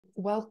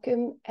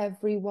Welcome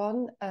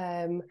everyone.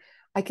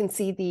 I can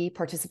see the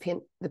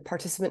participant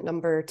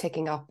number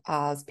ticking up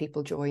as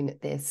people join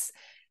this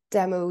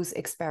demos,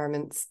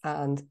 experiments,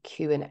 and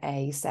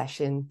Q&A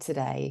session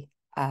today.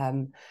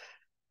 Thank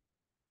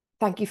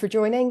you for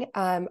joining,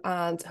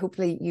 and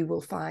hopefully you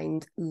will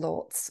find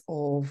lots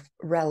of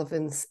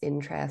relevance,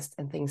 interest,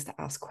 and things to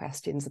ask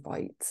questions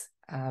about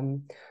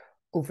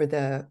over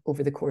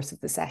the course of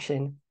the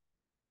session.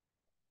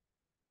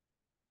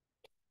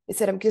 I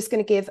said I'm just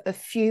going to give a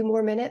few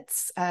more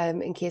minutes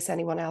in case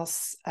anyone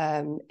else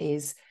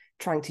is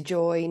trying to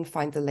join,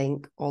 find the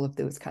link, all of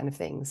those kind of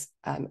things,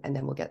 and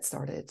then we'll get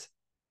started.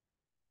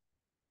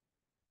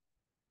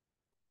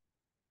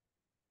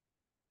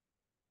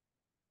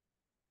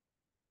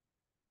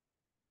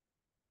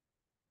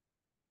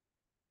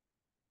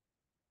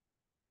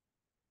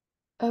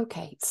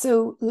 Okay,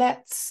 so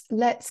let's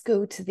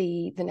go to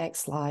the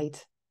next slide.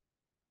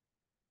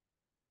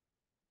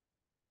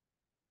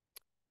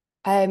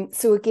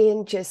 So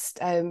again, just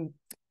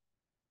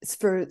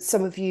for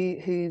some of you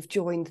who've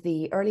joined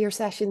the earlier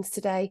sessions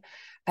today,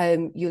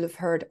 you'll have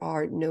heard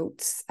our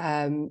notes,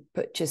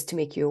 but just to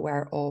make you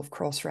aware of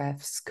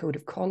Crossref's code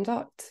of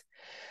conduct.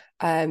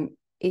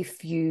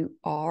 If you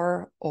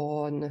are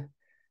on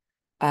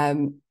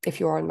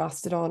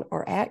Mastodon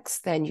or X,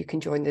 then you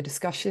can join the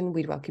discussion.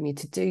 We'd welcome you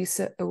to do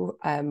so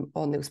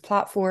on those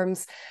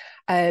platforms.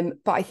 But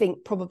I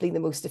think probably the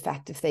most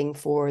effective thing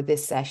for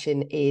this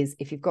session is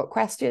if you've got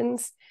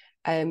questions,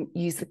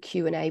 use the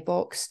Q&A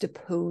box to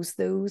pose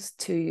those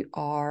to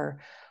our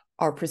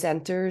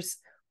presenters.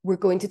 We're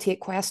going to take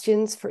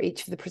questions for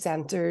each of the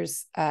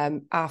presenters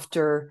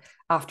after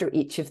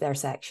each of their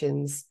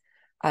sections,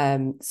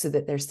 so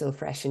that they're still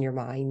fresh in your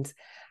mind.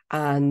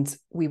 And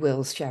we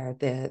will share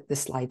the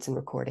slides and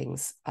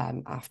recordings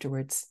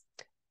afterwards.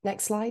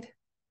 Next slide.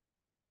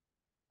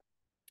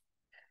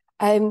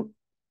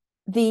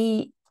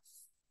 The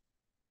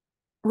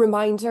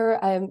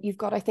reminder, you've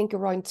got, I think,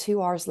 around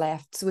 2 hours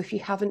left. So if you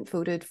haven't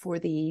voted for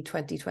the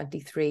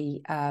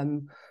 2023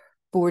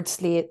 board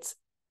slate,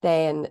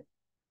 then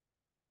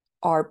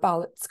our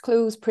ballots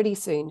close pretty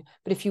soon.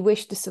 But if you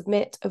wish to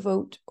submit a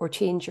vote or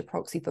change your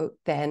proxy vote,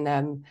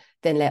 then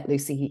let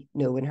Lucy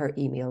know in her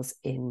emails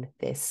in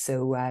this.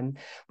 So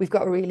we've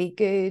got a really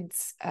good,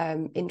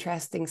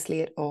 interesting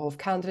slate of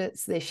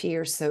candidates this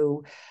year.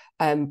 So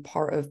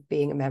part of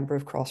being a member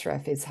of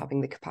Crossref is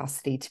having the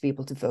capacity to be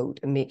able to vote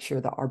and make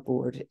sure that our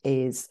board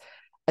is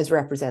as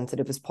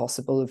representative as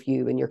possible of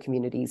you and your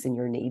communities and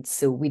your needs.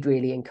 So we'd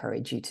really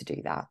encourage you to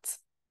do that.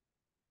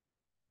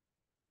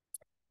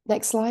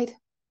 Next slide.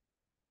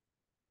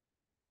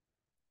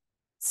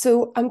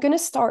 So I'm going to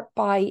start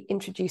by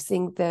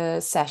introducing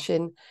the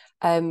session.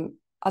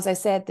 As I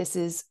said, this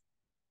is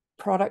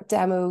product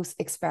demos,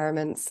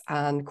 experiments,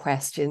 and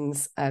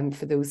questions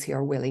for those who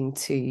are willing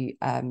to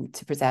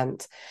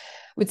present. I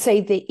would say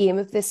the aim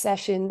of this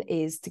session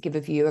is to give a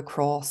view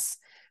across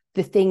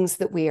the things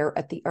that we are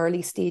at the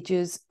early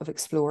stages of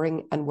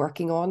exploring and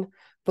working on,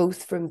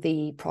 both from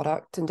the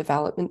product and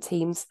development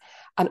teams,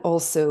 and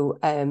also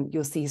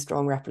you'll see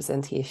strong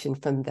representation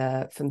from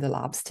the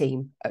labs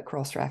team at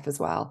Crossref as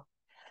well.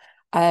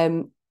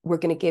 We're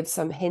going to give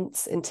some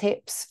hints and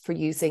tips for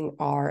using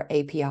our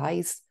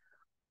APIs,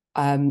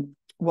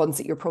 ones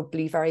that you're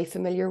probably very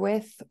familiar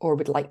with or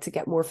would like to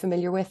get more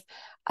familiar with,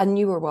 and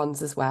newer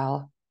ones as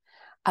well.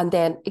 And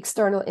then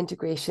external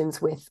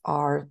integrations with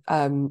our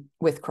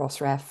with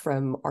Crossref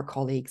from our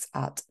colleagues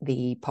at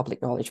the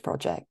Public Knowledge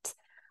Project,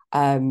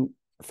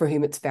 for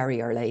whom it's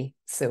very early.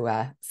 So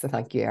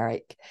thank you,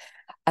 Eric.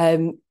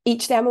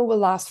 Each demo will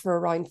last for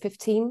around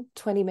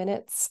 15-20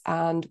 minutes,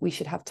 and we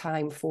should have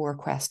time for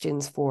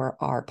questions for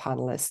our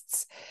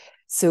panelists.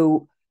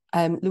 So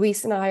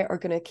Luis and I are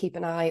going to keep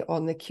an eye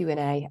on the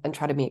Q&A and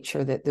try to make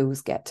sure that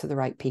those get to the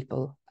right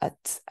people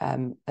at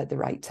the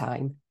right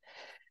time.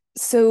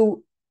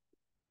 So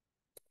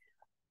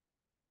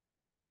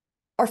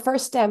our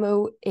first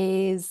demo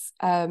is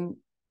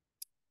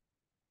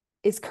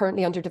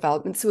currently under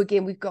development. So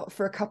again, we've got,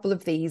 for a couple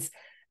of these,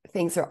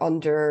 things are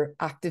under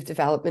active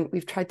development.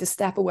 We've tried to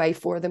step away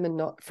from them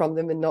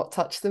and not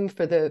touch them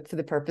for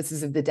the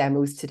purposes of the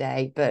demos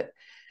today. But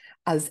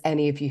as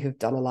any of you who've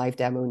done a live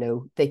demo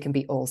know, they can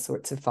be all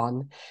sorts of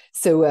fun.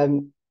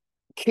 So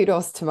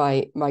kudos to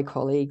my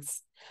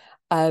colleagues.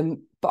 But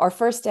our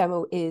first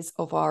demo is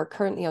of our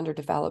currently under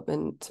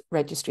development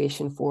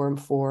registration form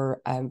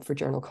for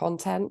journal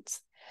content.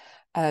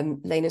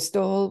 Lena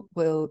Stoll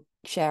will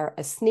share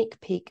a sneak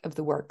peek of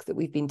the work that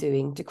we've been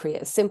doing to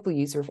create a simple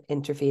user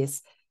interface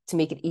to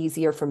make it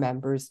easier for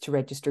members to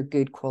register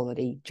good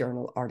quality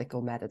journal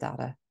article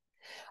metadata.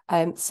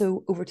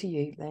 So over to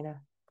you,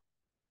 Lena.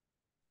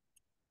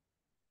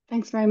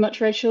 Thanks very much,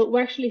 Rachel.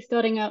 We're actually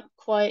starting out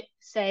quite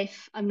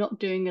safe. I'm not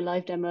doing a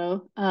live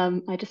demo.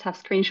 I just have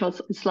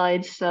screenshots and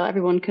slides so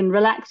everyone can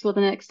relax for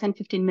the next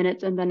 10-15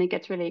 minutes, and then it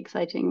gets really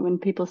exciting when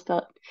people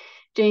start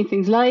doing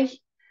things live.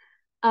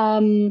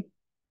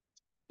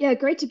 Yeah,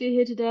 great to be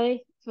here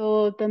today.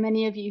 For the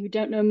many of you who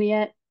don't know me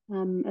yet,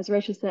 As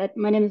Rachel said,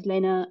 my name is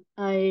Lena.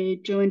 I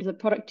joined the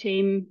product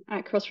team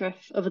at Crossref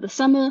over the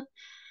summer.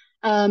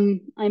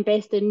 I'm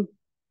based in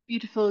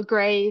beautiful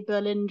grey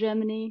Berlin,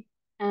 Germany,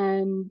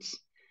 and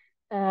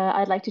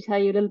I'd like to tell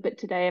you a little bit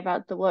today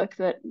about the work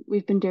that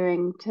we've been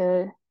doing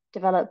to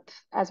develop,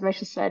 as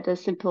Rachel said, a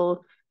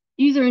simple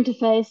user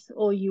interface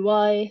or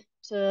UI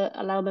to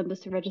allow members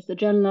to register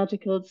journal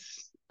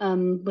articles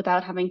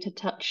without having to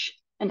touch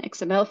an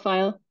XML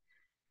file.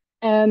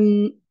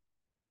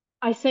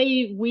 I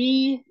say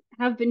we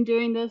have been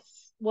doing this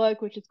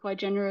work, which is quite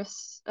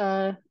generous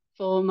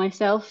for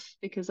myself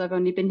because I've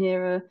only been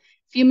here a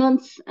few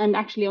months. And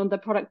actually on the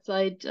product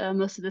side,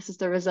 most of this is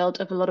the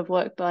result of a lot of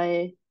work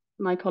by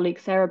my colleague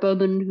Sarah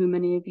Bowman, who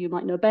many of you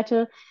might know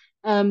better.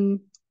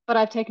 But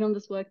I've taken on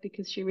this work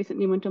because she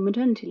recently went on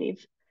maternity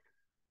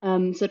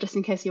leave. So just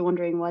in case you're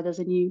wondering why there's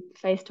a new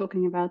face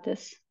talking about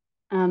this.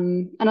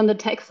 And on the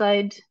tech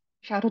side,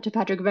 shout out to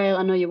Patrick Vale,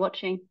 I know you're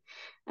watching.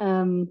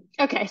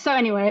 Okay, so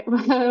anyway,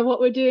 what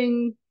we're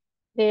doing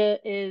here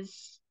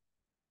is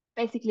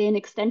basically an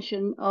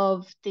extension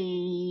of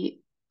the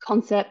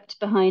concept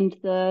behind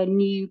the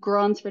new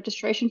grants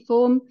registration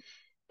form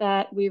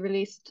that we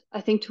released,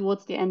 I think,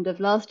 towards the end of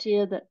last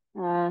year that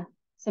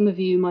some of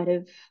you might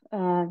have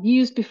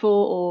used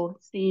before or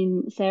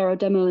seen Sarah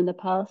demo in the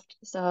past.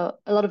 So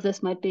a lot of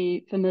this might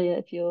be familiar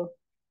if you're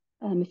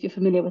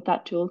familiar with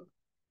that tool.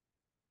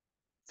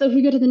 So if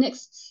we go to the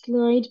next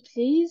slide,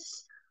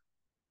 please.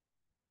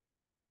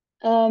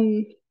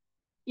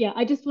 Yeah,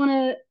 I just want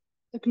to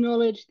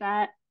acknowledge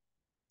that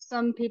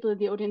some people in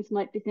the audience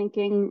might be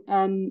thinking,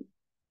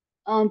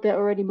 aren't there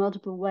already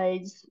multiple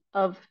ways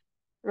of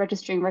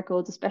registering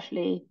records,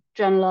 especially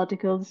journal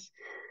articles?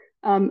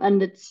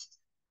 And it's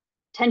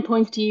 10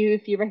 points to you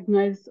if you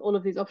recognize all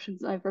of these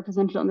options I've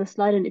represented on this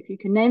slide and if you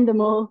can name them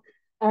all.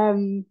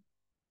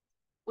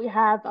 We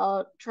have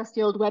our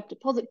trusty old web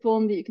deposit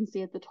form that you can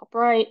see at the top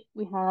right.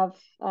 We have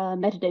a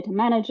metadata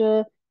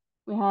manager.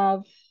 We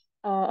have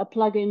a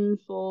plugin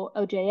for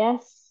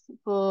OJS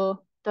for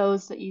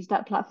those that use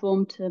that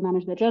platform to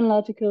manage their journal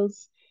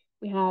articles.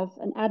 We have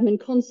an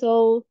admin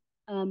console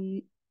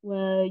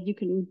where you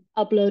can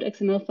upload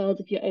XML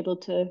files if you're able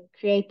to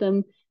create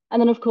them.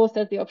 And then, of course,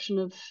 there's the option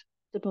of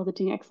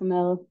depositing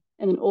XML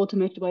in an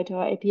automated way to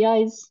our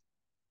APIs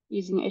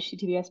using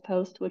HTTPS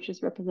post, which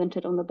is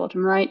represented on the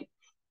bottom right.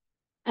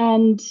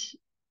 And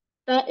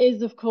that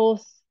is, of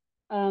course,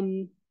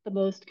 the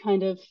most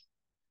kind of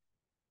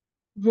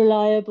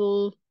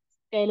reliable,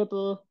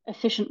 scalable,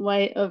 efficient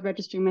way of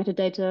registering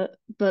metadata.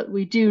 But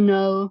we do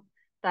know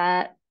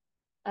that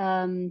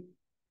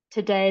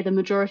today the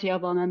majority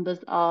of our members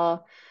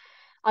are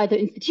either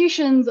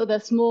institutions or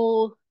they're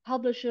small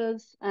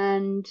publishers,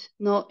 and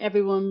not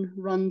everyone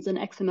runs an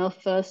XML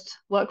first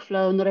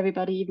workflow. Not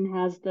everybody even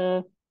has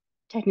the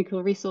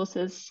technical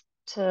resources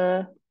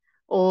to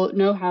or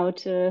know how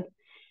to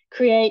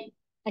create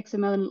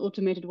XML in an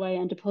automated way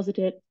and deposit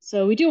it.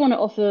 So we do want to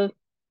offer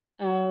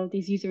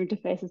these user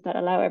interfaces that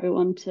allow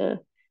everyone to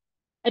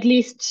at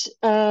least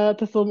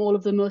perform all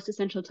of the most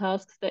essential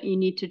tasks that you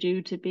need to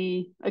do to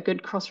be a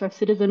good Crossref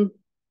citizen.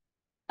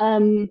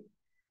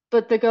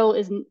 But the goal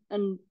isn't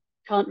and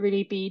can't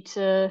really be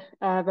to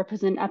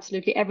represent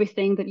absolutely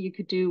everything that you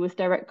could do with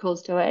direct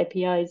calls to our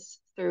APIs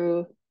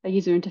through a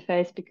user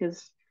interface,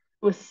 because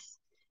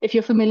if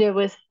you're familiar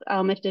with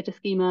our metadata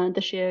schema and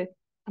the sheer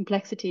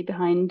complexity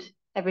behind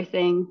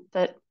everything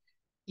that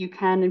you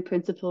can in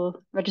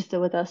principle register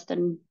with us,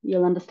 then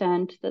you'll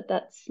understand that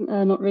that's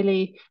not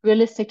really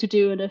realistic to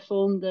do in a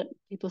form that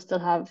people still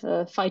have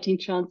a fighting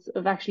chance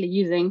of actually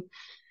using.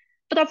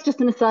 But that's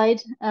just an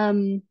aside.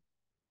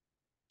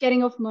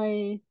 Getting off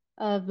my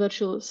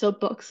virtual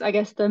soapbox, I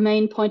guess the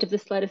main point of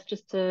this slide is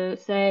just to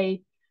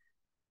say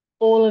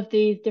all of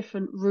these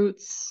different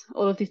routes,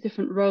 all of these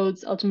different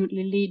roads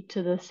ultimately lead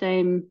to the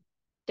same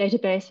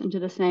database and to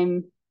the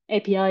same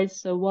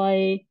APIs. So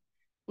why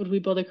would we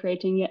bother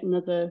creating yet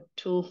another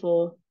tool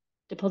for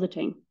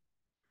depositing?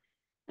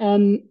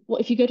 Well,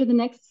 if you go to the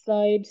next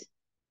slide,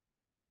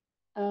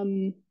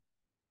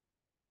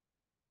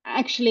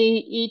 actually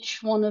each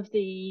one of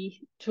the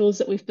tools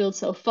that we've built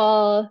so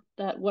far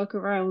that work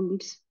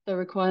around the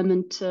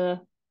requirement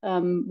to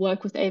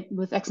work with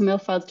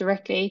XML files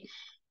directly,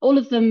 all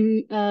of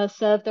them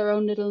serve their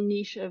own little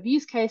niche of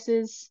use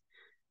cases,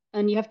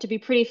 and you have to be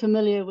pretty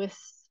familiar with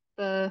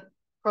the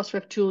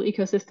Crossref tool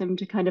ecosystem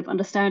to kind of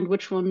understand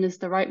which one is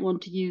the right one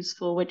to use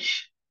for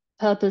which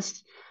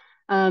purpose.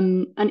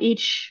 And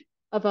each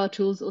of our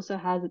tools also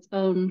has its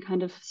own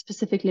kind of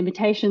specific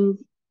limitations.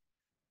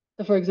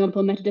 So for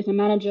example, Metadata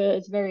Manager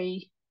is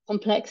very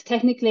complex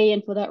technically,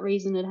 and for that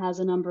reason, it has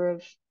a number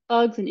of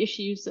bugs and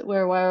issues that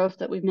we're aware of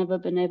that we've never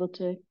been able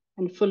to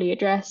kind of fully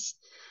address.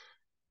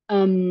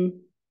 The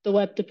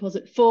web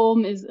deposit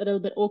form is a little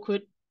bit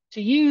awkward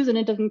to use, and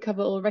it doesn't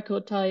cover all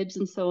record types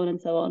and so on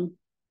and so on.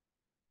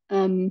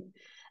 And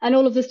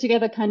all of this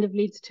together kind of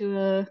leads to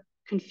a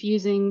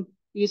confusing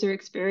user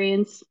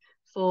experience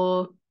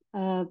for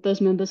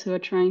those members who are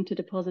trying to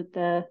deposit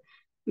their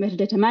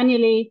metadata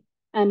manually.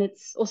 And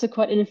it's also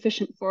quite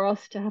inefficient for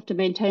us to have to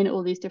maintain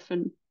all these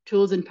different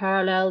tools in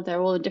parallel.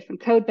 They're all in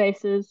different code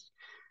bases.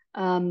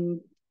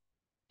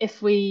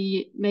 If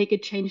we make a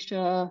change to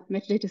our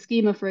metadata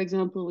schema, for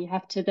example, we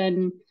have to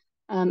then,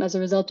 as a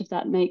result of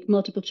that, make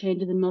multiple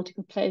changes in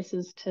multiple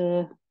places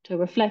to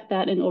reflect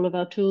that in all of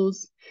our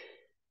tools.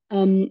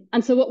 And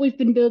so what we've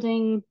been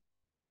building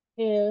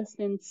here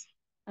since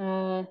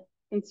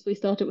we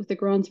started with the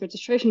grants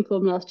registration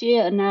form last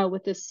year, and now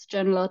with this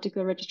journal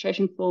article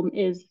registration form,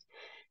 is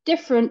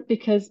different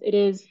because it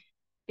is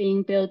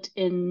being built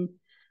in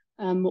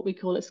what we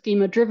call a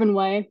schema-driven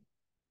way.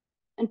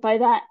 And by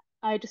that,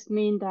 I just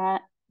mean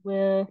that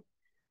we're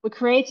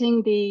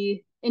creating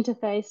the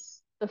interface,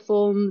 the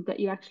form that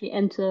you actually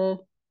enter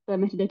the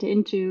metadata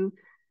into,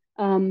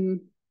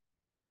 in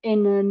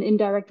an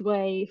indirect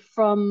way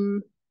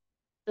from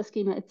the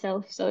schema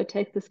itself. So it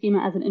takes the schema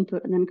as an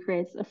input and then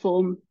creates a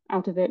form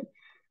out of it,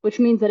 which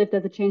means that if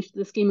there's a change to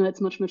the schema,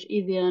 it's much, much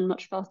easier and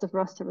much faster for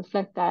us to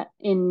reflect that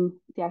in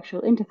the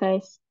actual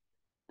interface.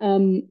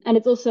 And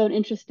it's also an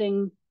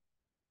interesting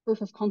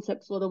proof of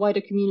concept for the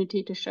wider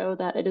community to show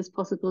that it is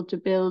possible to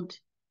build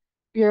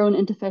your own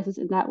interfaces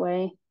in that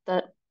way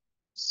that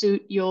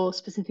suit your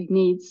specific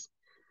needs.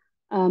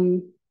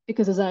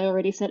 Because as I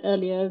already said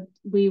earlier,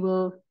 we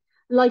will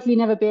likely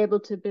never be able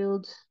to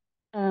build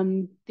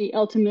the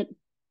ultimate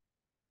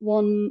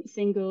one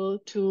single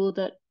tool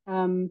that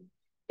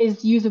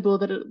is usable,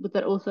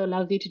 that also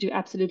allows you to do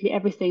absolutely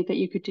everything that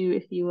you could do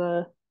if you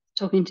were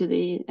talking to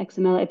the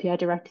XML API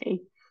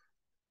directly.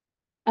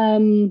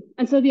 And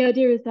so the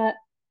idea is that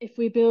if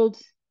we build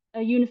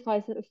a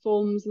unified set of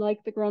forms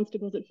like the grants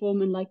deposit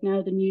form and like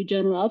now the new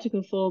journal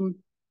article form,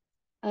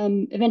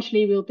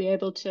 eventually we'll be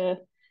able to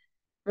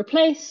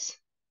replace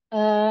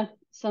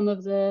some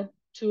of the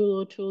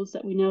tools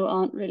that we know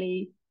aren't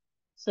really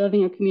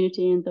serving our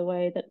community in the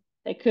way that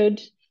they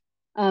could.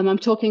 I'm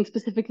talking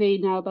specifically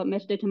now about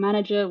Metadata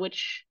Manager,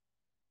 which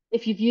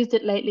if you've used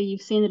it lately,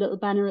 you've seen the little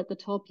banner at the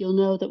top, you'll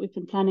know that we've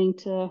been planning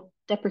to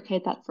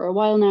deprecate that for a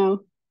while now.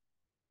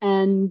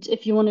 And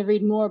if you want to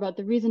read more about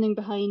the reasoning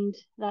behind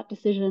that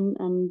decision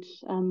and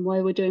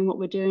why we're doing what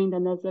we're doing,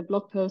 then there's a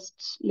blog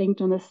post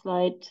linked on this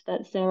slide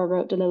that Sarah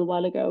wrote a little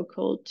while ago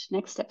called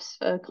Next Steps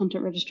for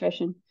Content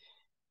Registration.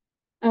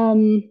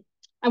 And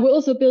we're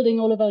also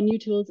building all of our new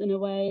tools in a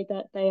way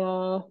that they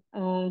are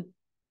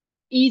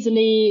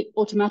easily,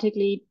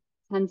 automatically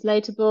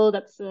translatable.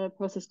 That's a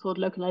process called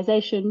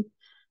localization,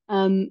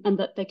 and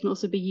that they can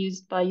also be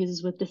used by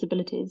users with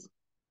disabilities.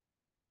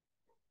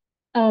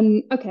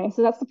 Okay,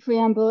 so that's the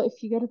preamble.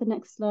 If you go to the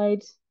next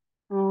slide,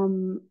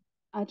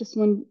 I just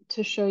want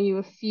to show you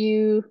a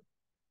few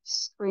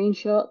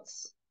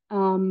screenshots.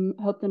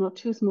 I hope they're not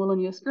too small on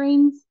your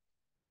screens.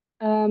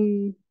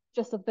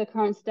 Just of the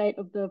current state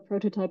of the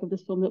prototype of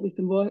this form that we've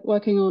been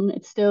working on.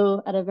 It's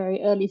still at a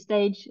very early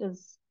stage,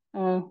 as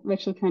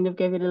Rachel kind of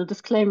gave a little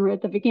disclaimer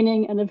at the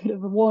beginning and a bit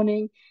of a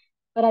warning.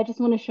 But I just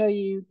want to show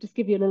you, just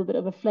give you a little bit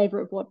of a flavor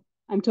of what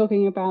I'm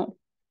talking about.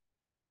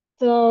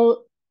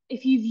 So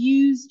if you've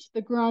used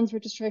the grants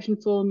registration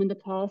form in the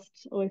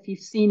past, or if you've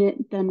seen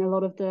it, then a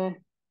lot of the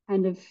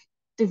kind of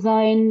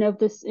design of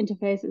this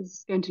interface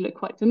is going to look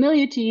quite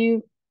familiar to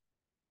you.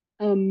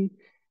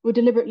 We're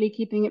deliberately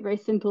keeping it very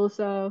simple,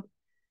 so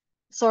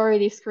sorry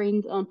these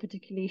screens aren't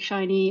particularly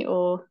shiny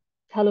or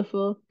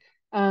colorful,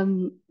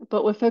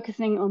 but we're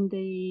focusing on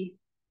the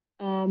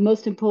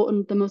most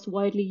important, the most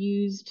widely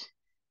used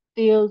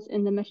fields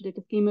in the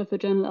metadata schema for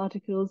journal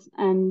articles,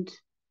 and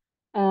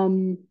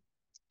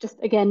just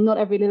again, not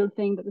every little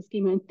thing that the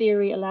schema in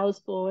theory allows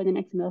for in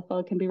an XML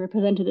file can be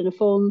represented in a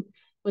form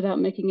without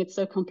making it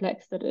so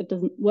complex that it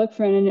doesn't work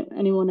for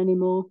anyone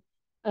anymore.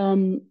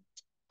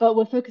 But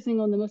we're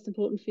focusing on the most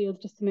important fields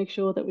just to make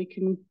sure that we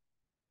can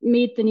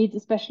meet the needs,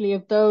 especially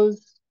of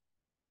those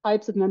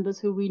types of members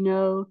who we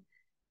know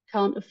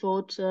can't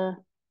afford to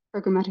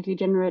programmatically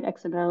generate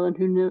XML and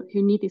who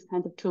need these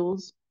kinds of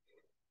tools.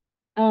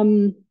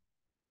 In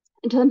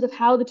terms of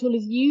how the tool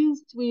is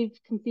used, we've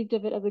conceived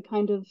of it as a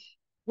kind of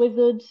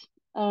wizard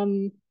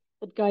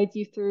that guides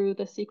you through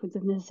the sequence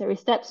of necessary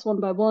steps one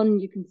by one.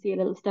 You can see a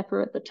little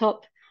stepper at the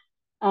top.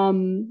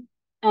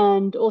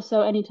 And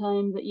also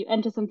anytime that you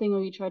enter something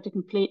or you try to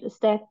complete a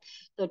step,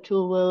 the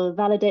tool will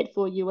validate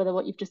for you whether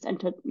what you've just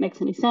entered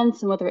makes any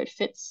sense and whether it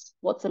fits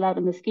what's allowed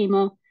in the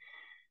schema.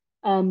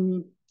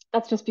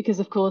 That's just because,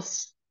 of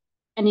course,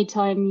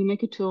 anytime you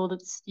make a tool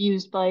that's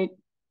used by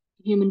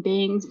human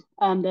beings,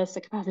 there's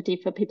a capacity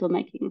for people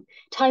making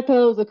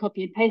typos or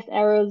copy and paste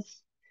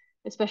errors,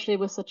 especially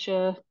with such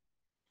a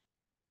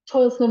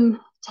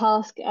toilsome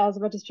task as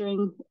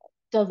registering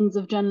dozens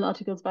of journal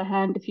articles by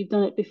hand. If you've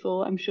done it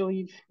before, I'm sure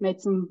you've made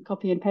some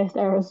copy and paste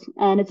errors,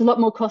 and it's a lot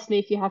more costly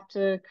if you have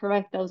to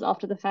correct those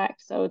after the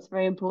fact. So it's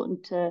very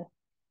important to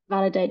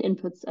validate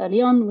inputs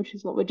early on, which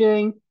is what we're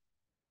doing.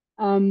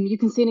 You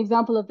can see an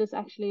example of this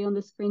actually on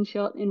the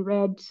screenshot in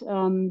red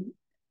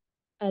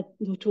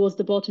towards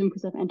the bottom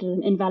because I've entered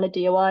an invalid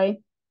DOI.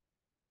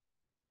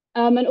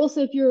 And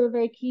also, if you're a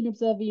very keen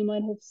observer, you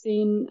might have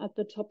seen at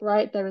the top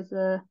right, there is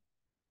a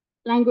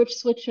language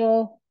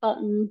switcher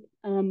button.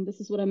 This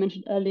is what I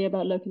mentioned earlier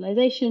about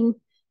localization.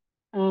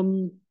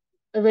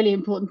 a really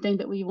important thing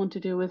that we want to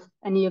do with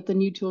any of the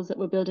new tools that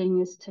we're building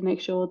is to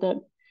make sure that,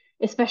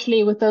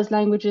 especially with those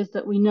languages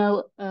that we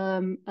know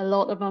a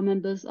lot of our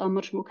members are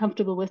much more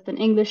comfortable with than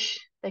English,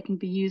 they can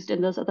be used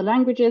in those other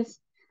languages.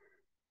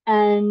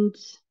 And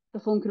the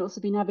form can also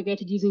be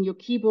navigated using your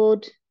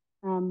keyboard.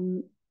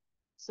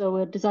 So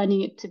we're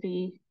designing it to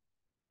be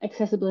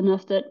accessible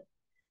enough that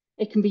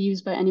it can be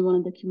used by anyone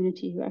in the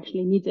community who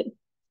actually needs it.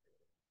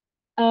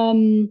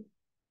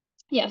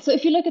 Yeah, so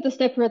if you look at the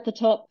stepper at the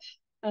top,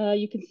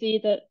 you can see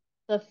that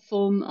the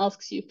form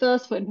asks you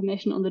first for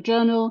information on the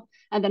journal,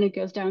 and then it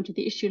goes down to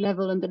the issue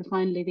level, and then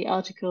finally the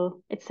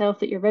article itself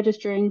that you're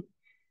registering.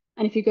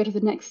 And if you go to the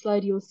next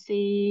slide, you'll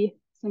see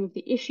some of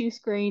the issue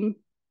screen.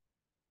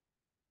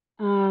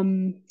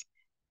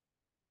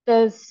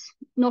 There's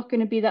not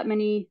going to be that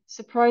many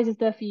surprises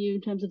there for you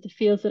in terms of the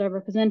fields that are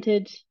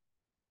represented.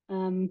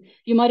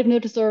 You might have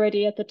noticed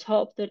already at the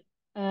top that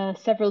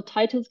several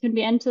titles can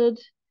be entered,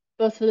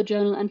 both for the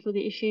journal and for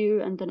the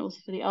issue, and then also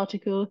for the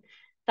article.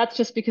 That's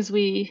just because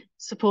we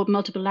support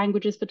multiple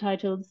languages for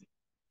titles.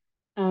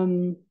 Yeah,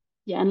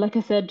 and like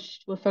I said,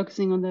 we're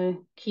focusing on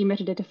the key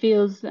metadata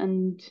fields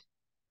and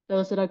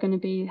those that are going to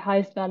be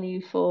highest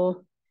value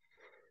for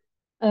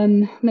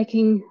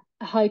making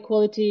a high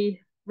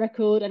quality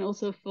record, and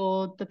also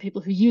for the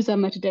people who use our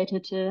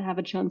metadata to have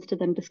a chance to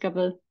then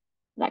discover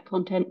that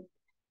content.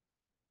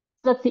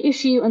 So that's the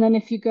issue. And then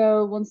if you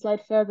go one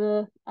slide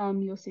further,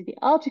 you'll see the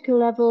article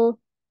level,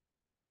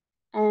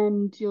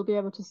 and you'll be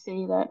able to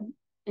see that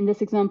in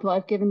this example,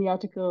 I've given the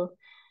article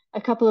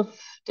a couple of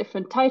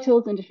different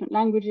titles in different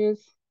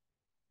languages.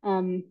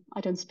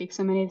 I don't speak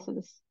so many, so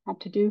this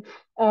had to do.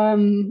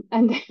 And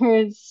there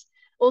is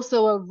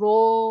also a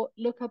raw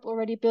lookup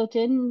already built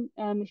in.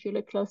 If you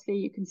look closely,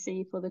 you can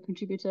see for the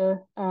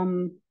contributor,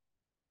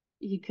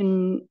 you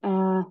can,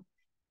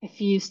 if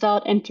you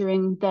start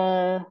entering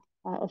the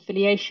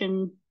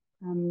affiliation,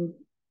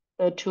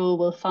 the tool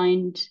will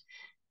find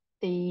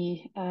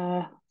the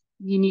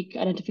unique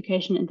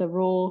identification in the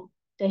raw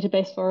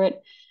database for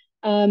it.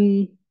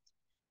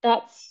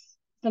 That's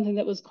something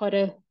that was quite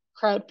a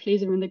crowd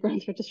pleaser in the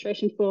grants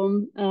registration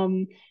form.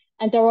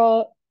 And there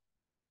are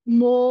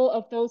more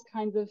of those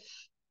kinds of,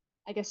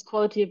 I guess,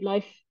 quality of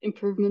life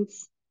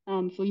improvements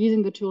for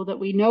using the tool that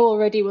we know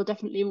already we'll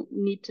definitely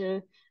need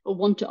to or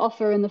want to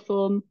offer in the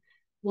form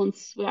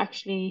once we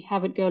actually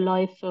have it go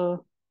live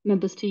for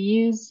members to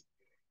use.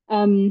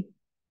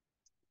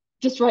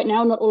 Just right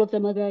now, not all of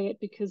them are there yet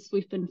because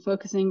we've been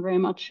focusing very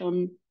much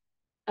on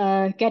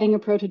getting a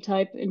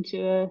prototype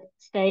into a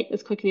state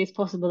as quickly as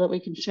possible that we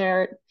can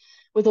share it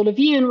with all of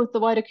you and with the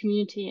wider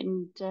community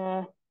and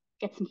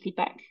get some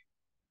feedback.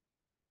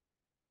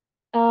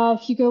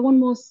 If you go one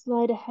more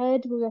slide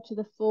ahead, we'll go to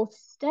the fourth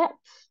step.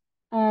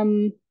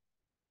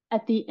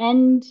 At the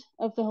end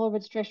of the whole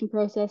registration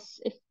process,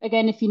 if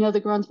you know the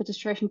grants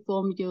registration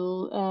form,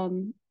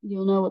 you'll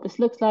know what this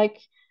looks like.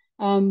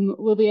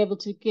 We'll be able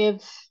to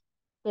give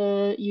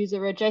the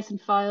user a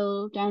JSON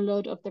file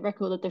download of the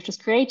record that they've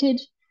just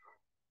created.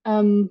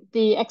 The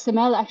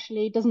XML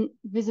actually doesn't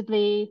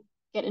visibly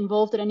get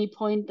involved at any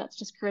point. That's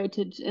just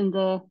created in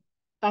the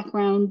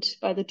background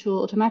by the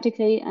tool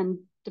automatically and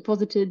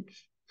deposited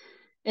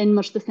in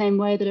much the same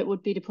way that it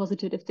would be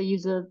deposited if the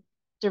user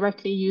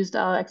directly used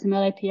our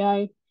XML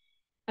API.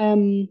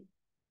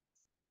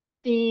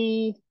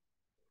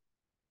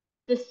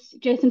 This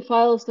JSON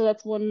file, so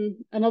that's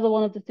another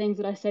one of the things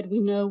that I said we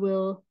know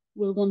we'll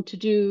want to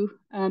do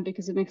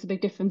because it makes a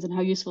big difference in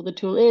how useful the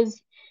tool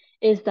is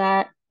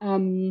that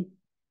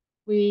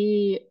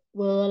we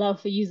will allow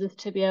for users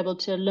to be able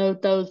to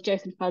load those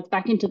JSON files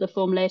back into the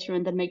form later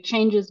and then make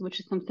changes, which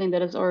is something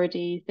that is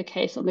already the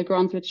case on the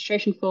grants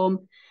registration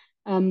form.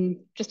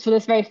 Just for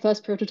this very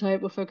first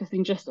prototype, we're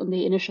focusing just on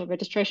the initial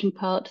registration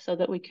part so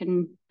that we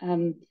can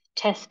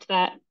test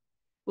that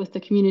with the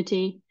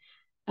community.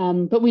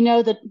 But we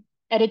know that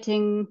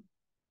editing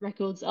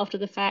records after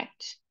the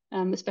fact,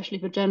 especially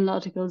for journal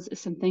articles, is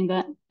something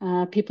that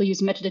people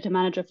use Metadata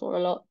Manager for a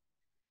lot.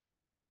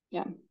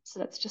 Yeah, so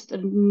that's just a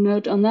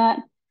note on that.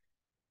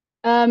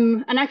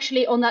 And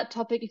actually on that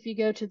topic, if you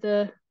go to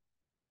the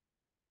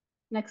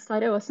next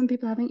slide, are some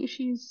people having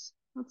issues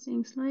not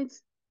seeing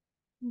slides?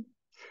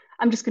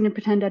 I'm just going to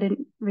pretend I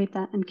didn't read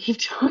that and keep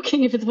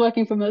talking if it's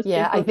working for most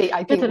people. I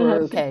think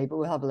we're okay, but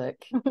we'll have a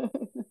look.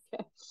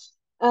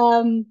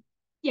 Okay.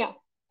 Yeah.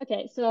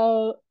 Okay.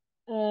 So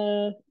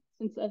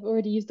since I've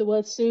already used the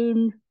word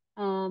soon,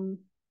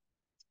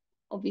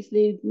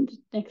 obviously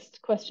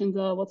next questions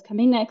are what's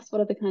coming next,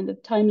 what are the kinds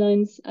of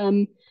timelines?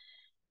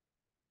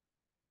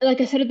 Like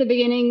I said at the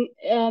beginning,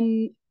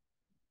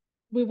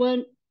 we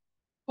weren't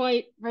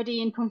quite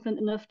ready and confident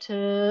enough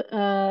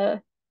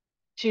to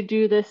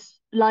do this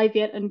live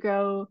yet and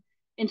go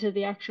into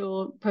the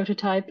actual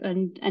prototype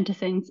and enter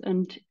things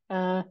and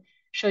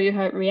show you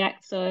how it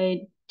reacts. So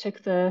I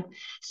took the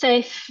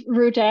safe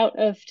route out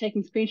of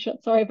taking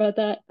screenshots. Sorry about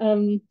that.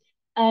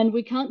 And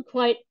we can't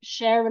quite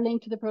share a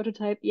link to the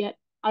prototype yet,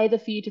 either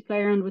for you to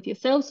play around with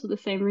yourselves for the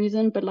same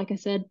reason. But like I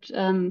said,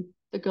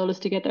 the goal is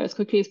to get there as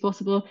quickly as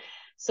possible.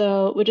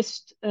 So we're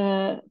just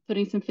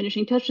putting some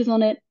finishing touches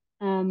on it.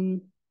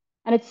 And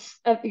it's,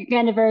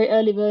 again, a very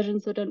early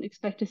version, so don't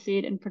expect to see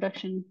it in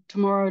production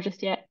tomorrow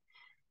just yet.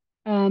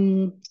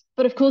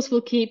 But of course,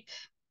 we'll keep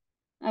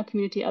our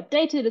community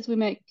updated as we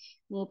make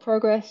more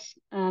progress.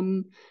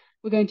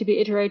 We're going to be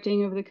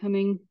iterating over the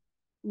coming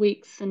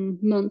weeks and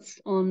months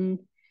on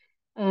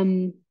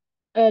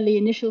early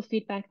initial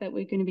feedback that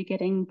we're going to be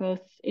getting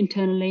both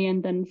internally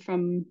and then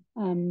from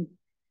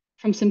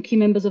some key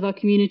members of our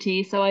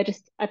community. So I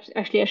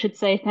should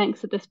say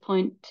thanks at this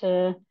point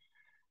to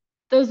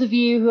those of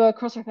you who are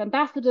Crossref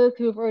ambassadors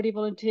who have already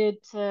volunteered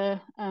to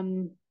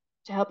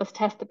help us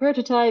test the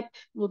prototype.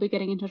 We'll be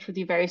getting in touch with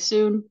you very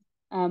soon.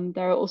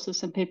 There are also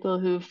some people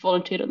who've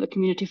volunteered on the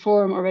community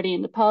forum already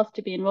in the past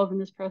to be involved in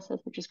this process,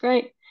 which is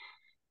great.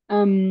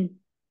 And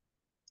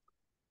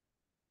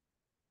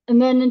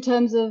then in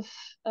terms of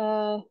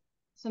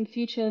some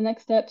future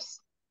next steps,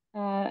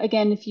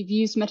 again, if you've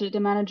used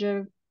Metadata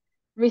Manager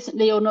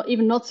recently or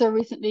not so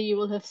recently, you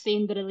will have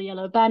seen the little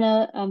yellow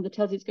banner that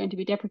tells you it's going to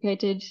be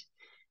deprecated.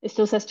 It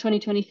still says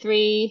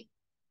 2023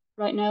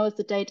 right now as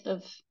the date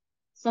of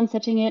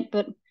sunsetting it,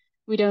 but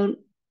we don't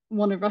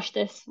want to rush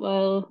this.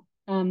 Well,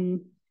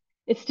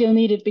 it's still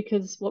needed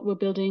because what we're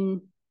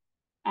building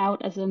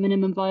out as a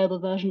minimum viable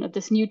version of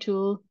this new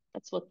tool,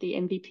 that's what the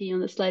MVP on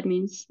the slide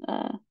means,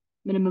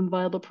 minimum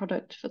viable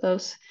product for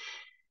those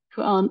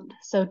who aren't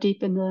so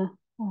deep in the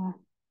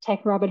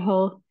tech rabbit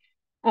hole.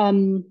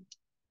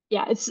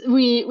 Yeah,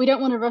 we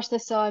don't want to rush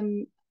this, so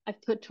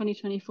I've put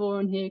 2024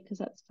 on here because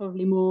that's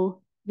probably more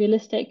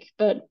realistic.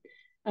 But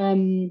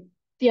the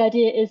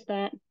idea is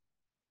that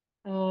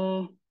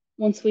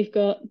once we've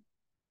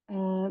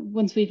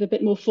a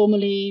bit more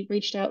formally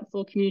reached out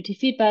for community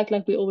feedback,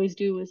 like we always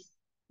do with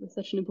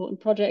such an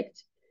important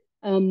project,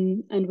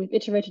 and we've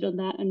iterated on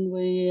that, and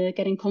we're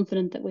getting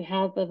confident that we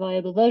have a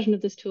viable version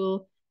of this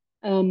tool,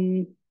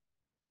 we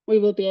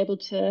will be able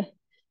to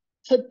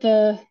put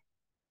the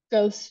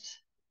ghost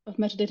of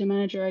Metadata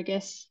Manager, I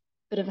guess,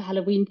 bit of a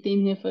Halloween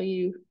theme here for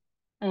you,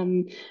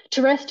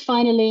 to rest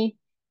finally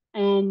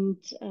and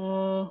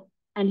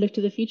look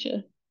to the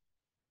future.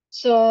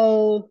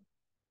 So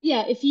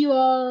yeah, if you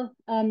are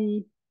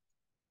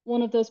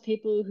one of those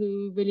people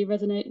who really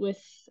resonate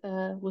with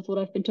what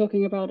I've been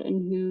talking about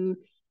and who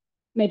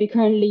maybe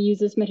currently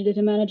uses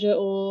Metadata Manager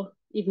or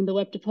even the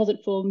web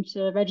deposit form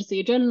to register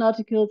your journal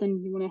articles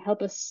and you want to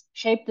help us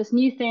shape this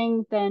new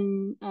thing,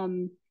 then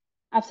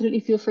absolutely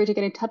feel free to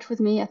get in touch with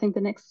me. I think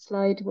the next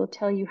slide will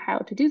tell you how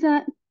to do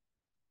that.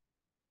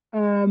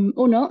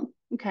 Or not.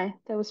 Okay,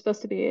 there was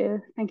supposed to be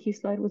a thank you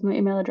slide with my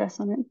email address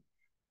on it,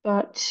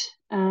 but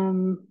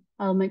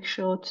I'll make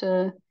sure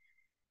to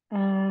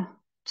add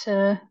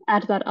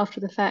that after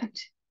the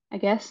fact, I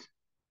guess.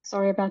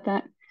 Sorry about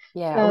that.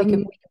 Yeah, we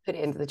can put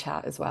it into the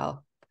chat as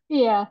well.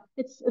 Yeah,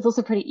 it's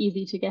also pretty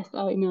easy to guess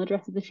our email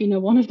addresses if you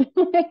know one of them,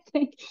 I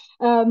think.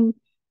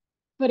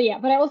 But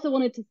I also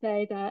wanted to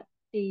say that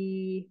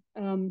the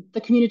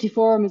community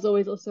forum is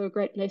always also a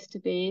great place to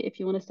be if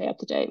you want to stay up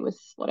to date with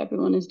what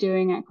everyone is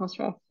doing at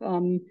Crossref.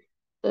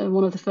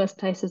 One of the first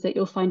places that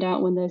you'll find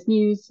out when there's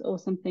news or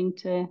something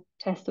to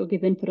test or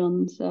give input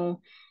on. So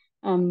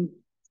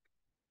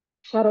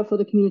shout out for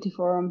the community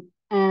forum.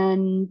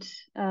 And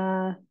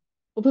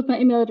we'll put my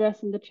email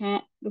address in the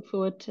chat. Look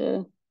forward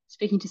to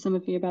speaking to some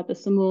of you about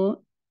this some more.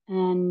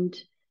 And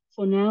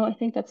for now, I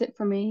think that's it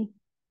for me.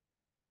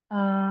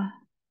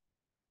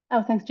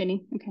 Oh, thanks,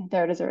 Jenny. Okay,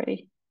 there it is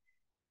already.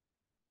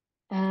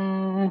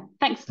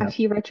 Thanks. Back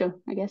to you, Rachel,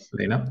 I guess.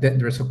 Lena,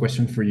 there's a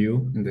question for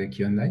you in the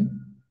Q&A.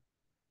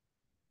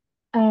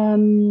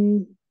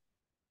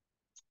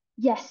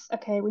 Yes.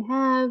 Okay, we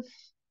have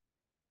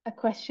a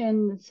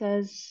question that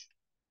says,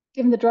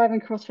 given the drive in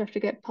Crossref to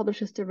get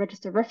publishers to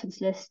register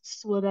reference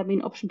lists, will there be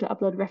an option to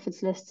upload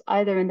reference lists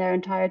either in their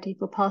entirety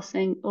for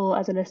parsing or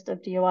as a list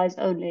of DOIs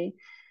only?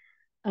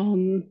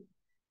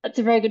 That's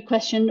a very good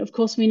question. Of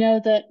course, we know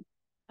that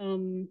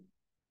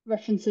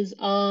references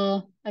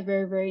are a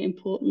very, very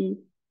important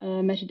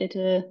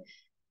metadata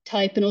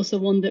type, and also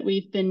one that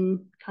we've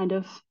been kind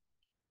of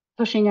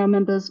pushing our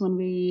members when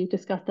we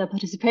discuss their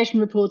participation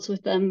reports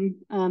with them,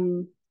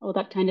 or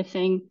that kind of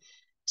thing,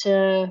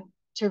 to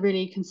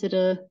really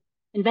consider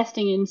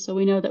investing in. So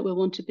we know that we'll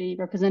want to be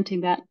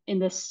representing that in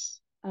this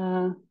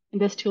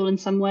tool in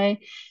some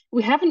way.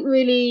 We haven't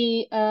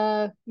really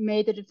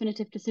made a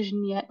definitive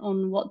decision yet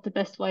on what the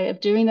best way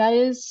of doing that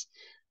is.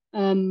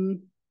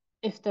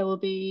 If there will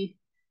be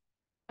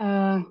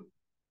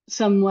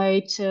some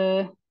way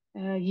to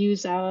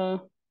use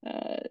our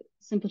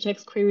simple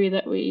text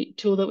query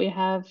tool that we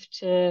have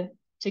to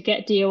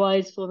get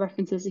DOIs for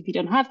references if you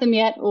don't have them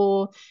yet,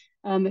 or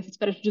if it's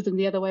better to do them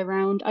the other way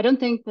around. I don't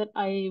think that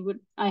I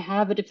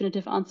have a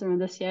definitive answer on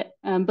this yet,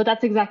 but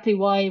that's exactly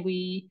why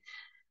we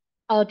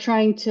are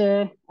trying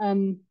to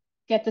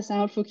get this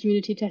out for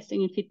community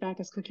testing and feedback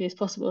as quickly as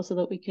possible so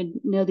that we can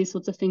nail these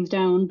sorts of things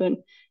down. But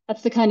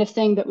that's the kind of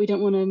thing that we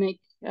don't want to make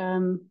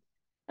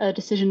a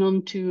decision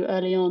on too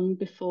early on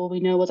before we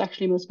know what's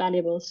actually most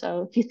valuable.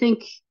 So if you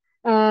think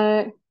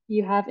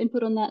you have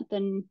input on that,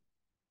 then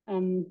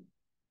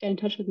get in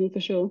touch with me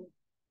for sure.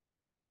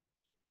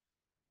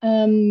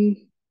 And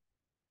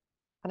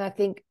I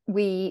think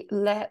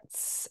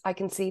I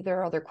can see there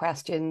are other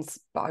questions,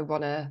 but I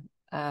want to,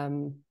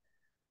 and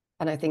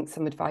I think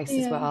some advice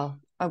as well.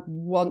 I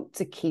want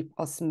to keep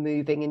us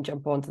moving and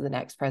jump on to the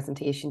next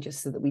presentation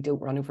just so that we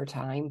don't run over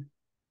time.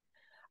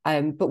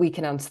 But we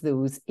can answer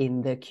those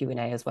in the Q&A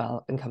as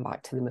well and come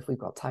back to them if we've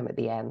got time at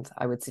the end,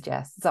 I would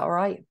suggest. Is that all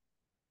right?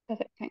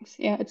 Perfect, thanks.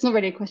 Yeah, it's not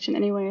really a question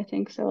anyway, I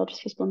think, so I'll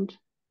just respond.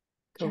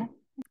 Cool.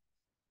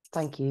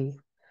 Thank you.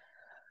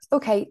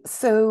 Okay,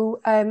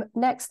 so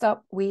next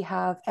up we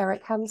have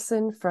Eric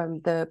Hansen from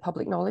the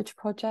Public Knowledge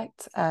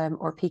Project,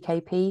 or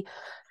PKP,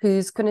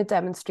 who's going to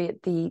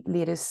demonstrate the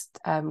latest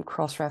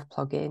Crossref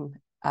plugin.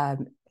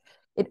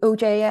 In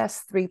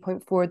OJS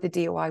 3.4, the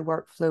DOI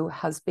workflow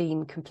has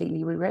been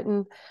completely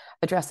rewritten,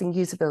 addressing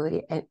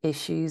usability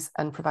issues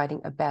and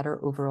providing a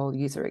better overall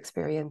user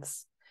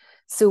experience.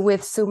 So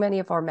with so many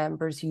of our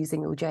members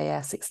using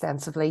OJS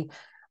extensively,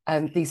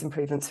 these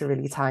improvements are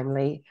really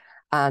timely.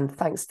 And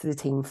thanks to the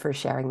team for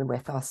sharing them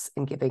with us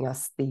and giving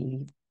us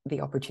the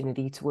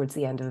opportunity towards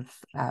the end of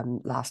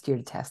last year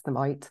to test them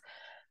out.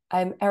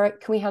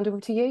 Eric, can we hand over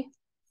to you?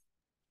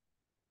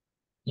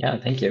 Yeah,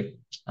 thank you.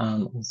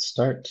 I'll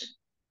start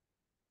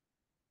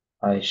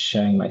by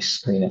sharing my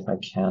screen if I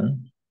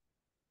can.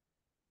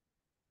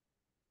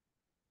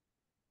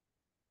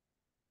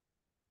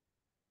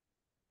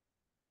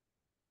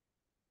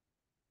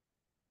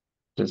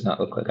 Does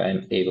not look like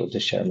I'm able to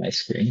share my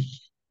screen.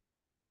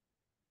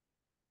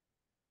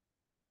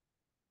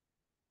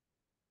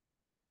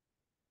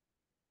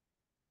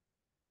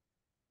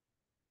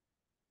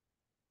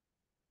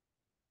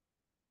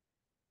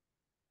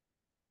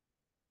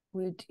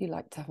 Would you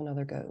like to have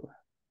another go?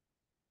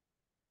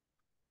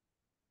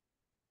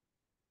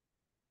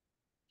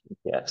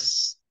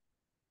 Yes.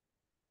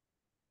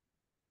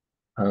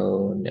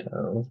 Oh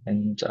no,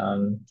 and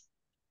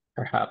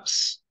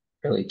perhaps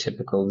really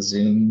typical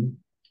Zoom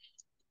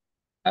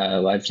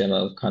live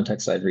demo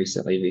context. I've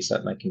recently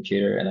reset my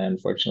computer and I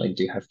unfortunately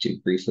do have to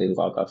briefly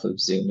log off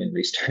of Zoom and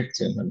restart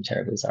Zoom. I'm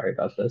terribly sorry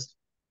about this.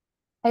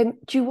 Do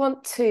you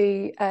want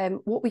to,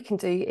 what we can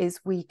do is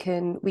we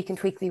can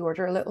tweak the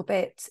order a little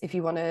bit if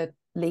you want to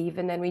leave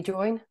and then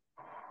rejoin.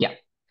 Yeah.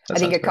 I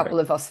think a couple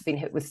of us have been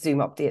hit with Zoom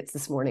updates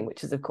this morning,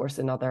 which is of course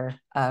another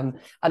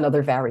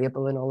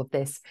variable in all of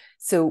this.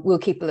 So we'll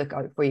keep a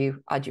lookout for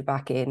you, add you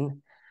back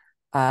in,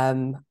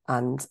 and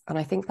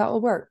I think that'll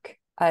work.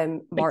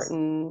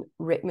 Martin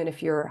Rittman,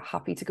 if you're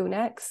happy to go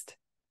next.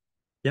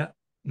 Yeah,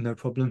 no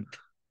problem.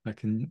 I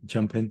can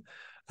jump in.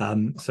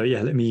 So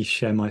yeah, let me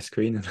share my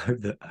screen and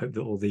hope that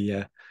all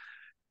the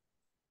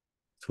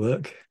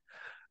work.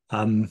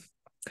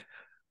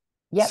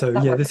 Yeah.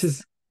 So yeah, this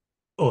is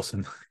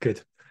awesome.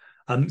 Good.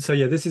 So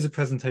yeah, this is a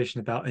presentation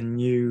about a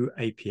new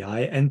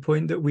API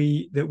endpoint that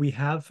we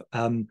have.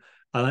 And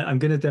I'm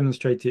going to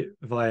demonstrate it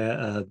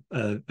via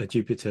a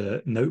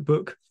Jupyter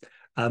notebook.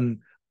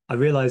 I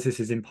realize this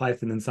is in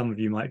Python, and some of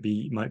you might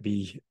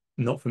be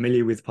not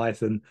familiar with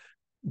Python.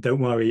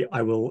 Don't worry,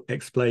 I will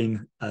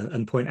explain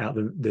and point out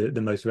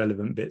the most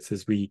relevant bits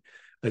as we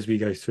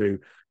go through.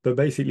 But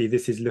basically,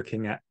 this is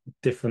looking at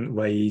different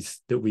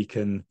ways that we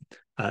can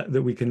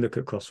look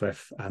at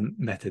Crossref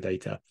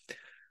metadata.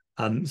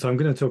 So I'm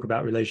going to talk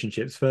about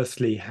relationships.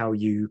 Firstly, how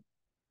you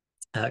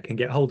can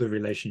get hold of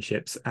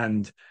relationships,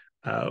 and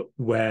how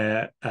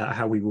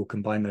we will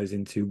combine those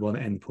into one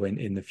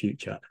endpoint in the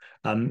future.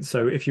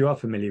 So if you are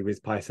familiar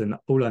with Python,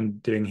 all I'm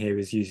doing here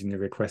is using the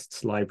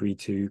requests library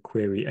to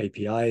query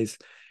APIs.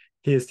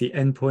 Here's the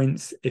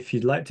endpoints. If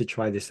you'd like to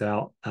try this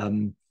out,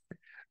 then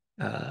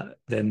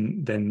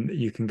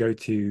you can go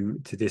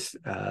to this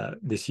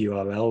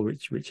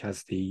URL which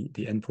has the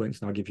endpoints,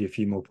 and I'll give you a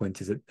few more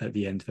pointers at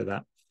the end for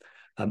that.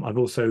 I've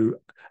also,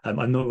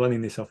 I'm not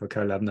running this off a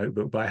Colab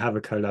notebook, but I have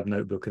a Colab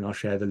notebook, and I'll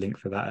share the link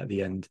for that at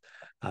the end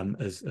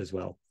as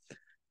well.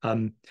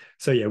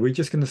 So yeah, we're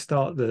just going to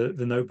start the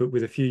notebook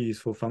with a few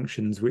useful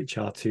functions, which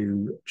are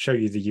to show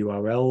you the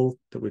URL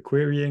that we're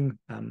querying.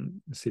 We'll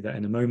see that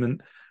in a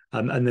moment.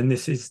 And then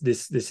this is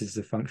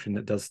the function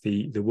that does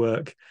the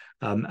work,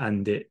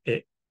 and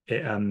it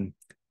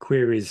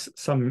queries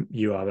some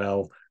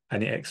URL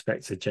and it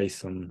expects a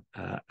JSON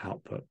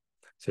output.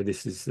 So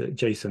this is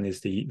JSON is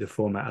the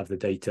format of the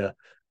data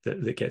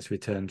that gets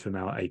returned from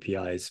our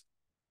APIs.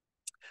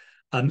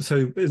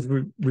 So as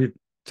we're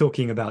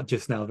talking about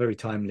just now, very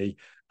timely,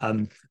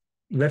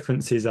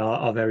 references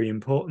are very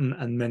important,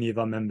 and many of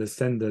our members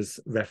send us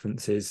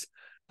references.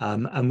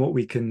 And what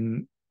we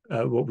can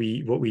what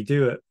we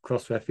do at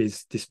Crossref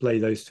is display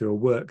those to a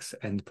works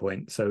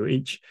endpoint. So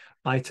each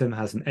item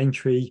has an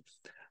entry,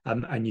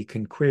 and you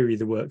can query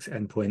the works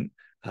endpoint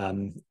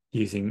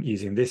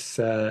using this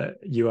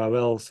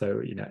URL.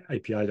 So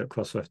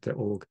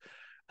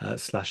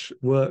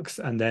api.crossref.org/works,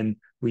 and then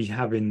we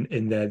have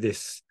in there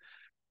this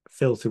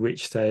filter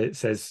which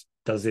says,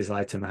 does this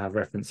item have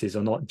references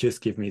or not?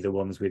 Just give me the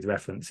ones with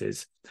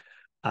references.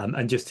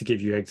 And just to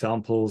give you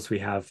examples, we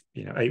have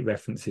 8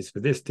 references for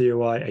this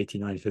DOI,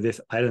 89 for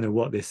this. I don't know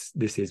what this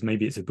is.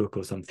 Maybe it's a book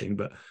or something,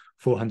 but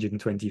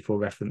 424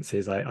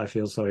 references. I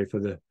feel sorry for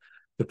the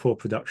poor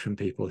production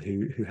people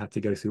who had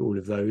to go through all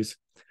of those.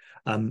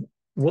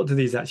 What do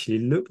these actually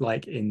look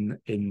like in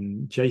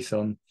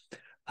JSON?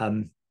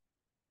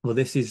 Well,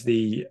 this is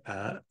the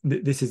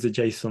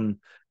JSON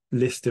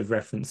list of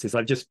references.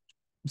 I've just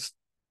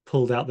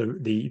pulled out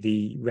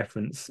the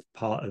reference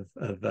part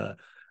of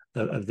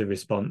the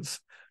response,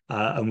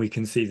 and we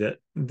can see that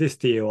this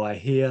DOI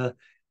here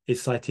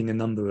is citing a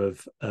number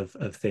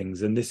of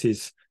things, and this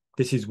is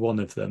one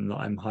of them that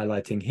I'm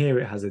highlighting here.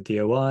 It has a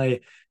DOI.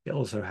 It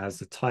also has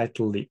the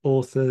title, the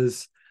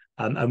authors,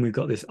 and we've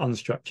got this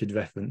unstructured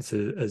reference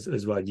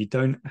as well. You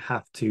don't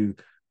have to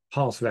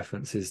parse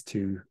references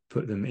to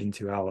put them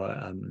into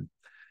our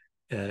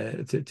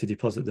to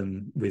deposit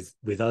them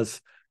with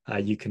us.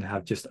 You can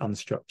have just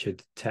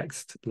unstructured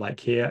text like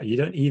here. You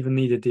don't even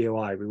need a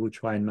DOI. We will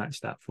try and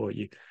match that for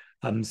you.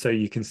 So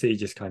you can see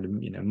just kind of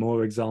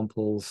more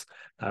examples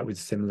with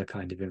similar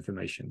kind of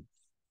information.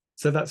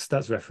 So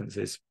that's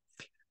references.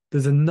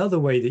 There's another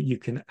way that you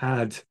can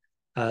add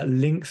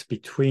links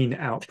between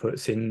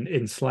outputs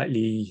in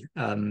slightly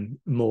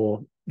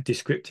more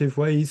descriptive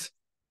ways.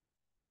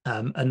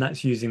 And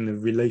that's using the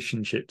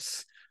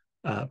relationships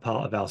part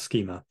of our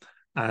schema.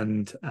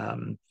 And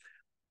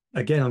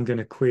again, I'm going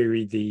to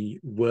query the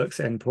works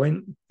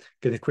endpoint.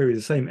 Going to query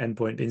the same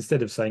endpoint, but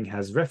instead of saying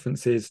has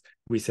references,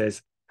 we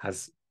says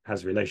has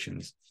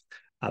relations.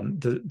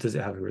 Does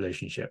it have a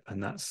relationship?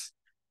 And that's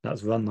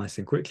run nice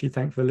and quickly,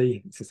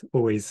 thankfully. It's just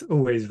always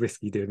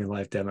risky doing a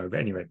live demo. But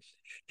anyway,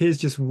 here's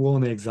just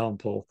one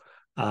example.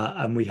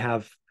 And we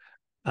have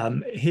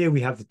here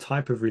we have the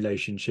type of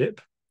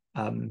relationship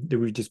that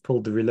we just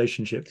pulled the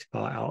relationships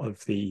part out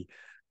of the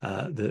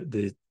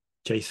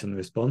JSON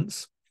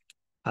response,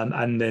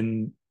 and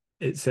then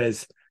it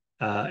says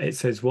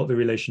what the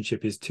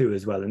relationship is to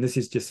as well. And this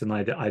is just an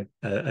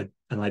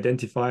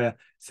identifier. It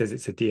says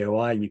it's a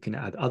DOI. You can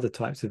add other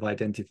types of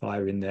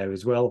identifier in there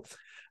as well.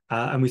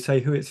 And we say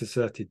who it's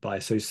asserted by.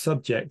 So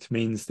subject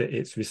means that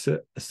it's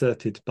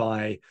asserted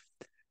by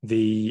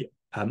the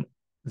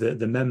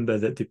member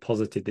that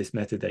deposited this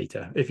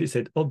metadata. If it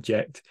said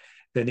object,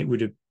 then it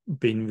would have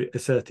been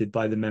asserted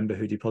by the member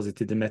who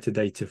deposited the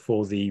metadata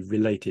for the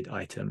related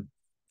item.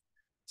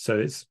 So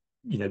it's,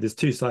 there's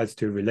two sides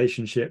to a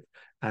relationship,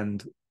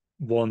 and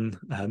one,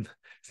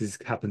 this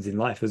happens in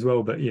life as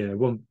well, but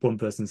one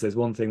person says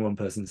one thing, one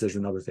person says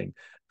another thing,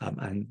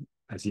 and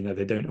as you know,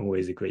 they don't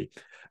always agree.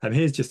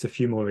 Here's just a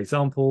few more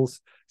examples.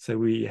 So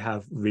we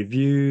have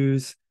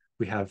reviews,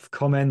 we have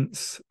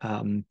comments.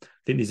 I think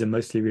these are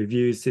mostly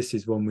reviews. This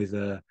is one with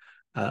an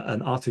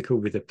article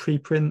with a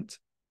preprint.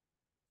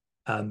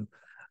 And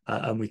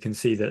we can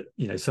see that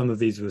some of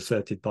these were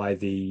asserted by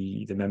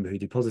the member who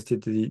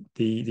deposited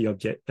the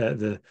object,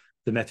 the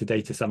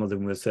metadata. Some of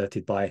them were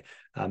asserted by,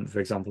 for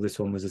example, this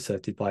one was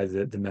asserted by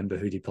the member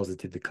who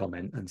deposited the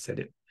comment and said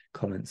it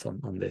comments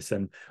on this.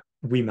 And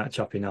we match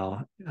up in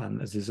our,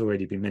 as has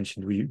already been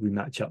mentioned, we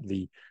match up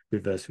the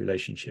reverse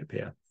relationship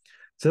here.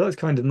 So that's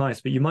kind of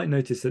nice, but you might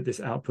notice that this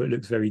output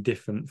looks very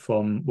different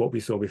from what we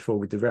saw before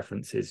with the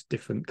references,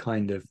 different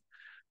kind of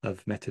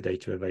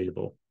metadata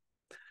available.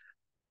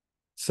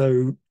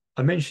 So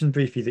I mentioned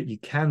briefly that you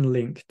can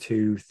link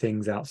to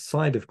things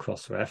outside of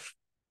Crossref.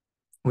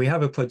 We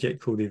have a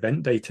project called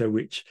Event Data,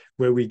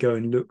 where we go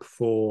and look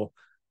for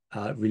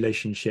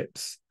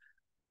relationships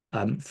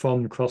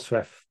from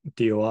Crossref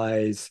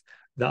DOIs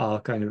that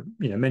are kind of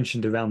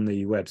mentioned around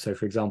the web. So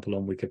for example,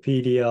 on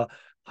Wikipedia,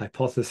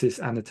 hypothesis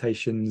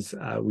annotations,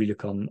 we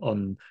look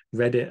on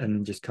Reddit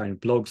and just kind of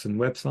blogs and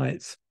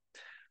websites.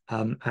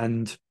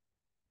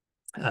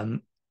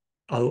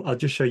 I'll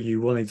just show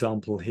you one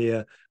example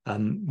here.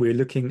 We're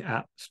looking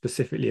at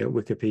specifically at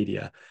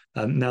Wikipedia.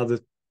 Now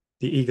the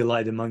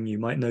eagle-eyed among you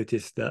might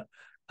notice that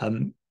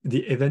the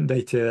Event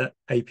Data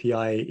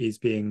API is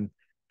being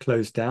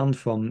closed down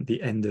from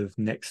the end of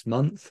next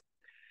month.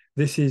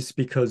 This is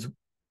because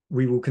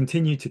we will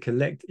continue to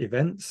collect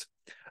events,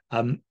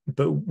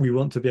 but we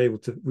want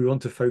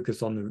to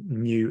focus on the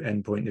new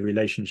endpoint, the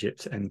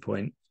relationships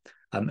endpoint,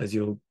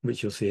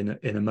 which you'll see in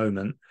a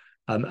moment.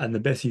 And the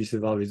best use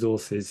of our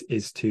resources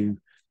is to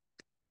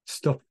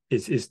stop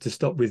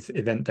with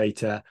event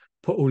data,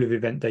 put all of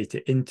event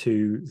data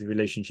into the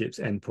relationships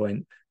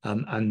endpoint,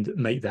 and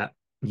make that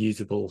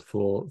usable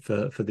for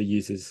the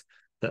users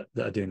that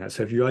are doing that.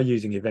 So if you are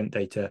using event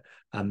data,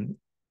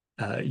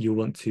 you'll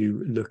want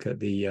to look at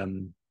the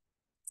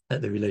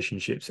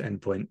relationships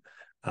endpoint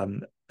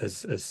in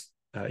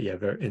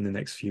the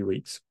next few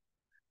weeks.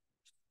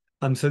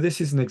 So this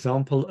is an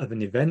example of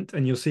an event,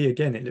 and you'll see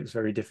again it looks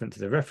very different to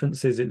the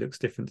references. It looks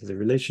different to the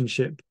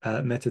relationship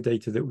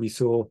metadata that we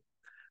saw,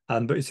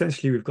 but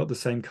essentially we've got the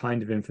same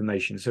kind of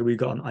information. So we've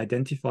got an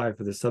identifier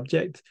for the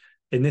subject.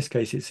 In this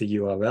case, it's a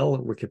URL,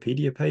 a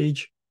Wikipedia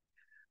page.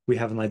 We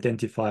have an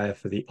identifier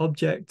for the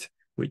object,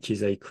 which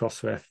is a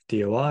Crossref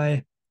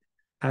DOI,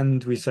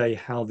 and we say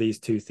how these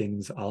two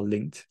things are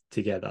linked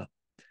together.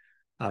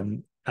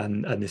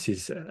 and this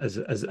is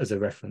as a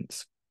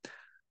reference.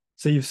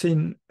 So you've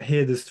seen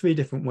here, there's 3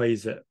 different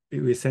ways that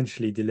we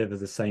essentially deliver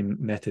the same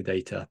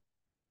metadata.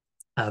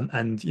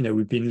 And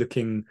we've been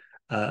looking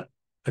a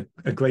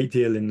great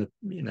deal in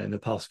the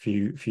past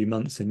few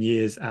months and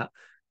years at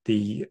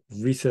the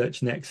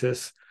research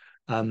nexus,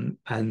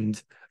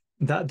 and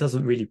that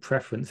doesn't really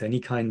preference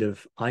any kind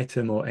of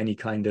item or any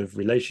kind of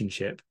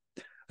relationship.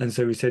 And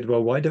so we said,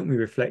 well, why don't we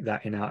reflect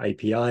that in our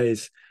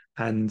APIs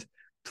and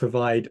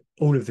provide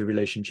all of the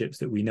relationships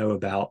that we know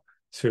about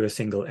through a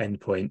single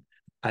endpoint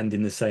and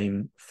in the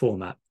same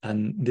format?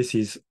 And this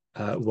is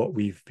what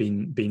we've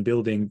been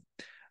building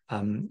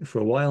for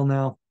a while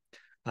now.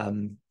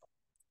 And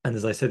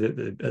as I said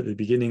at the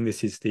beginning,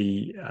 this is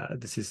the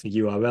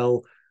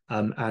URL,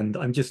 and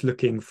I'm just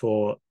looking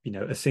for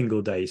a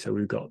single day. So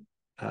we've got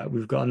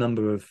a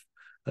number of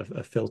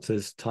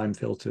filters, time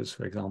filters,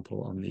 for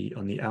example, on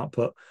the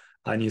output.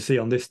 And you see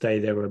on this day,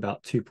 there were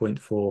about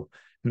 2.4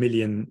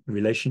 million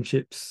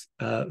relationships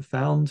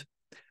found.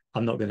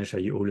 I'm not going to show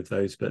you all of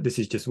those, but this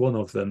is just one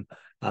of them.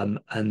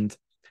 And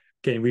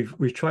again,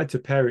 we've tried to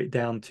pare it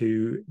down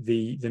to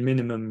the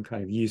minimum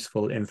kind of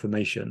useful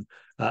information.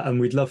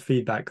 And we'd love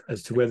feedback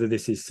as to whether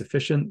this is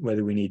sufficient,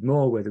 whether we need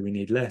more, whether we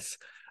need less,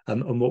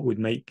 and what would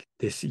make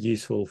this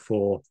useful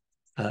for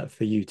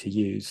you to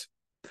use.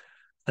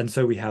 And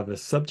so we have a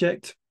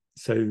subject.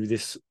 So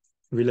this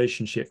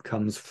relationship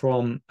comes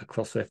from a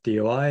Crossref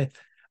DOI,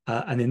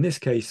 and in this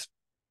case,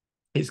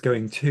 it's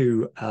going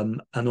to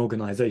an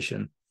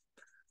organization.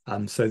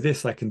 So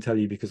this I can tell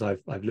you because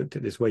I've looked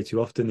at this way too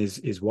often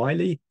is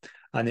Wiley,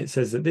 and it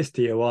says that this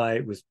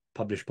DOI was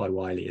published by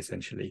Wiley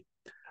essentially,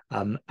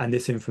 and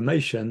this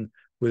information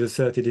was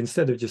asserted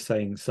instead of just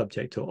saying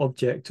subject or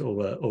object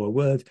or a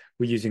word.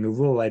 We're using a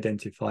raw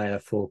identifier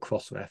for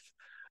Crossref.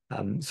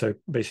 So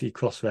basically,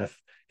 Crossref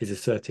is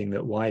asserting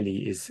that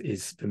Wiley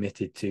is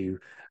permitted to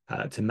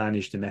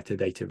manage the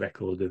metadata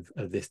record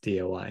of this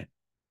DOI.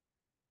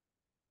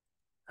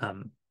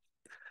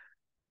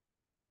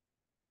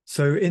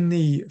 So in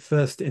the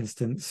first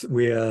instance,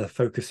 we are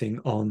focusing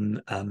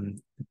on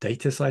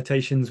data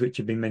citations, which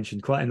have been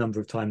mentioned quite a number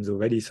of times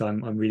already. So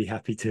I'm really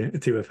happy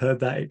to have heard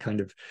that. It kind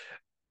of,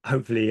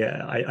 hopefully,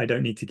 I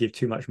don't need to give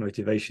too much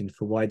motivation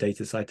for why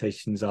data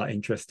citations are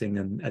interesting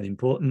and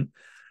important.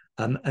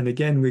 And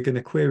again, we're going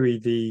to query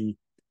the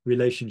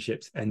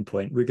relationships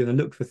endpoint. We're going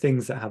to look for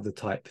things that have the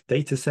type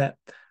data set,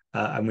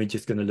 and we're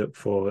just going to look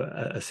for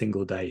a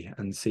single day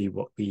and see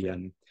what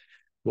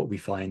we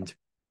find.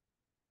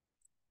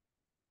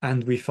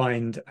 And we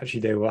find actually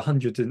there were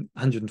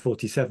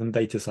 147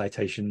 data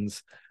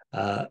citations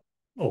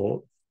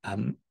or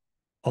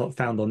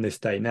found on this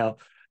day. Now,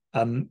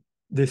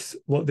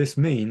 what this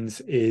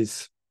means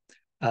is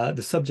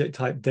the subject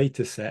type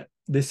data set.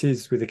 This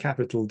is with a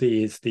capital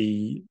D is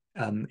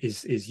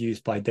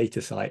used by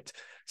DataCite.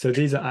 So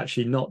these are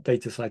actually not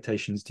data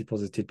citations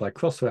deposited by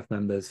Crossref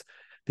members.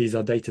 These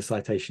are data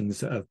citations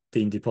that have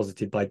been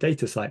deposited by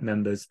DataCite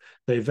members.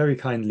 They very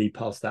kindly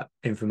pass that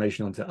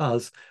information on to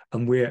us,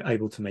 and we're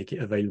able to make it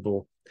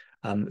available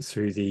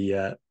through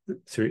our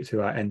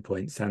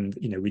endpoints. And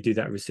we do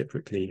that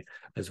reciprocally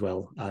as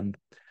well. And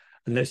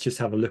let's just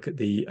have a look at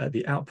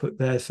the output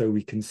there, so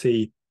we can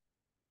see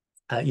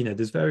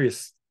there's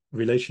various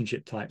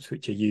relationship types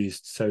which are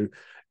used. So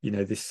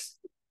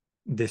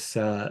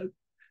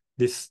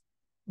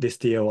this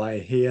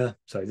DOI here,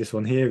 so this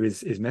one here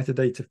is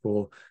metadata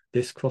for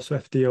this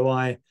Crossref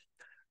DOI.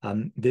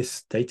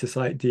 This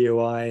DataCite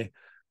DOI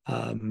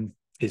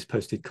is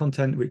posted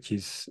content, which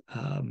is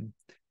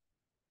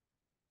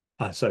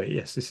sorry,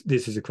 yes,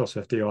 this is a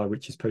Crossref DOI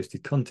which is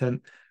posted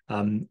content,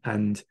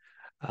 and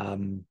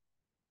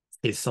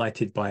is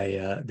cited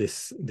by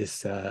this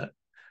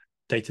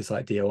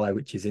DataCite DOI,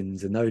 which is in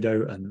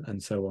Zenodo,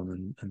 and so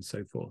on and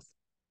so forth.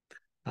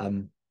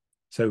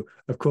 So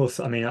of course,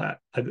 I mean, I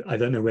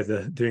don't know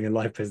whether doing a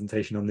live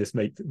presentation on this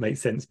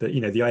makes sense, but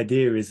the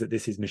idea is that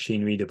this is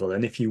machine readable,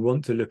 and if you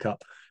want to look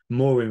up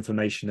more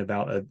information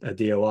about a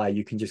DOI,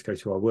 you can just go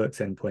to our works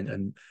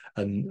endpoint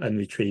and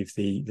retrieve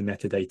the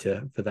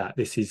metadata for that.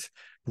 This is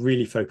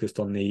really focused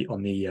on the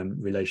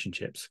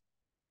relationships.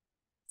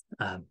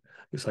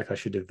 Looks like I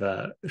should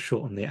have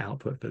shortened the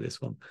output for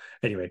this one.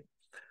 Anyway.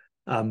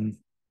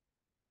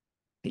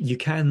 You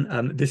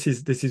can, this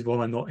is one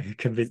I'm not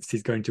convinced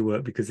is going to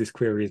work, because this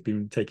query has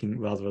been taking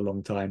rather a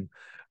long time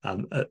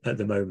at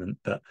the moment,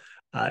 but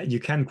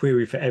you can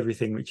query for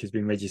everything which has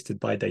been registered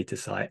by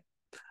DataCite.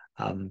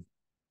 And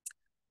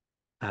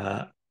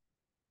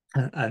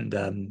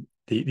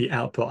the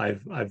output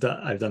I've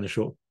done a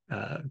short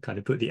kind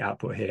of put the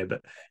output here,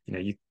 but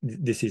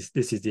this is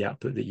the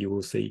output that you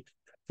will see.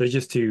 So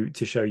just to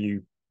show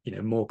you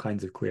more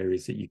kinds of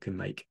queries that you can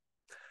make.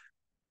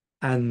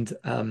 And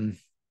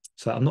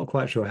so I'm not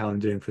quite sure how I'm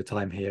doing for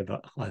time here,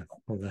 but I'll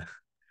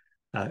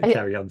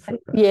carry on.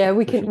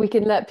 We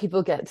can let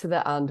people get to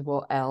the and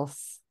what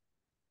else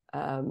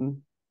but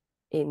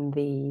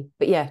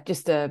yeah,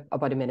 just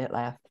about a minute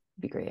left.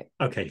 Be great.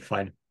 Okay,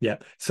 fine. Yeah.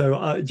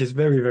 So just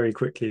very, very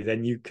quickly,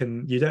 then you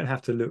don't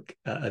have to look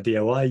at a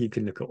DOI. You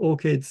can look at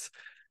ORCIDs.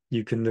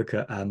 you can look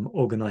at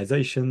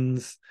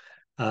organizations.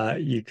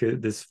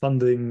 There's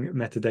funding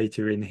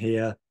metadata in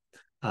here.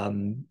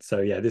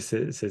 So yeah, this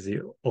says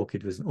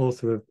ORCID was an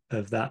author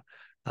of that.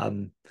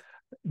 We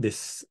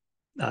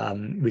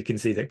can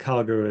see that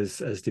Karga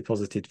has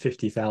deposited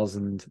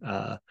 50,000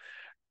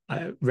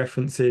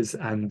 references,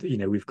 and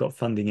we've got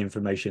funding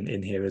information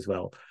in here as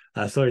well.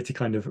 Sorry to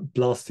kind of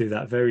blast through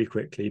that very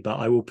quickly, but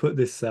I will put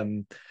this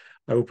Colab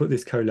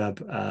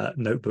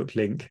notebook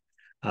link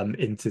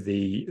into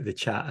the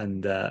chat,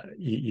 and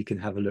you can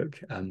have a look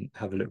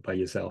by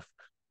yourself.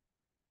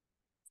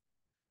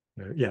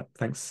 Yeah,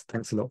 thanks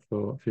a lot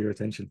for your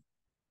attention.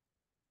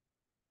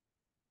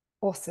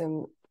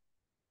 Awesome.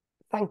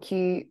 Thank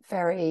you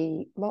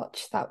very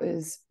much. That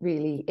was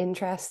really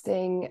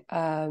interesting.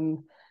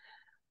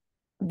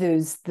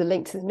 There's the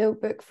link to the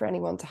notebook for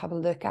anyone to have a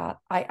look at.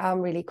 I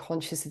am really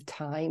conscious of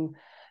time.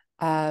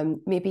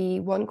 Maybe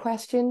one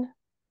question,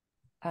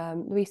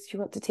 Luis, do you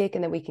want to take,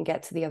 and then we can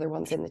get to the other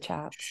ones in the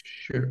chat?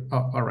 Sure.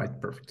 Oh, all right,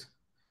 perfect.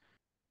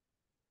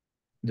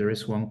 There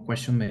is one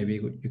question, maybe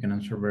you can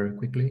answer very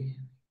quickly.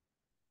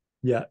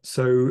 Yeah,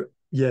 so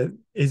yeah,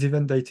 is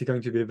event data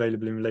going to be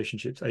available in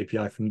Relationships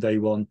API from day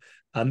one?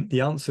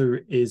 The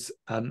answer is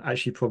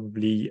actually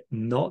probably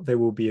not. There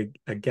will be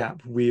a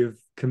gap. We have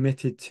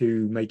committed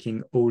to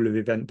making all of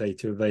event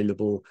data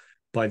available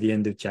by the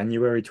end of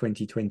January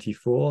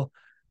 2024.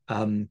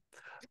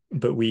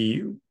 But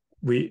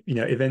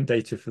event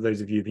data, for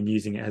those of you who've been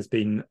using it, has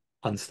been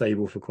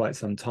unstable for quite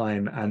some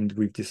time, and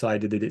we've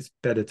decided that it's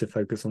better to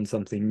focus on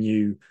something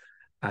new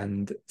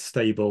and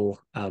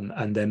stable,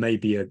 and there may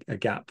be a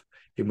gap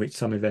in which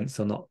some events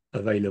are not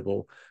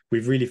available.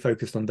 We've really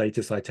focused on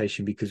data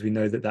citation because we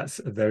know that that's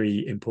a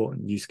very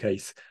important use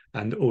case,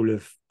 and all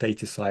of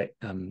DataCite,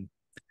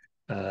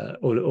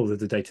 all of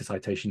the data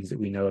citations that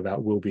we know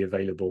about will be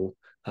available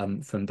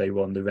from day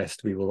one. The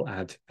rest we will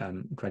add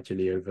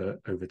gradually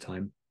over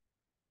time.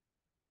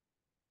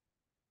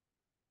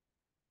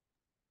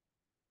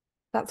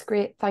 That's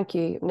great. Thank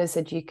you. And I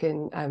said you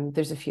can,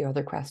 there's a few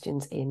other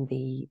questions in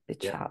the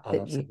chat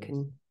that you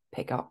can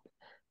pick up.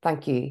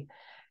 Thank you.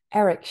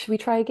 Eric, should we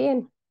try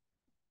again?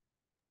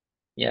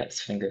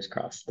 Yes, fingers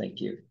crossed. Thank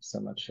you so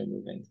much for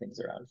moving things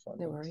around for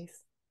me. No worries.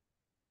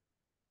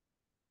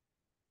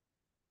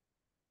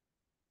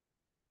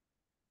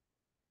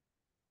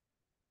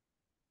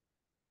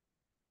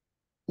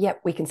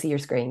 Yep, we can see your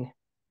screen.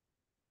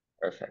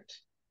 Perfect.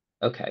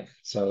 Okay,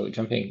 so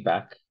jumping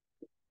back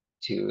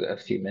to a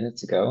few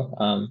minutes ago,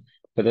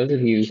 for those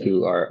of you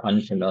who are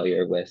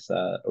unfamiliar with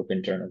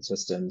Open Journal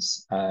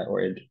Systems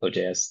or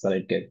OJS, thought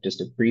I'd give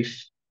just a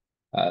brief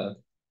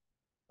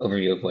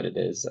overview of what it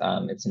is.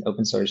 It's an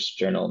open source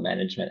journal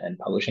management and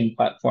publishing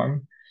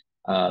platform.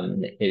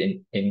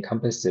 It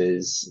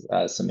encompasses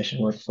submission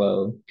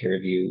workflow, peer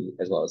review,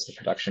 as well as the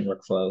production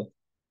workflow.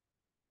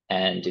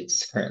 And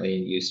it's currently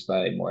in use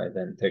by more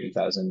than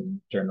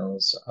 30,000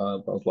 journals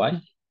worldwide.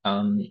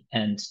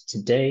 And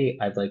today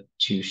I'd like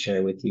to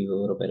share with you a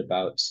little bit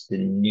about the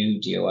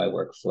new DOI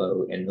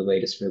workflow in the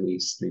latest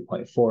release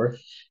 3.4,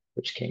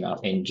 which came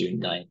out in June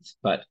 9th.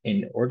 But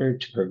in order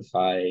to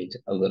provide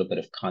a little bit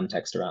of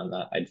context around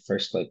that, I'd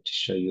first like to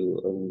show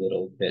you a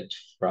little bit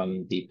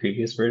from the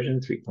previous version,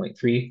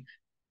 3.3,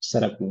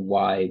 set up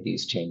why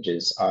these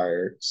changes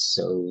are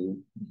so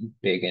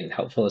big and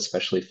helpful,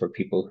 especially for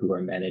people who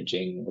are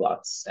managing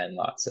lots and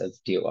lots of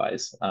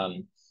DOIs.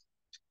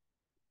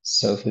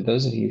 So for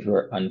those of you who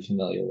are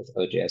unfamiliar with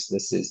OJS,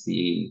 this is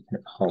the kind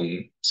of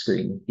home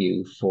screen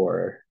view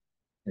for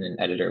an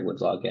editor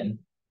would log in.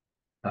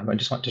 I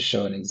just want to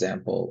show an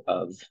example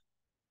of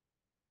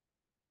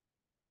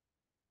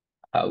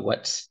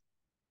what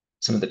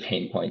some of the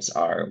pain points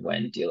are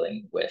when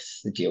dealing with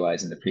the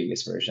DOIs in the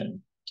previous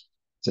version.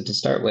 So to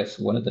start with,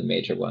 one of the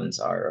major ones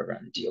are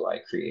around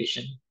DOI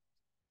creation.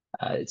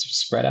 It's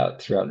spread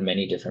out throughout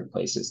many different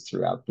places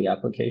throughout the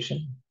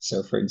application.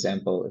 So for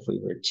example, if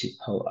we were to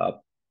pull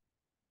up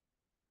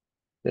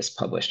this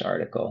published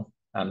article,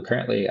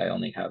 currently I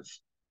only have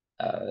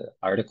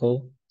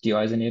article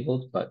DOIs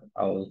enabled, but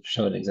I'll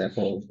show an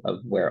example of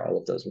where all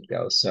of those would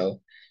go.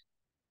 So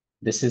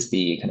this is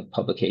the kind of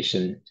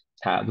publication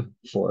tab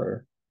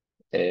for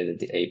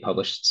a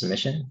published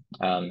submission.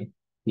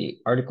 The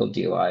article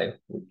DOI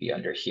would be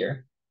under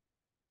here,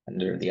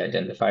 under the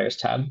identifiers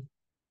tab.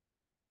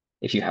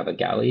 If you have a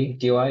galley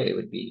DOI, it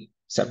would be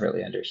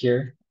separately under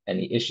here, and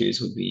the issues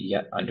would be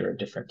yet under a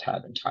different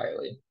tab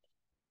entirely.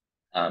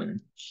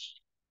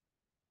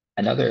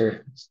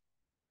 Another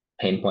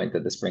pain point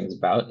that this brings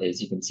about is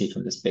you can see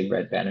from this big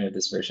red banner,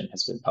 this version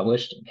has been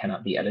published and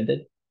cannot be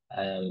edited.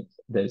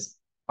 There's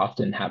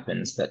often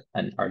happens that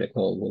an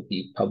article will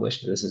be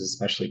published. This is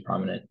especially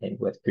prominent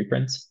with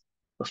preprints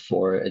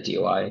before a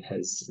DOI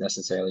has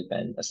necessarily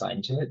been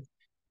assigned to it.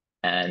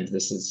 And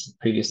this has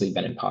previously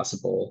been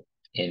impossible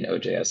in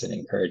OJS and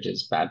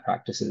encourages bad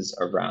practices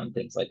around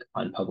things like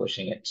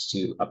unpublishing it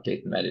to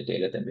update the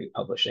metadata, then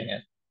republishing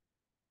it.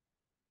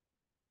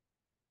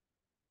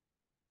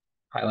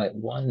 Highlight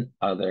one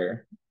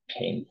other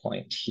pain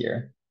point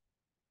here.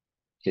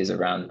 is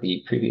around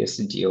the previous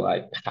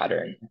DOI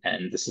pattern.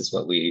 And this is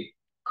what we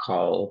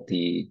call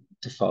the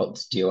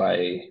default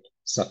DOI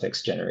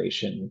suffix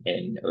generation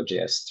in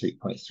OJS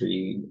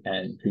 3.3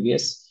 and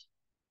previous.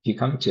 If you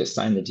come to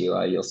assign the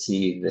DOI, you'll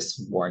see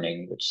this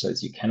warning, which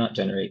says you cannot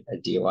generate a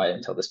DOI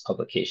until this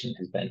publication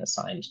has been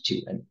assigned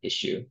to an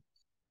issue.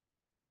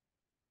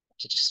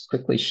 To just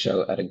quickly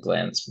show at a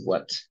glance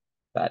what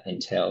that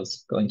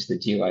entails, going to the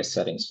DOI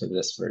settings for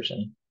this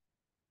version.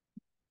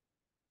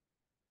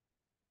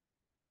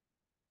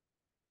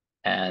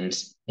 And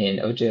in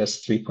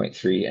OJS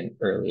 3.3 and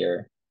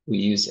earlier, we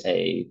use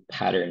a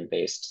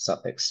pattern-based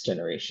suffix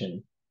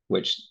generation,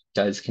 which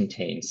does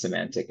contain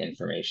semantic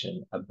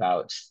information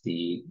about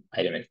the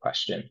item in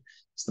question.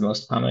 So the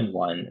most common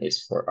one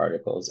is for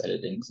articles, and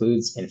it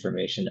includes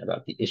information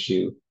about the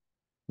issue,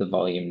 the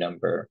volume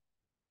number,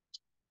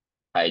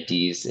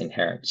 IDs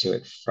inherent to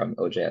it from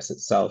OJS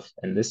itself.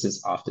 And this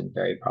is often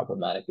very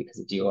problematic because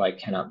a DOI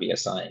cannot be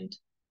assigned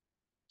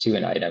to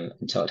an item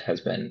until it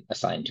has been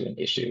assigned to an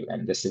issue.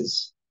 And this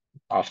is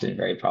often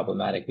very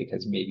problematic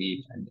because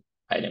maybe an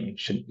item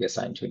shouldn't be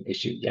assigned to an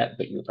issue yet,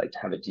 but you would like to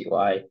have a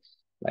DOI,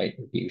 right?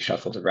 You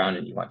shuffled around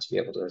and you want to be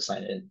able to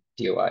assign a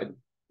DOI.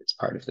 It's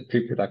part of the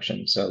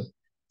pre-production. So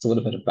it's a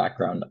little bit of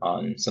background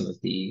on some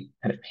of the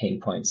kind of pain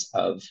points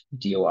of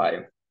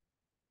DOI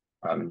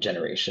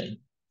generation.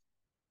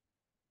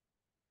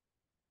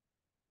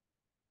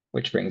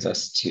 Which brings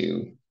us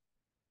to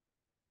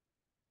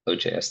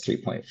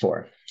OJS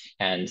 3.4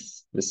 and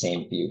the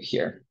same view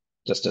here,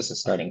 just as a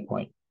starting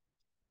point.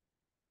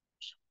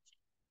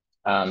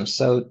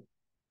 So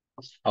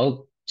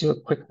I'll do a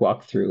quick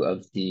walkthrough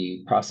of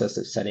the process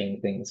of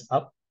setting things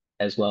up,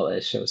 as well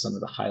as show some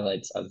of the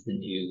highlights of the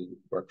new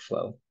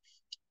workflow.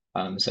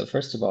 So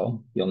first of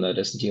all, you'll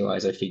notice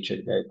DOIs are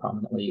featured very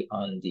prominently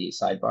on the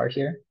sidebar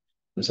here.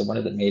 And so one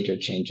of the major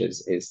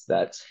changes is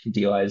that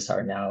DOIs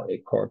are now a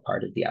core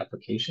part of the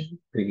application.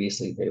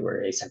 Previously, they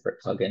were a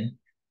separate plugin,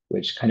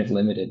 which kind of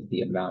limited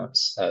the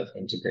amounts of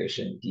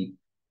integration, deep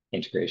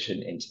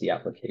integration into the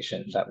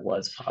application that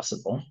was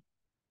possible.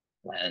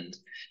 And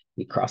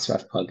the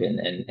Crossref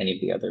plugin and any of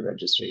the other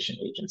registration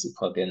agency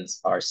plugins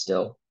are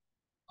still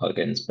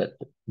plugins, but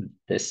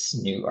this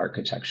new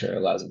architecture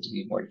allows them to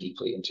be more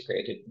deeply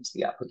integrated into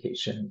the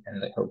application.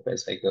 And I hope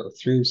as I go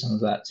through some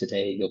of that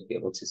today, you'll be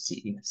able to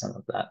see some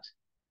of that.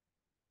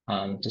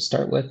 To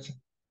start with,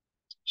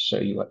 show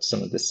you what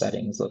some of the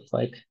settings look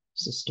like,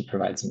 just to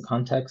provide some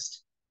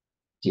context.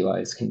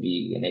 DOIs can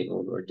be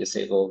enabled or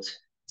disabled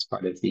as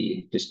part of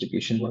the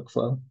distribution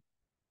workflow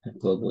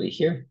globally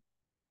here.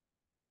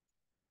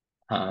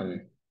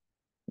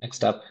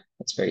 Next up,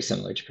 it's very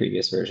similar to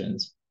previous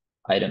versions,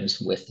 items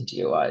with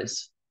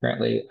DOIs.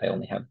 Currently, I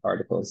only have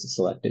articles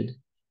selected.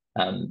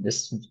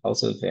 This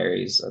also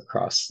varies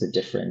across the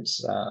different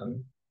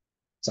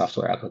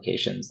software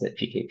applications that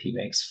PKP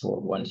makes,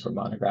 one for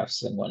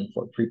monographs and one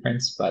for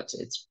preprints, but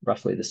it's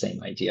roughly the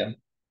same idea.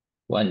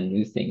 One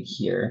new thing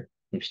here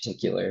in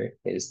particular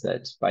is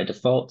that by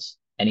default,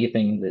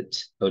 anything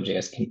that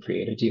OJS can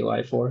create a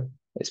DOI for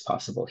is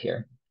possible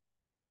here.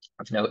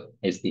 Of note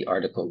is the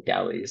article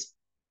galleys,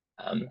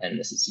 and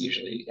this is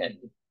usually in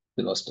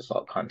the most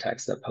default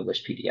context of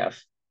published PDF.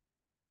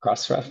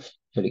 Crossref,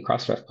 for the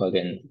Crossref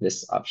plugin,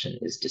 this option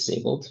is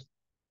disabled.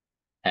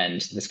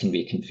 And this can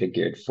be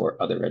configured for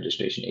other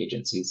registration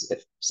agencies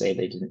if, say,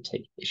 they didn't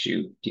take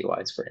issue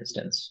DOIs, for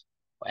instance.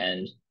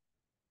 And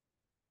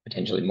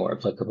potentially more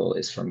applicable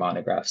is for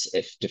monographs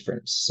if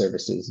different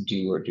services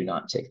do or do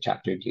not take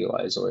chapter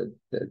DOIs or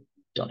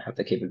don't have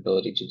the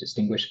capability to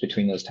distinguish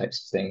between those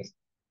types of things.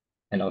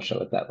 And I'll show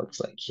what that looks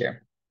like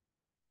here.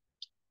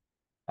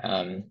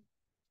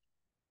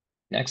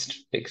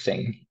 Next big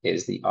thing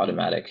is the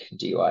automatic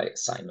DOI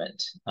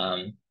assignment.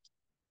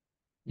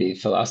 The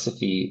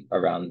philosophy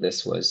around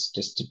this was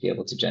just to be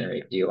able to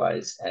generate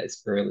DOIs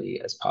as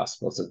early as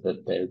possible so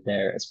that they're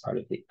there as part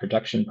of the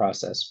production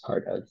process,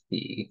 part of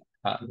the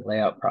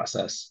layout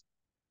process.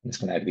 This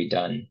can either be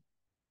done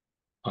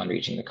on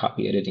reaching the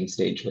copy editing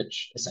stage,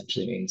 which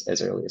essentially means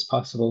as early as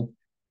possible,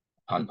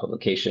 on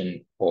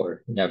publication,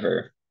 or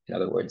never, in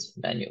other words,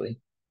 manually.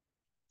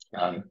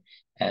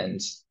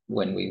 And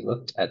when we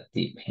looked at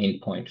the pain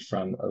point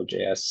from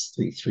OJS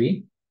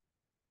 3.3,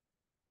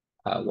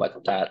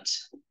 what that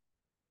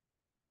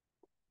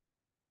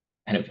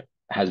kind of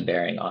has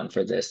bearing on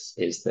for this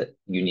is that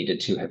you needed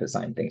to have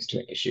assigned things to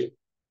an issue.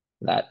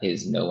 That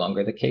is no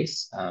longer the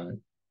case.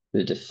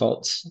 The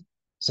default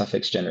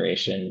suffix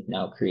generation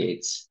now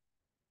creates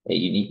a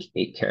unique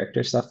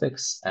 8-character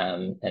suffix.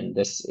 And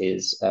this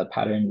is a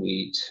pattern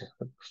we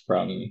took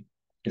from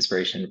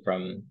inspiration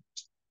from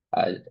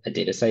a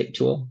data cite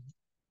tool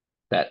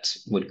that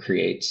would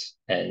create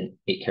an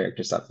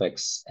 8-character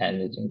suffix,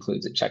 and it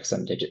includes a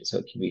checksum digit. So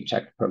it can be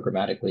checked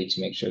programmatically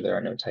to make sure there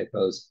are no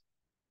typos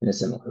in a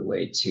similar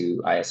way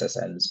to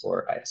ISSNs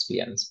or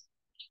ISBNs.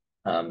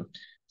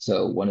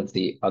 So one of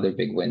the other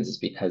big wins is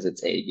because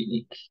it's a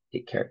unique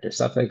 8-character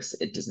suffix,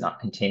 it does not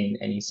contain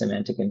any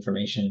semantic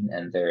information,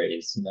 and there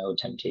is no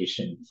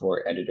temptation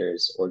for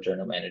editors or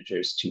journal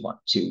managers to want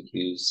to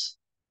use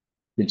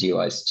the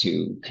DOIs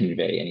to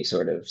convey any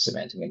sort of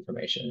semantic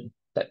information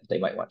that they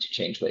might want to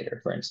change later.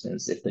 For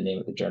instance, if the name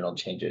of the journal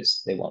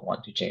changes, they won't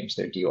want to change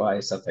their DOI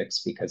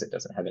suffix because it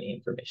doesn't have any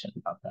information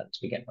about that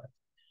to begin with.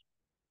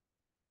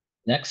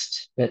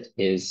 Next bit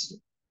is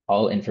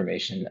all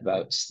information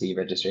about the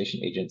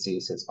registration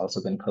agencies has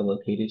also been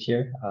co-located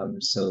here.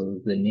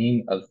 So the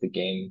name of the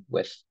game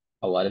with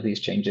a lot of these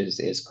changes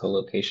is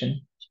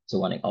co-location. So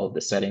wanting all of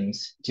the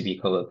settings to be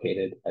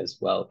co-located as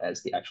well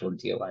as the actual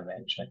DOI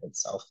management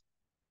itself.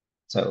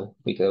 So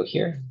we go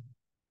here,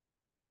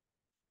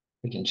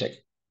 we can check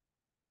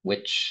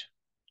which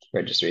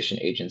registration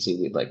agency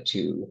we'd like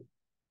to,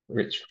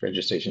 which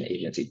registration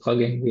agency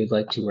plugin we'd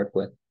like to work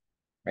with.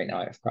 Right now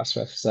I have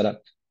Crossref set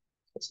up.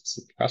 This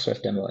is the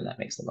Crossref demo, and that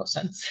makes the most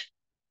sense.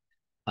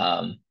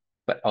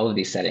 But all of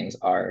these settings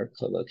are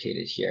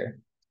co-located here.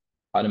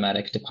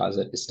 Automatic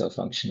deposit is still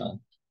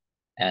functional,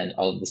 and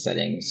all of the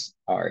settings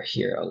are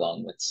here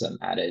along with some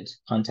added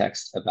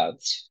context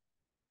about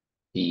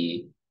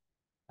the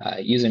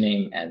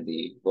username and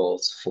the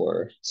roles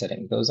for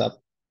setting those up.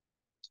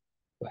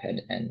 Go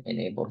ahead and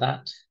enable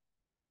that,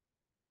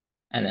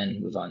 and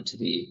then move on to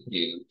the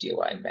new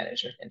DOI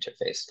manager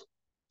interface.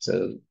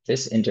 So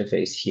this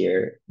interface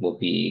here will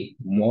be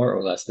more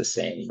or less the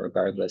same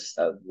regardless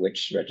of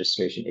which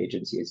registration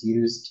agency is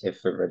used,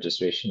 if a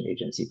registration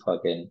agency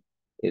plugin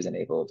is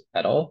enabled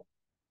at all.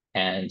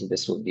 And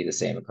this will be the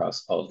same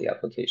across all of the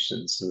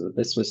applications. So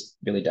this was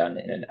really done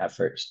in an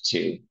effort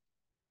to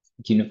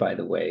unify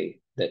the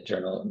way that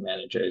journal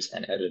managers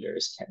and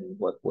editors can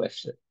work with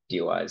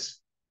DOIs.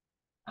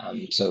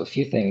 So a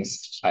few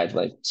things I'd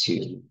like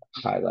to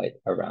highlight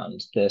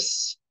around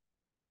this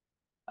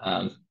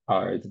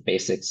are the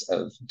basics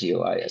of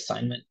DOI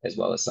assignment, as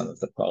well as some of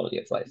the quality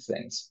of life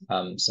things.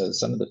 So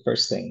some of the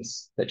first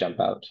things that jump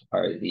out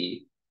are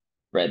the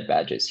red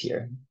badges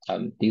here.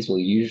 These will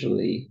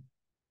usually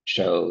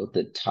show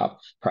the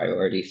top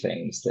priority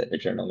things that a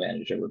journal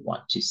manager would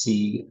want to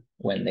see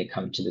when they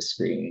come to the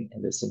screen.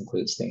 And this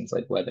includes things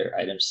like whether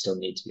items still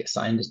need to be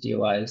assigned as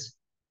DOIs,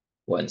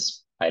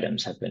 once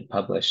items have been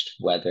published,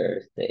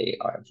 whether they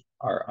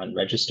are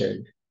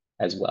unregistered,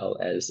 as well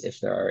as if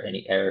there are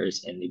any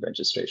errors in the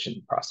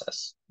registration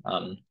process.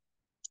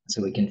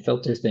 So we can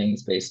filter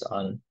things based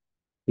on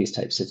these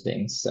types of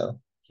things. So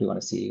if we want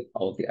to see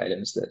all of the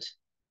items that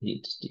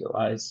need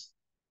DOIs,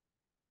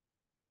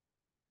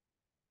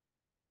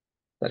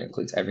 that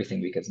includes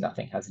everything because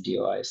nothing has a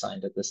DOI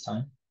assigned at this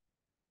time.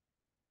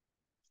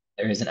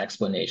 There is an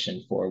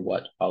explanation for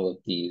what all of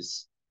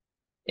these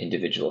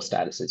individual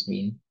statuses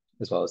mean,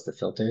 as well as the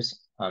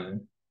filters.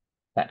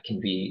 That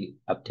can be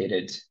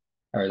updated,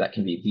 or that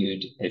can be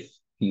viewed if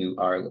you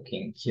are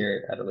looking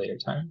here at a later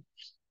time.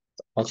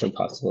 It's also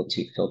possible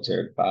to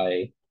filter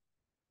by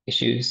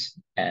issues,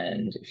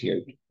 and if you're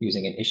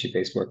using an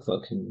issue-based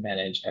workflow, can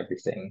manage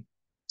everything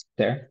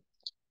there.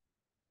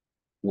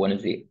 One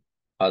of the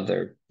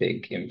other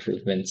big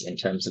improvements in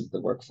terms of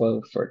the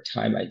workflow, for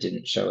time I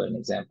didn't show an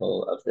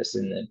example of this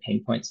in the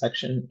pain point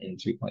section in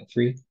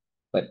 3.3,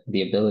 but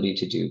the ability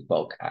to do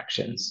bulk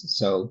actions.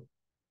 So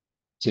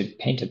to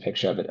paint a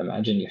picture of it,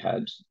 imagine you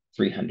had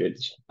 300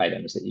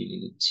 items that you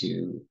needed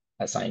to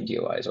assign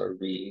DOIs or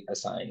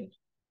reassign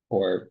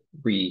or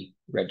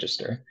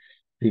re-register.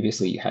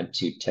 Previously, you had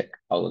to tick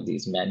all of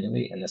these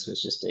manually, and this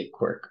was just a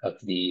quirk of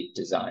the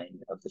design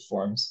of the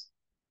forms.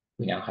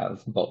 We now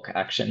have bulk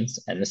actions,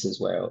 and this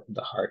is where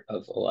the heart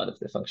of a lot of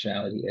the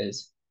functionality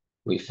is.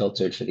 We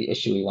filtered for the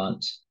issue we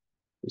want,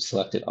 we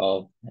selected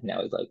all, and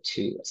now we'd like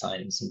to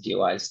assign some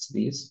DOIs to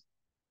these.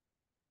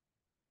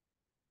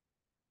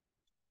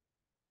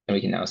 And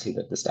we can now see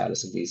that the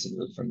status of these has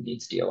moved from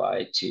needs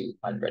DOI to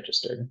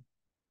unregistered.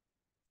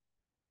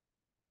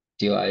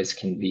 DOIs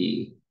can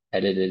be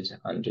edited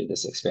under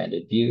this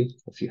expanded view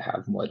if you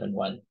have more than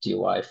one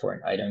DOI for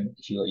an item,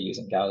 if you are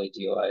using galley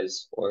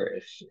DOIs, or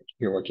if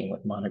you're working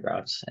with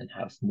monographs and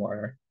have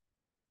more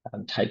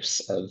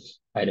types of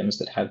items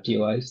that have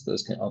DOIs,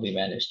 those can all be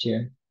managed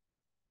here.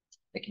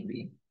 They can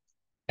be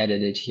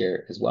edited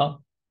here as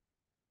well.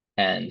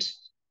 And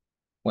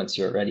once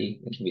you're ready,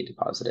 it can be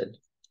deposited.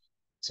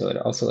 So I'd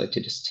also like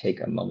to just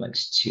take a moment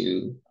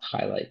to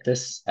highlight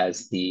this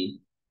as the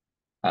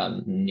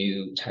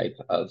new type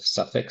of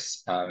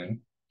suffix.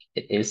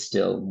 It is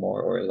still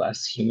more or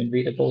less human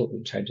readable.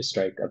 We tried to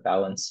strike a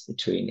balance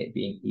between it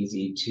being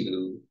easy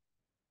to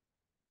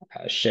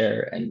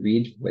share and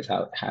read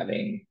without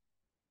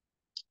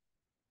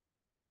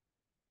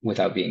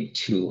being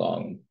too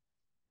long,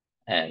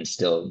 and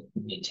still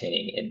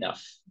maintaining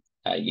enough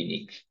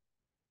unique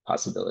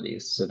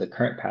possibilities. So the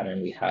current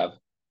pattern we have,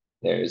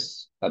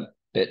 there's a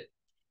bit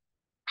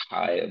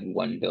high of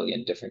 1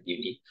 billion different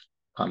unique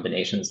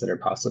combinations that are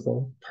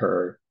possible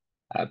per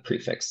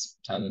prefix.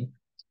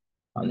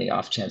 On the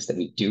off chance that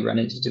we do run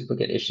into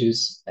duplicate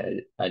issues,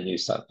 a new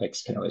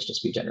suffix can always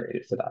just be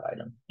generated for that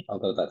item,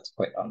 although that's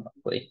quite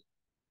unlikely.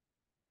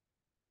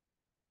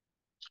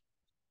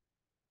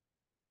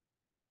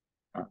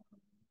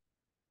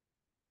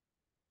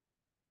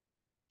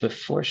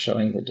 before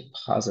showing the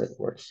deposit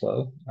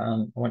workflow,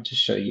 I want to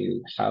show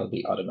you how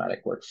the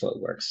automatic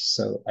workflow works.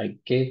 So I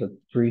gave a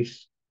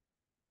brief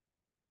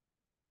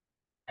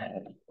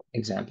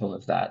example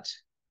of that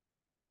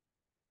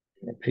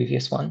in the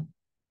previous one,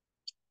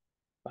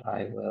 but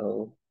I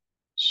will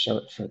show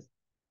it for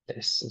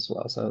this as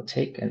well. So I'll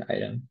take an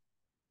item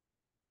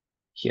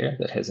here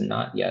that has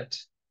not yet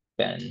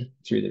been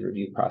through the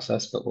review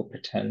process, but we'll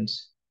pretend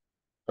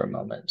for a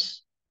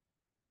moment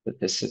that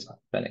this has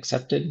been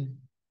accepted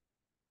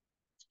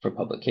for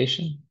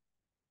publication.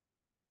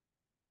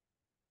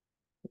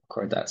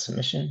 Record that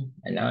submission,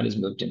 and now it has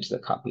moved into the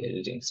copy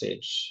editing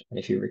stage. And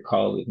if you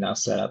recall, we've now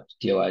set up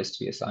DOIs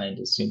to be assigned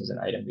as soon as an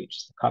item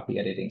reaches the copy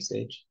editing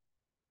stage.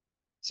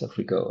 So if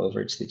we go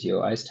over to the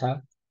DOIs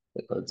tab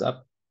that loads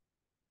up,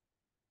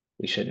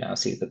 we should now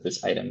see that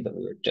this item that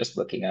we were just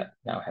looking at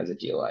now has a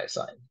DOI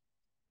assigned.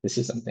 This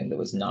is something that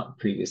was not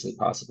previously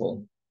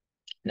possible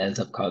and ends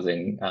up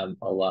causing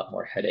a lot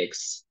more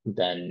headaches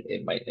than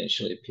it might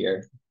initially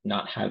appear.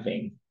 Not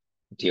having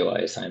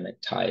DOI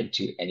assignment tied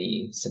to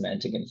any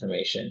semantic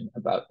information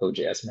about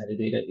OJS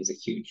metadata is a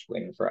huge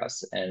win for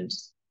us, and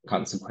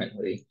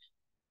consequently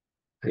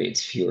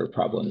creates fewer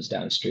problems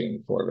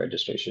downstream for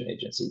registration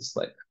agencies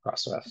like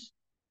Crossref.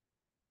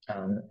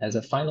 As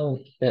a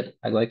final bit,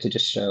 I'd like to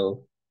just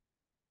show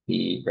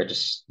the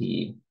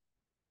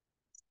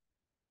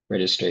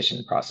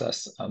registration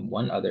process.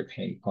 One other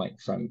pain point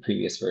from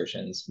previous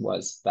versions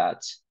was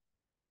that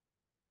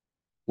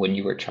when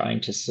you were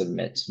trying to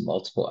submit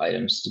multiple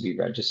items to be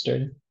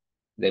registered,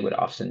 they would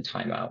often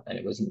time out, and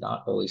it was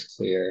not always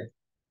clear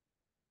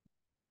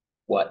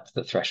what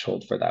the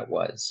threshold for that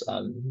was.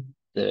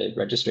 The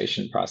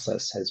registration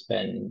process has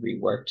been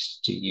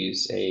reworked to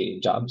use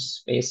a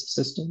jobs-based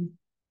system.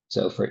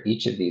 So for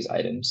each of these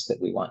items that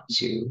we want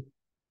to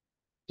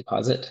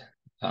deposit,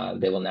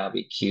 they will now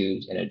be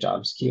queued in a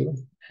jobs queue.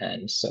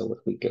 And so if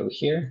we go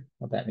here,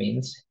 what that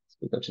means is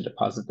we go to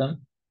deposit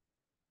them.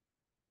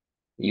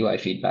 The UI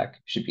feedback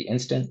should be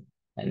instant,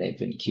 and they've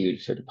been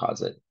queued for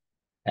deposit.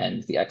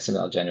 And the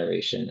XML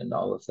generation and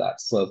all of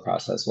that slow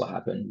process will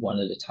happen one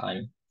at a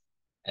time.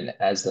 And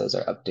as those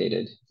are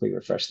updated, if we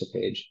refresh the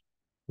page,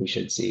 we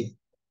should see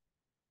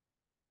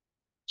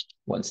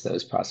once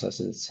those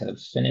processes have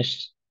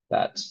finished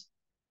that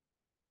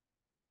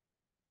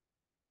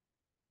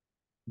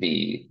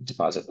the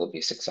deposit will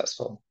be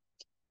successful.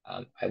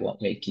 I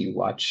won't make you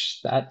watch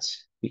that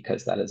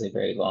because that is a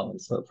very long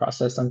and slow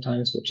process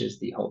sometimes, which is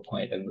the whole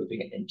point of moving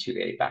it into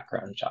a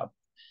background job.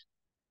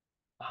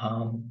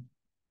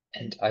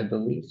 And I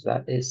believe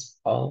that is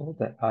all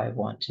that I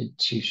wanted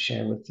to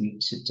share with you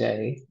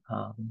today.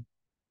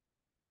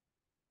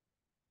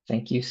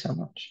 Thank you so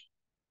much.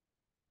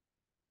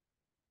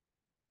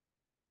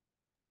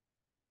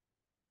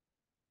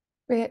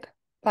 Great.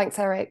 Thanks,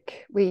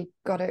 Eric. We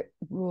got it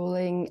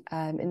rolling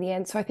in the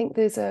end. So I think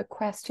there's a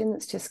question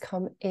that's just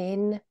come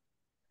in.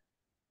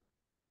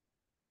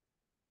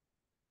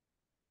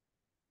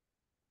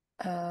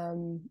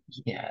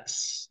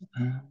 Yes.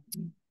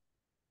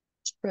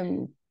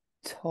 From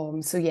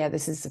Tom. So yeah,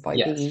 this is about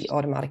the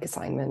automatic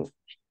assignment.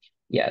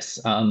 Yes.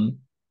 The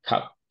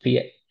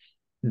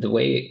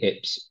way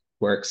it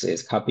works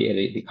is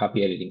the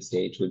copy editing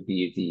stage would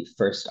be the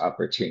first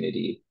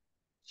opportunity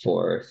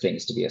for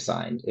things to be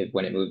assigned.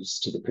 When it moves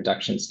to the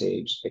production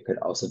stage, it could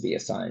also be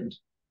assigned.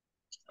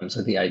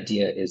 So the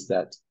idea is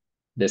that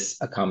this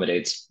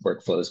accommodates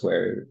workflows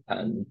where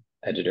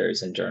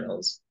editors and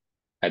journals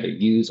either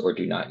use or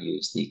do not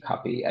use the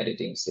copy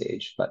editing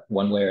stage, but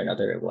one way or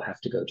another, it will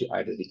have to go to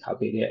either the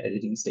copy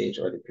editing stage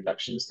or the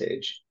production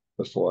stage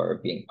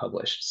before being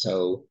published.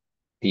 So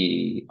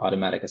the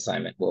automatic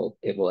assignment will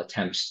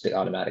attempt the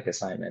automatic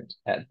assignment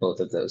at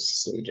both of those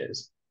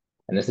stages.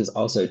 And this is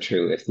also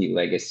true if the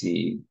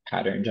legacy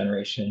pattern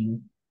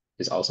generation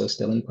is also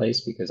still in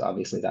place, because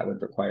obviously that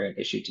would require an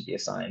issue to be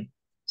assigned.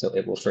 So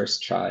it will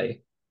first try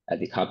at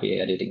the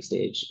copy editing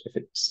stage. If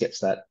it skips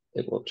that,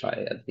 it will try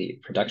at the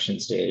production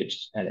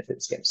stage. And if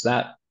it skips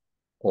that,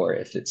 or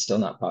if it's still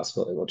not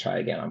possible, it will try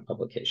again on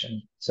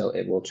publication. So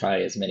it will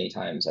try as many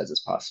times as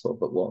is possible,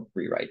 but won't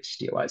rewrite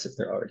DOIs if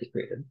they're already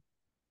created.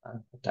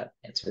 If that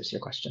answers your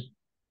question.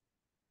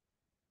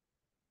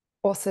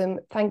 Awesome,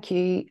 thank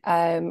you.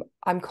 I'm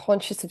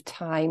conscious of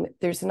time.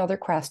 There's another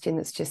question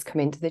that's just come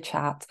into the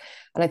chat,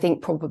 and I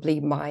think probably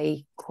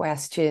my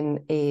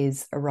question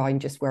is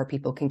around just where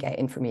people can get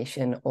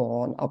information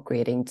on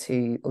upgrading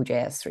to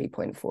OJS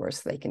 3.4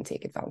 so they can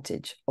take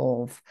advantage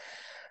of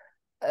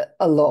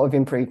a lot of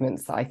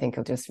improvements that I think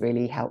will just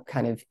really help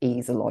kind of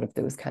ease a lot of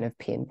those kind of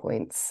pain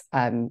points.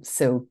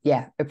 So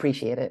yeah,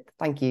 appreciate it.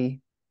 Thank you.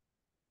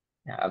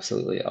 Yeah,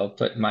 absolutely. I'll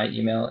put my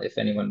email if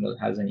anyone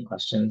has any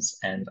questions,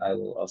 and I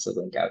will also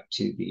link out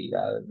to the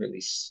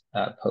release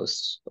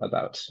post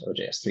about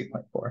OJS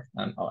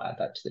 3.4. I'll add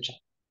that to the chat.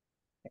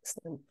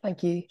 Excellent,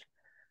 thank you.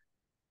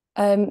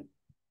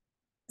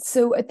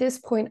 So at this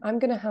point, I'm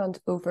going to hand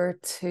over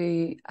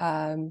to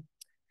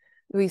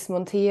Luis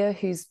Montilla,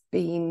 who's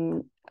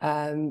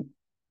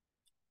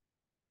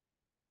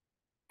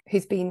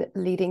who's been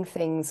leading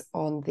things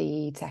on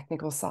the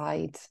technical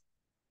side?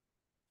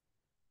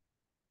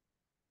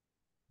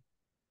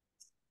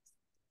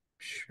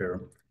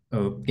 Sure.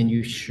 Can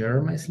you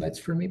share my slides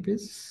for me,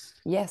 please?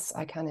 Yes,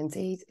 I can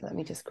indeed. Let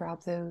me just grab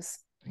those.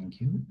 Thank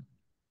you.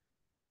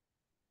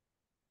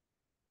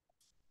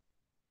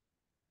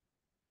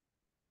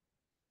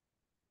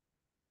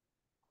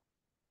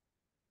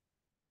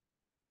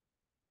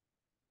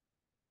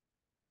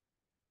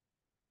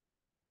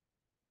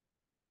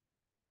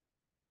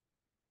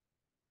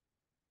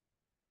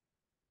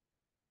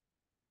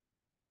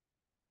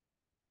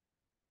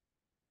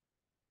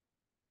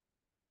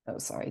 Oh,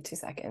 sorry, 2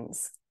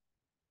 seconds.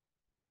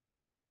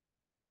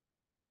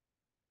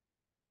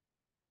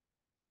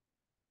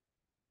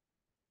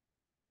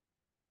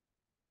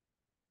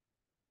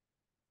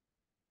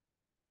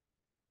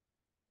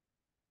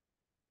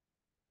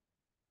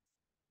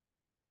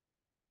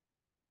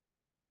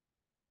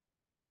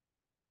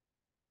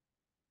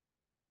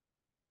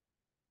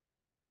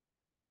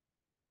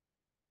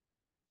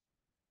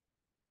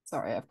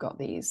 Sorry, I've got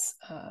these.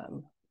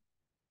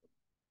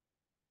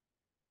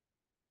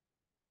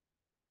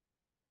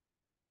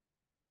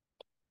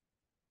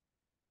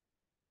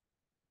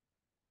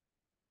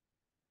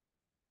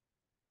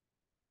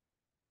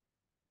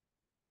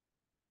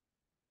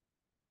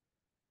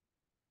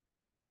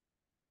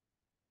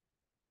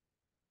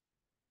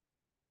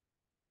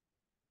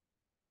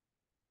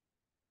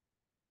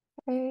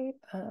 Okay.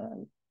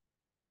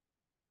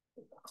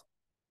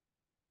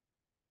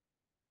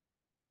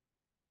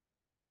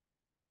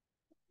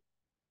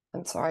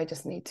 I'm sorry, I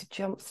just need to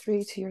jump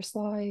through to your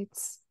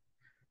slides.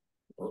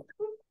 But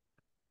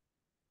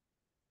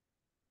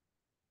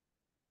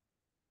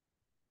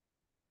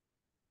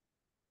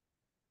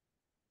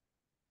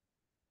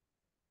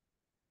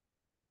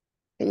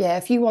yeah,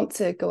 if you want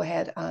to go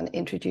ahead and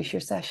introduce your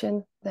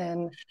session,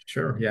 then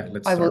sure. Yeah,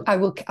 let's start.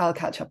 I'll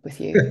catch up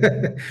with you.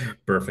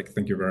 Perfect.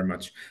 Thank you very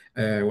much.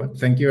 Well,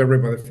 thank you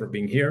everybody for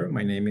being here.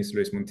 My name is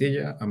Luis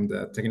Montilla. I'm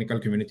the technical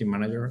community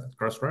manager at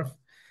Crossref.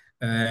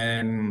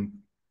 And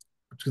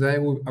today I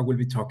will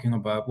be talking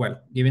about, well,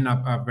 giving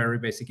up a very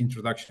basic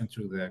introduction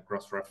to the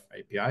Crossref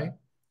API,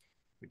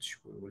 which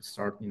we will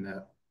start in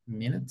a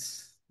minute.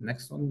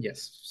 Next one.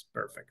 Yes,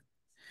 perfect.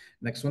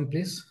 Next one,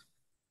 please.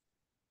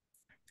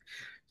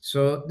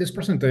 So this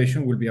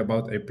presentation will be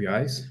about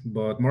APIs,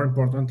 but more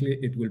importantly,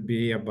 it will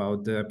be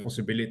about the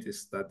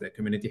possibilities that the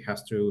community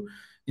has to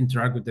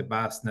interact with the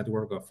vast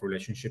network of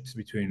relationships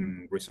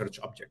between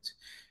research objects,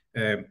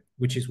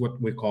 which is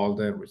what we call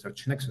the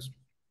research nexus.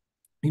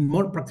 In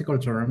more practical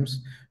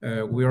terms,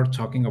 we are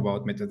talking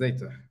about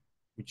metadata,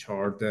 which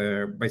are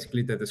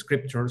basically the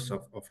descriptors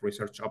of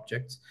research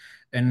objects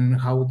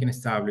and how we can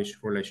establish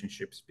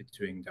relationships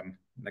between them.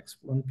 Next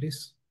one,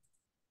 please.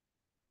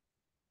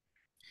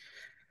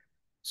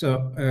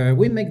 So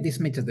we make this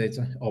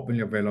metadata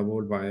openly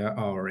available via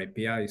our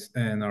APIs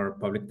and our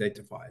public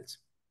data files,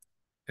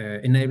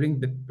 enabling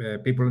the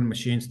people and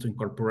machines to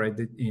incorporate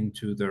it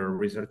into their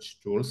research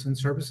tools and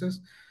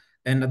services.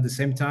 And at the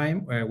same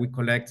time, we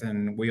collect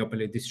and we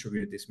openly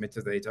distribute this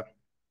metadata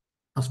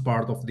as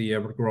part of the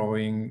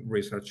ever-growing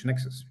research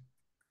nexus.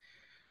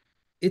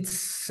 It's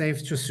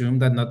safe to assume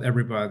that not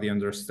everybody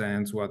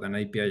understands what an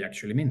API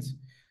actually means.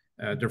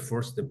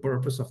 Therefore, the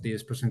purpose of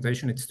this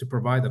presentation is to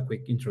provide a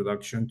quick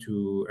introduction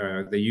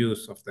to the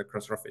use of the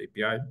Crossref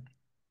API.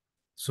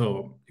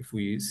 So if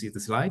we see the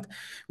slide,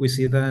 we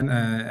see that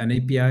an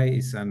API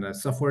is a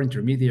software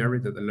intermediary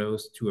that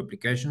allows two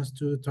applications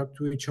to talk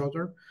to each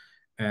other.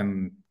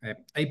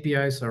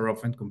 APIs are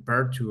often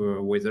compared to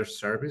a waiter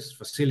service,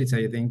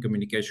 facilitating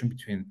communication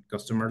between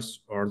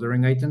customers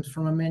ordering items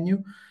from a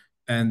menu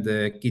and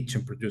the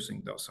kitchen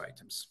producing those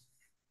items.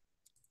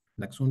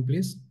 Next one,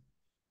 please.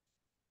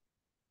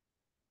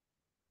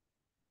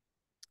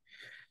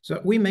 So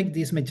we make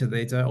this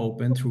metadata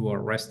open through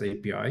our REST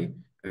API.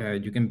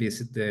 You can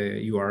visit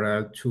the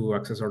URL to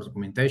access our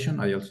documentation.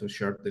 I also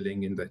shared the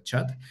link in the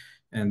chat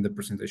and the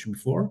presentation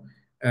before.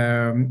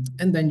 And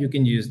then you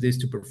can use this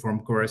to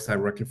perform queries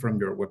directly from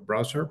your web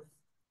browser.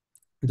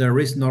 There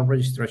is no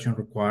registration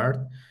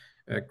required.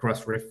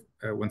 Crossref,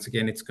 once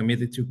again, it's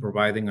committed to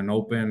providing an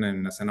open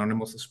and as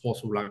anonymous as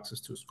possible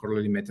access to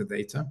scholarly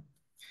metadata.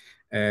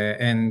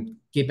 And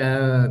keep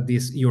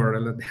this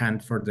URL at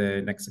hand for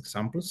the next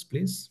examples,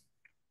 please.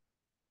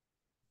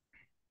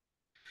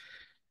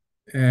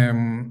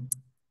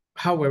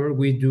 However,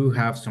 we do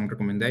have some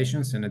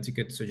recommendations and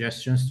etiquette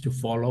suggestions to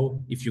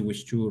follow if you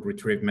wish to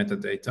retrieve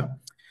metadata.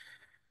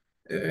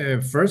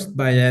 First,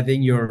 by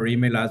adding your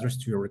email address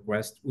to your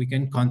request, we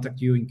can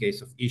contact you in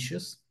case of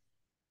issues.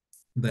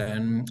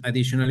 Then,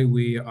 additionally,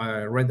 we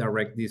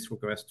redirect this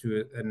request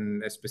to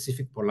a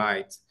specific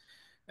polite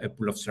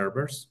pool of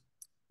servers.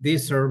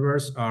 These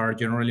servers are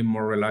generally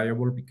more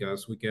reliable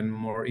because we can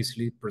more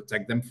easily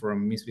protect them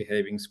from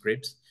misbehaving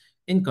scripts,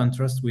 in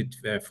contrast with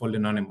fully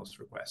anonymous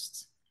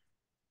requests.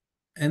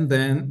 And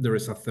then there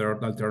is a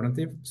third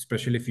alternative,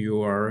 especially if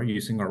you are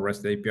using our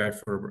REST API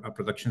for a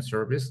production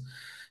service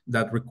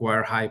that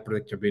require high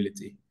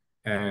predictability.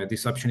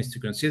 this option is to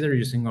consider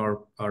using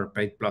our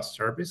Paid Plus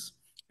service,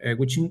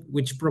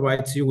 which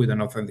provides you with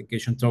an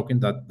authentication token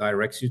that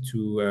directs you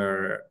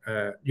to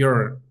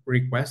your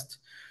request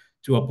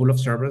to a pool of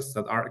servers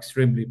that are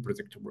extremely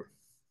predictable.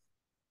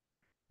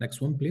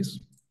 Next one, please.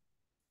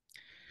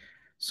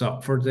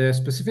 So for the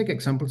specific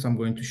examples I'm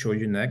going to show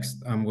you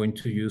next, I'm going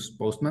to use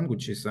Postman,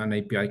 which is an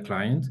API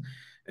client.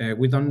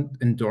 We don't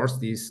endorse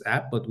this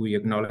app, but we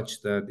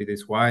acknowledge that it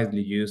is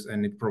widely used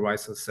and it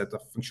provides a set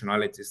of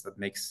functionalities that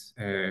makes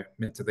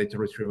metadata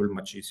retrieval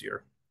much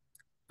easier.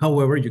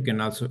 However, you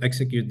can also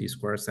execute these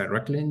queries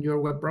directly in your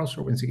web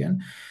browser. Once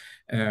again,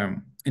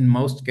 in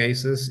most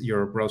cases,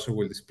 your browser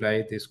will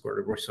display these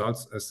query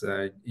results as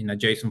in a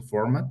JSON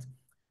format.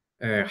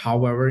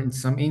 However, in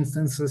some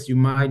instances, you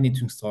might need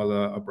to install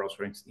a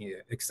browser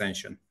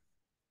extension.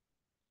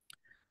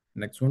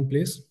 Next one,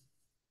 please.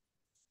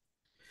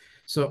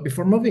 So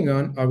before moving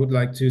on, I would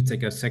like to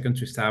take a second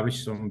to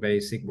establish some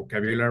basic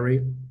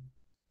vocabulary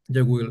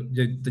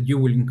that you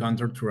will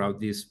encounter throughout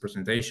these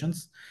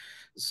presentations.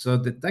 So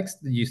the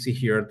text that you see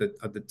here that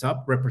at the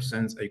top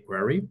represents a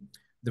query.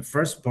 The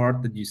first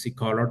part that you see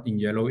colored in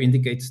yellow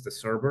indicates the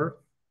server.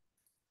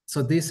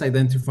 So this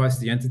identifies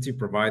the entity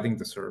providing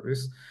the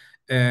service.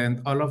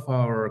 And all of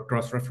our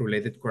Crossref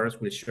related queries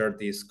will share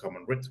this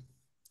common root.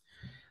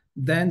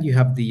 Then you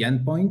have the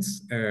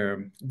endpoints.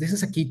 This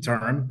is a key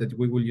term that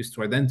we will use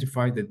to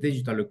identify the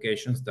digital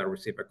locations that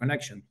receive a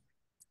connection.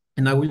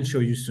 And I will show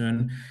you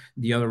soon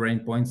the other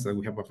endpoints that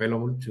we have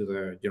available to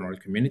the general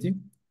community.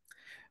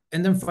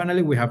 And then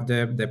finally, we have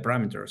the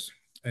parameters.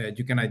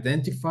 You can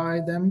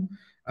identify them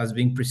as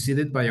being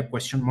preceded by a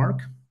question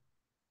mark.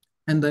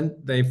 And then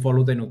they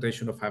follow the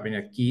notation of having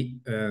a key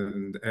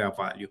and a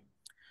value.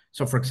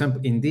 So for example,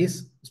 in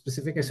this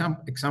specific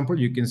example,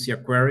 you can see a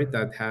query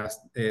that has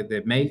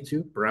the mail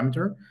to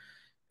parameter.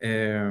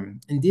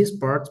 And these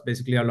parts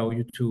basically allow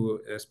you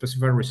to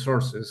specify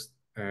resources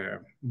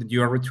that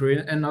you are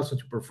retrieving and also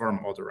to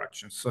perform other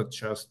actions,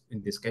 such as,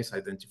 in this case,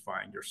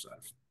 identifying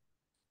yourself.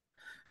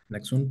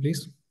 Next one,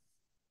 please.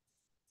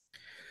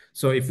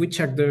 So if we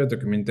check the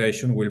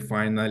documentation, we'll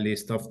find a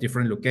list of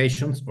different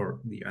locations or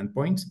the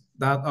endpoints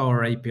that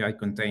our API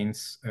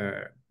contains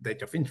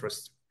data of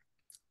interest.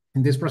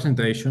 In this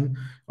presentation,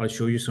 I'll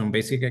show you some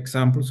basic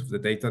examples of the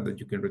data that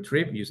you can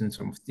retrieve using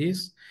some of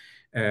these.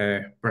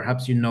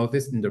 Perhaps you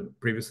noticed in the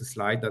previous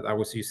slide that I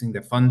was using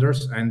the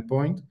funders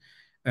endpoint,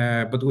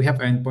 but we have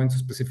endpoints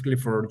specifically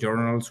for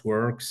journals,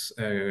 works,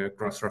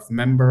 Crossref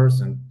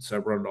members, and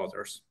several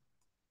others.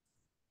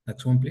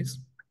 Next one, please.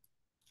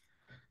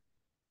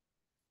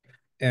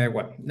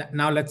 Well,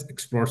 now let's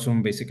explore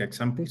some basic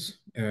examples.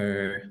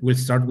 We'll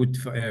start with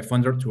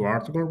funder to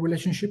article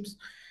relationships.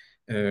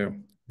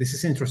 This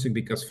is interesting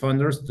because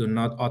funders do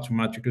not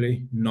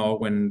automatically know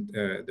when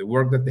the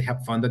work that they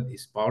have funded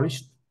is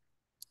published,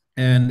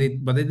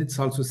 but it's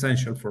also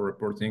essential for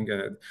reporting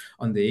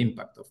on the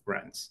impact of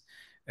grants.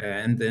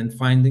 And then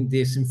finding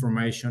this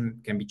information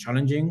can be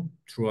challenging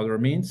through other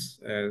means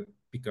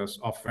because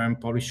often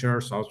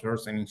publishers,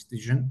 authors, and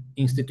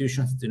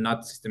institutions do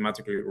not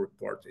systematically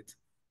report it.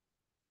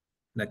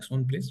 Next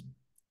one, please.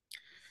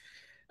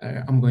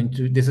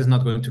 This is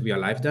not going to be a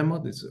live demo.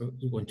 This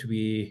is going to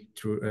be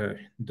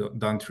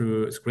done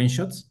through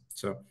screenshots.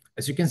 So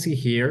as you can see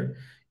here,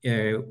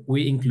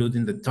 we include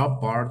in the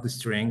top bar the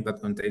string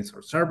that contains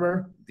our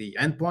server, the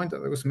endpoint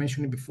that I was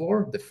mentioning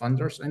before, the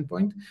funders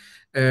endpoint,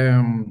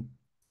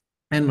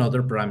 and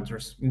other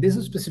parameters. In this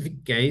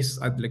specific case,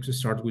 I'd like to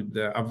start with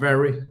a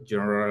very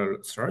general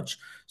search.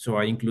 So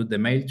I include the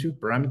mail to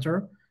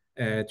parameter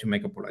to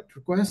make a polite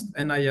request,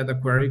 and I add a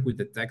query with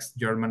the text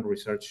German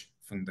Research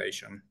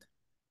Foundation.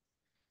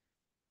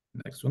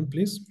 Next one,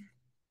 please.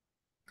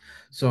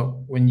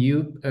 So when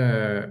you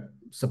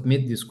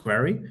submit this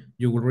query,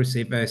 you will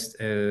receive a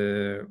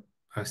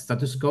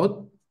status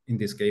code. In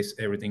this case,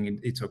 everything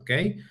it's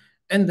okay.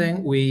 And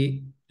then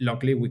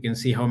luckily, we can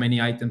see how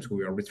many items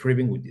we are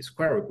retrieving with this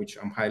query, which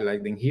I'm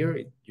highlighting here.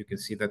 You can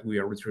see that we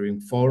are retrieving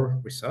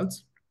 4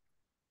 results.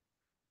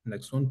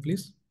 Next one,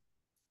 please.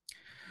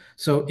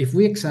 So if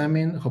we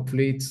examine,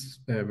 hopefully it's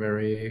they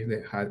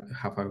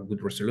have a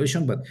good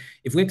resolution, but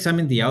if we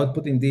examine the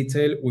output in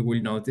detail, we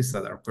will notice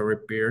that our query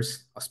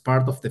appears as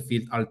part of the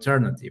field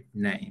alternative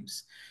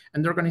names,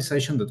 and the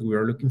organization that we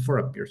are looking for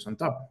appears on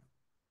top.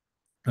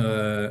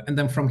 And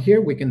then from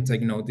here, we can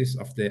take notice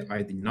of the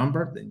ID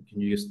number. Then you can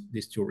use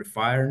this to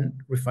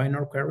refine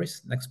our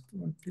queries. Next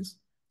one, please.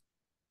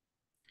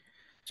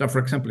 So for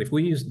example, if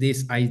we use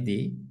this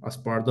ID as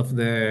part of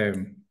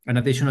an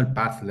additional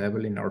path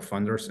level in our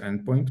funders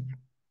endpoint,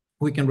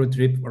 we can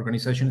retrieve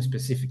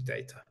organization-specific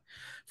data.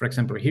 For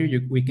example,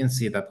 here we can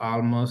see that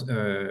almost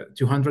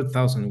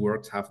 200,000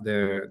 works have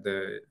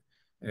the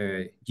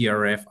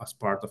GRF as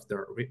part of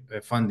their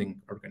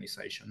funding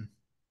organization.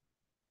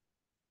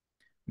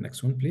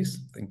 Next one, please.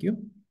 Thank you.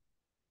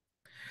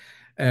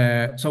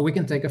 So we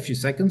can take a few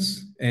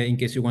seconds in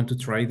case you want to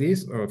try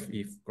this, or of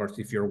course,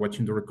 if you're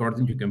watching the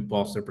recording, you can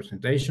pause the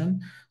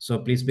presentation. So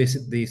please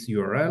visit this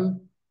URL.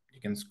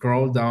 You can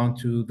scroll down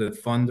to the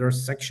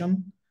funders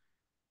section,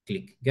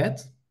 click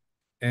Get,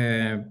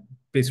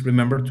 Please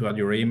remember to add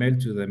your email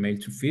to the mail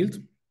to field.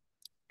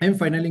 And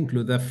finally,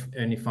 include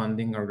any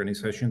funding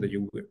organization that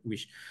you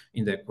wish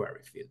in the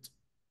query field.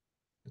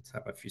 Let's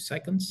have a few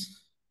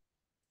seconds.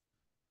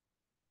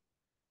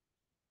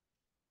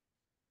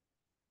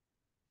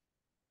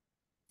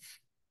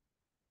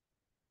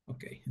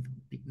 Okay,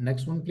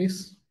 next one,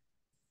 please.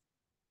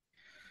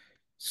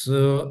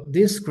 So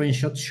this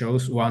screenshot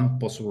shows one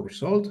possible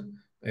result.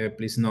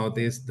 Please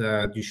notice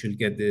that you should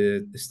get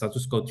the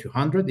status code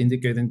 200,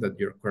 indicating that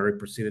your query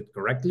proceeded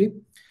correctly.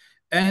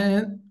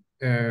 And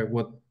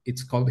what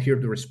it's called here,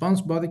 the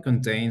response body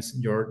contains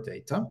your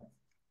data.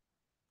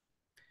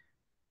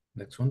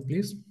 Next one,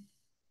 please.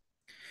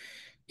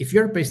 If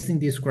you're pasting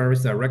these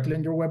queries directly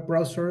in your web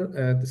browser,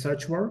 the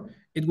search bar,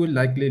 it will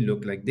likely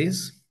look like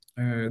this.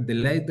 The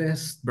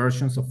latest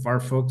versions of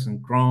Firefox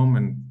and Chrome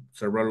and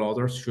several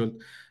others should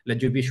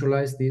let you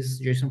visualize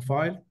this JSON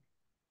file.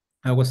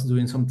 I was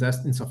doing some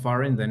tests in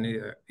Safari, and then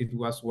it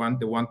was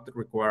the one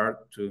required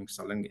to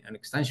install an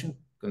extension.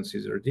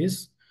 Consider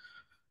this.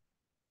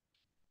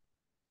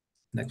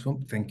 Next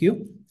one, thank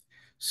you.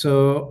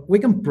 So we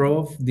can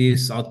prove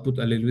this output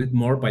a little bit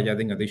more by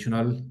adding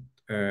additional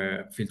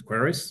field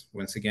queries.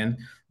 Once again,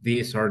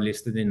 these are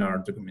listed in our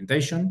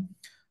documentation.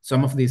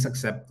 Some of these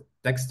accept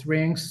text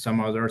strings, some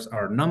others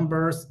are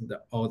numbers, the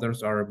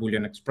others are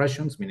Boolean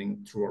expressions,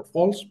 meaning true or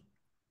false.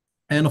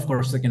 And of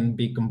course, they can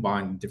be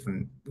combined in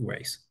different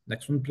ways.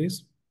 Next one,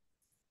 please.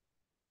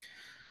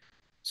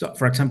 So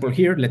for example,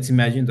 here, let's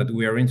imagine that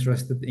we are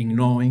interested in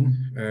knowing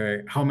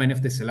how many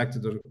of the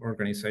selected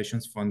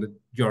organizations funded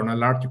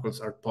journal articles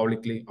are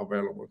publicly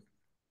available.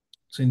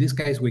 So in this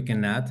case, we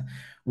can add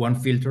one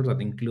filter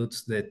that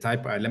includes the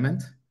type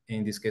element.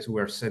 In this case,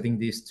 we are setting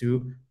this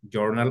to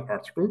journal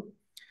article.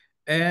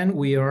 And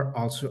we are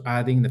also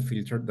adding the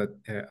filter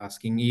that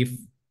asking if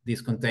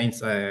this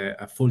contains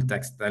a full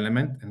text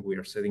element, and we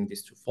are setting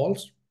this to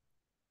false.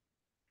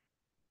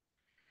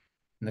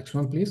 Next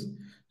one, please.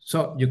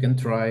 So you can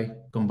try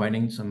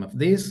combining some of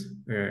these.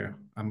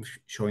 I'm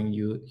showing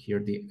you here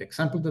the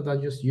example that I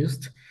just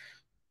used.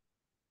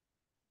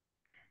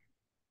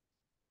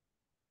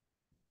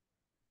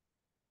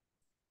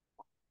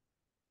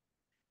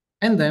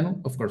 And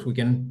then, of course, we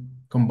can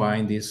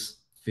combine these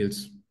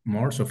fields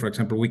more. So for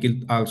example, we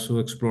can also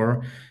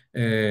explore,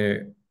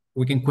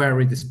 we can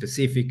query the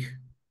specific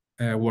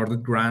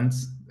awarded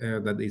grants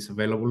that is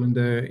available in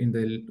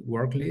the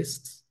work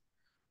lists.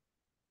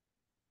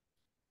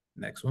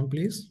 Next one,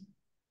 please.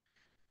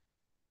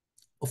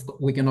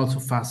 We can also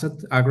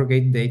facet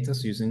aggregate data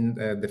using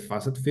the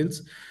facet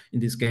fields. In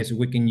this case,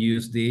 we can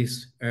use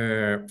this,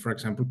 for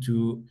example,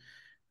 to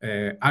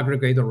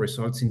aggregate the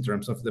results in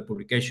terms of the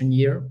publication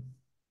year.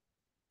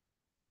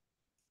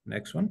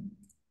 Next one.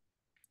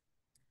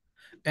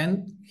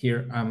 And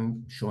here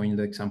I'm showing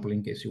the example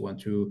in case you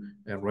want to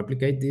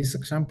replicate these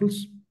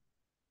examples.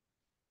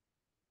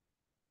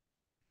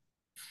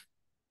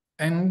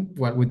 And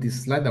well, with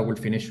this slide, I will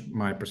finish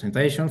my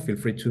presentation. Feel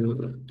free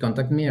to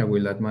contact me. I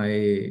will add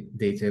my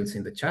details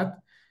in the chat.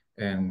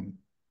 And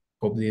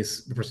hope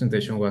this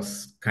presentation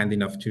was kind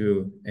enough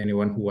to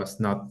anyone who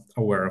was not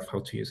aware of how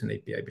to use an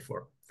API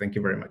before. Thank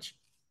you very much.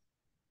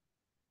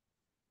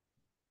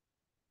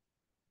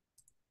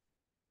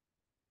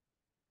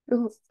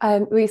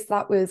 Luis,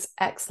 that was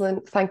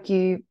excellent. Thank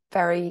you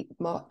very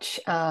much.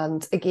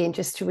 And again,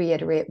 just to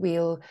reiterate,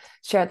 we'll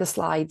share the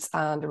slides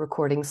and the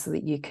recording so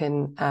that you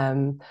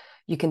can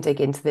dig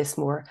into this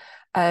more.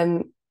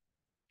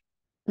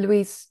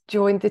 Luis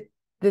joined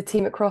the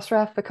team at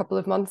Crossref a couple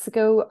of months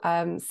ago.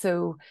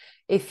 So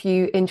if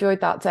you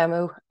enjoyed that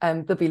demo,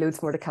 there'll be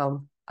loads more to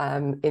come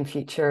in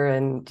future,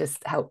 and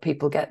just help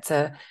people get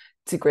to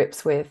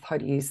grips with how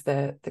to use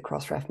the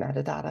Crossref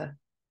metadata.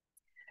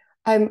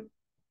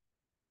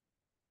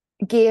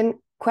 Again,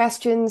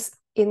 questions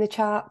in the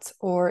chat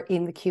or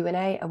in the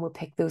Q&A, and we'll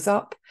pick those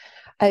up.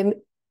 In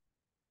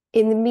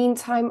the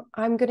meantime,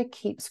 I'm going to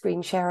keep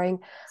screen sharing,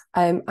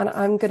 and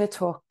I'm going to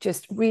talk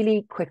just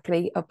really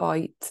quickly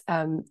about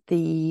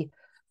the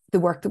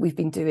work that we've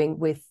been doing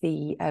with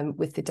the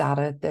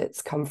data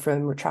that's come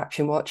from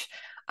Retraction Watch.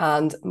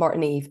 And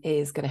Martin Eve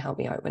is going to help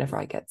me out when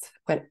I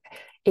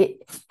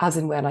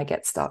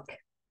get stuck.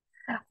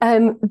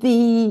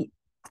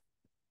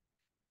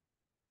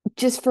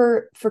 Just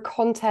for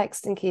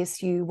context, in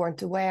case you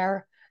weren't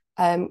aware,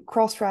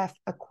 Crossref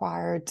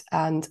acquired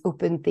and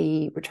opened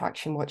the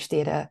Retraction Watch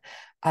data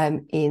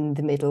in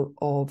the middle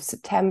of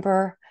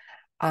September.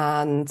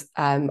 And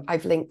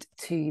I've linked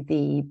to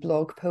the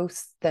blog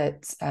post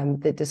that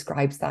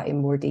describes that in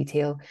more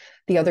detail.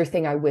 The other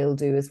thing I will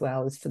do as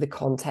well is, for the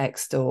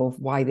context of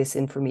why this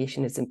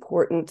information is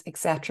important,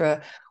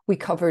 etc., we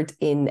covered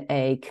in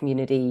a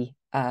community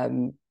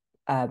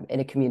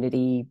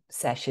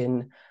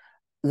session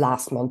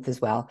last month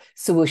as well.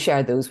 So we'll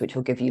share those, which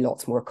will give you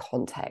lots more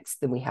context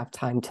than we have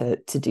time to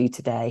do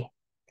today.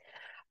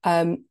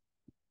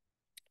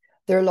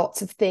 There are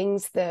lots of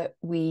things that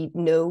we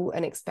know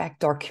and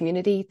expect our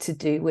community to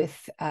do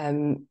with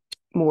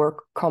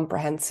more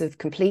comprehensive,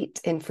 complete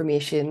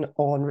information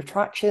on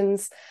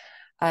retractions.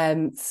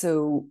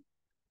 So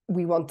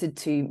we wanted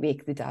to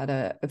make the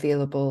data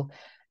available,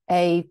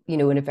 in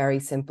a very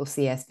simple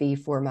CSV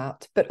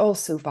format, but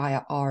also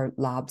via our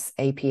Labs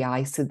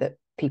API so that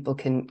people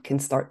can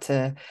start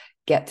to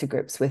get to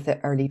grips with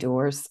it early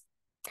doors.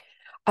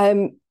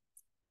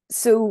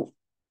 So,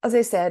 as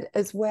I said,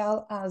 as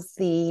well as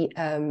the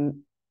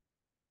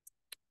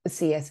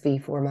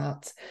CSV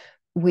format,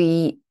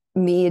 we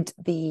made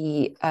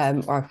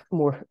or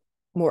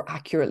more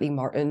accurately,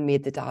 Martin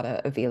made the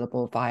data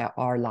available via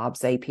our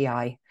Labs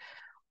API.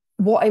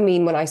 What I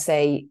mean when I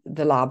say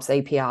the Labs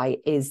API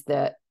is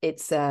that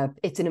it's an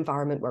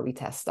environment where we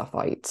test stuff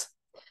out,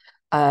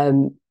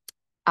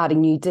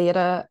 adding new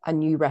data and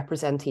new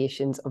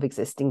representations of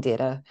existing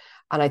data.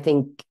 And I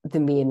think the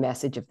main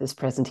message of this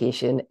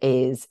presentation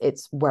is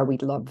it's where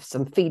we'd love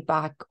some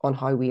feedback on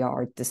how we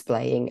are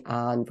displaying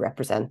and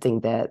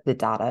representing the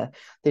data.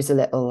 There's a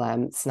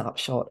little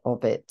snapshot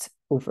of it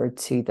over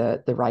to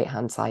the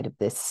right-hand side of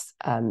this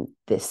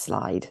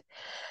slide.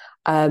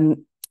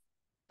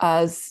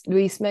 As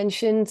Luis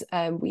mentioned,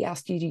 we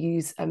asked you to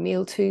use a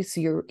mail to, so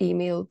your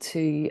email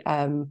to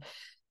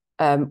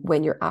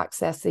when you're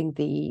accessing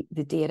the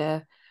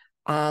data,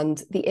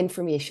 and the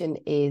information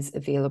is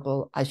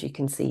available, as you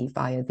can see,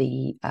 via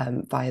the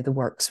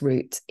works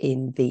route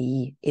in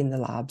the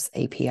Labs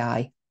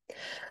API.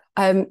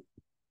 I've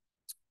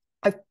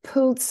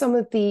pulled some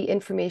of the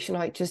information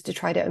out just to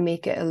try to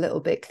make it a little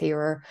bit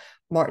clearer.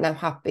 Martin, I'm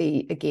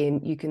happy, again,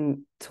 you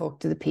can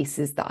talk to the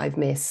pieces that I've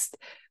missed,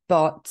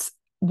 but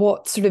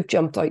what sort of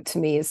jumped out to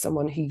me as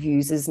someone who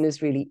uses and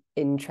is really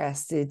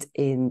interested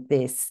in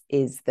this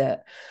is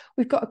that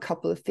we've got a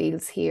couple of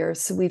fields here.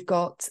 So we've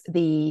got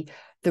the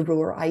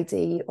ROR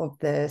ID of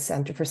the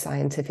Centre for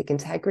Scientific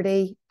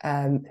Integrity,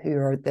 who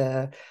are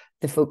the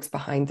folks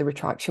behind the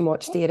Retraction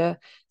Watch data.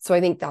 So I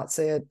think that's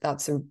a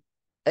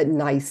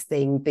nice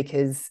thing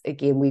because,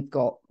 again, we've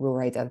got ROR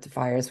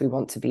identifiers. We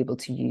want to be able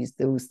to use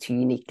those to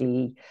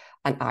uniquely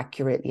and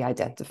accurately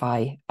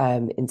identify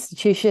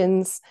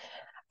institutions.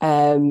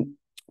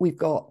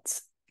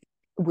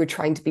 We're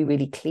trying to be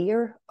really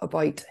clear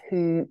about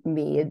who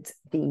made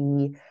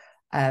the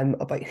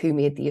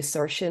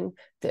assertion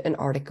that an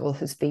article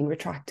has been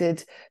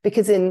retracted,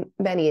 because in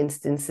many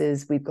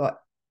instances we've got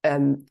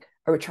a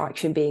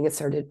retraction being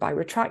asserted by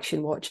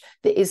Retraction Watch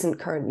that isn't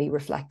currently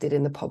reflected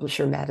in the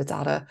publisher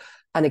metadata.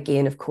 And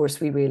again, of course,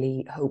 we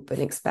really hope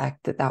and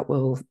expect that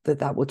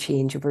will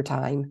change over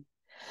time.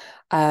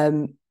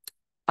 And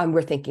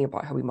we're thinking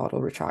about how we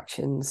model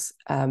retractions,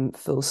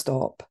 full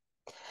stop.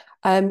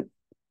 So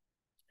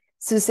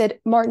as I said,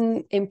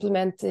 Martin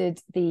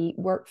implemented the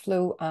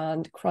workflow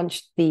and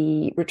crunched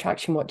the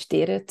Retraction Watch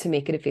data to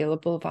make it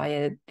available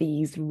via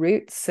these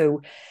routes.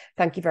 So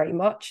thank you very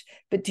much.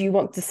 But do you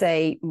want to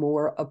say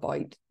more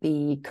about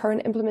the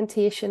current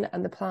implementation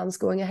and the plans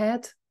going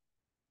ahead?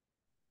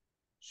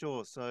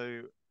 Sure.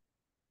 So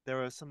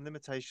there are some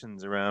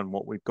limitations around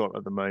what we've got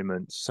at the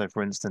moment. So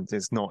for instance,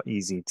 it's not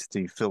easy to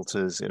do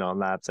filters in our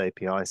Labs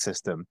API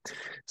system.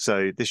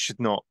 So this should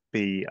not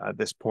be at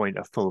this point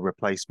a full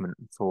replacement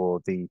for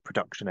the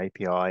production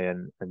API,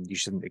 and you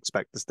shouldn't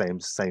expect the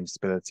same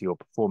stability or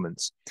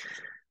performance.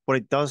 What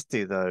it does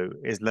do, though,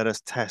 is let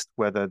us test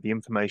whether the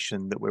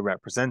information that we're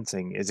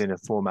representing is in a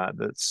format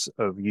that's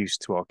of use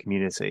to our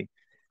community.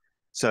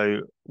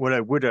 So what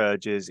I would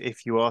urge is,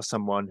 if you are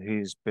someone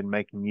who's been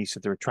making use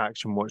of the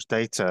Retraction Watch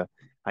data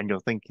and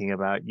you're thinking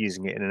about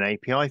using it in an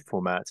API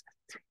format,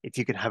 if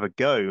you could have a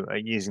go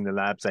at using the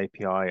Labs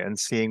API and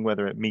seeing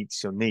whether it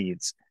meets your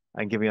needs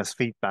and giving us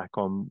feedback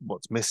on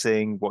what's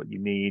missing, what you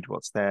need,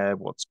 what's there,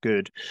 what's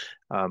good,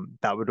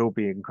 that would all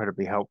be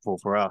incredibly helpful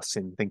for us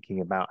in thinking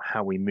about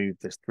how we move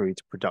this through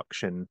to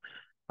production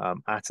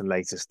at a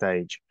later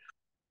stage.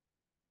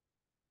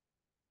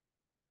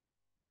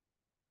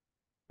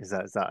 Is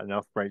that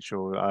enough,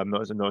 Rachel? I'm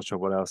not sure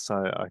what else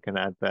I can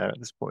add there at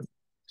this point.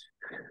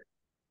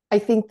 I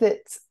think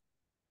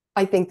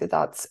that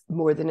that's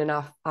more than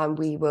enough, and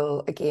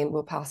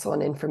we'll pass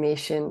on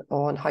information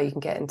on how you can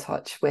get in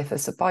touch with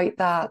us about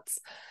that.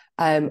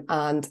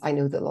 And I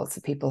know that lots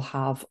of people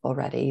have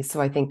already, so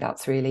I think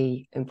that's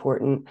really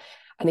important.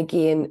 And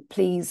again,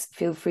 please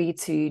feel free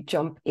to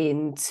jump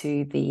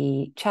into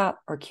the chat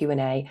or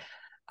Q&A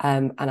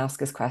and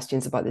ask us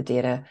questions about the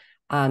data.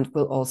 And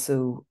we'll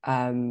also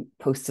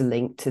post a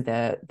link to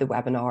the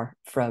webinar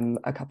from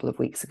a couple of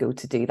weeks ago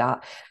to do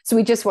that. So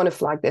we just want to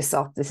flag this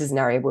up. This is an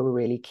area where we're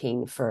really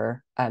keen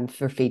for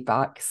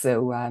feedback.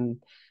 So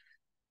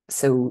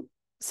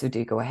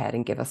do go ahead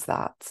and give us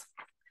that.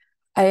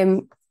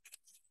 So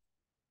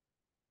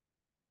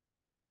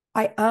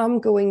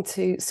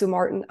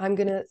Martin, I'm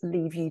going to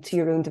leave you to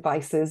your own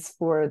devices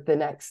for the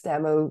next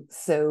demo.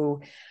 So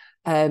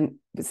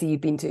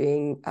you've been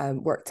doing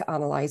work to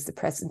analyze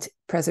the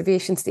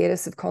preservation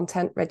status of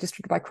content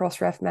registered by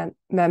Crossref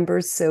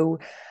members. So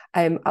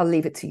I'll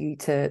leave it to you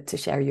to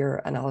share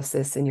your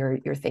analysis and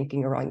your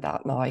thinking around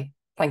that now.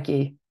 Thank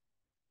you.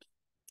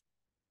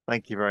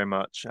 Thank you very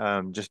much.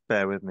 Just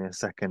bear with me a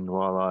second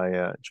while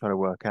I try to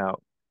work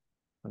out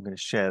I'm going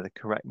to share the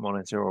correct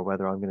monitor or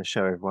whether I'm going to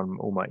show everyone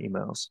all my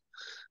emails.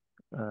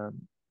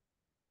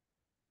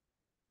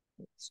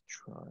 Let's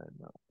try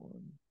that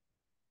one.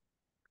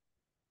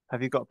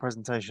 Have you got a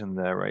presentation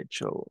there,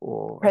 Rachel,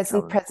 or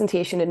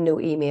presentation and no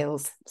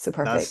emails? So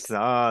perfect.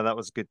 That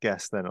was a good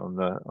guess then on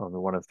the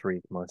one of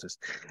three monitors.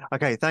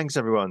 Okay, thanks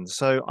everyone.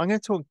 So I'm going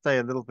to talk today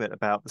a little bit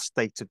about the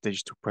state of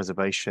digital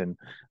preservation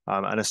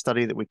and a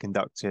study that we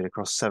conducted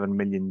across 7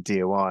 million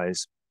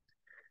DOIs.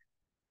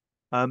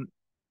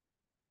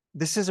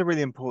 This is a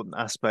really important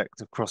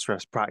aspect of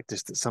Crossref's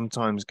practice that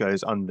sometimes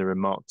goes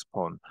under-remarked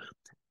upon,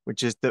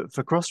 which is that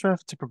for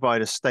Crossref to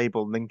provide a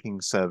stable linking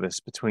service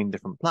between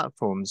different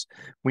platforms,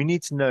 we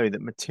need to know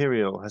that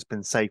material has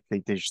been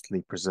safely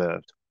digitally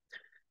preserved.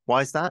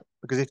 Why is that?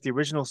 Because if the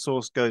original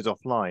source goes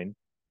offline,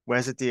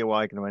 where's the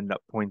DOI going to end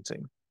up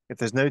pointing? If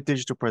there's no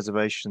digital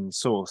preservation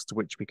source to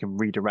which we can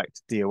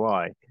redirect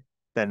DOI,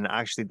 then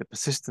actually the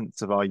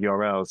persistence of our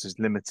URLs is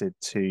limited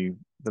to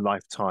the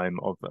lifetime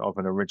of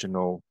an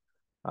original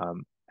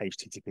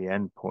HTTP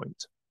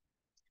endpoint.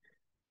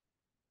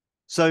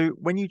 So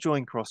when you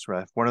join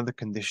Crossref, one of the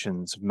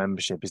conditions of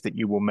membership is that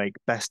you will make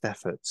best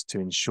efforts to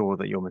ensure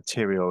that your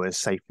material is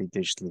safely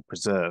digitally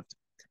preserved.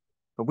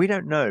 But we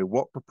don't know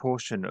what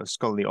proportion of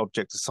scholarly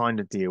objects assigned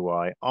a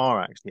DOI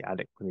are actually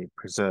adequately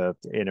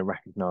preserved in a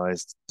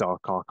recognized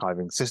dark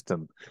archiving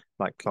system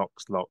like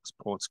clocks, locks,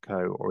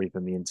 Portico, or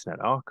even the Internet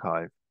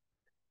Archive.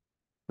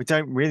 We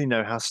don't really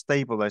know how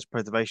stable those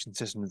preservation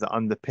systems that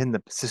underpin the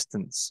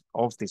persistence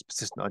of these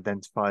persistent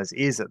identifiers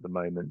is at the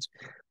moment.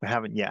 We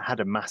haven't yet had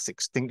a mass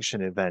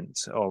extinction event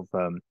of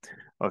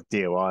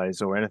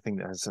DOIs or anything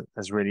that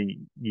has really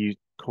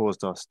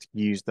caused us to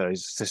use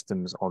those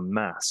systems en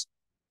masse.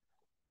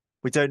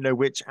 We don't know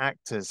which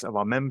actors of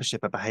our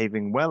membership are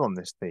behaving well on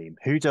this theme.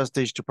 Who does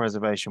digital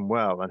preservation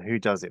well and who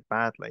does it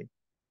badly?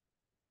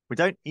 We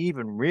don't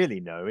even really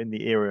know in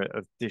the era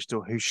of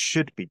digital who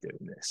should be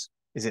doing this.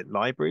 Is it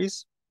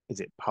libraries? Is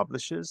it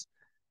publishers?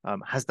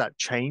 Has that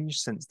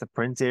changed since the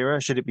print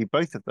era? Should it be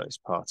both of those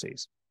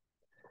parties?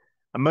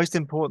 And most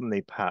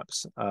importantly,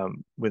 perhaps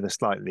with a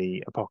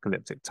slightly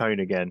apocalyptic tone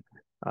again,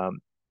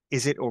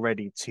 is it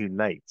already too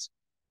late?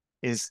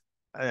 Is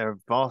a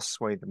vast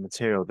swathe of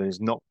material that is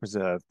not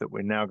preserved that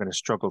we're now going to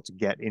struggle to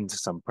get into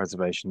some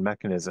preservation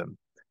mechanism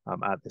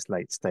at this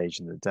late stage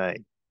in the day?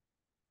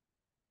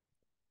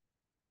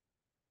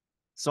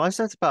 So I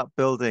set about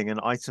building an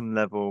item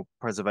level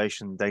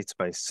preservation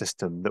database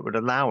system that would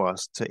allow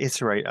us to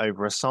iterate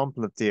over a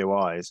sample of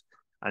DOIs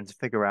and to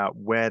figure out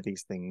where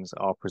these things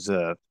are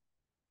preserved.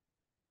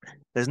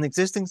 There's an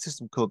existing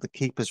system called the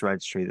Keepers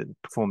Registry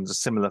that performs a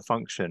similar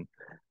function,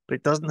 but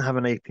it doesn't have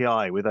an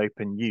API with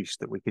open use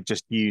that we could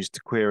just use to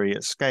query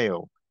at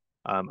scale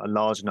a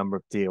large number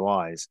of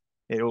DOIs.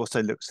 It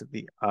also looks at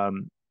the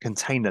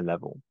container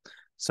level.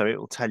 So it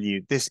will tell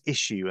you this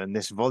issue and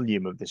this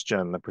volume of this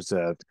journal are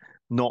preserved,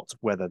 not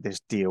whether this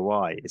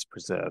DOI is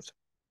preserved.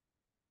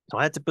 So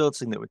I had to build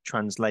something that would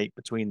translate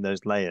between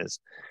those layers.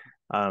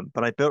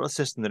 But I built a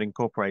system that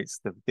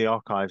incorporates the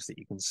archives that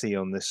you can see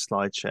on this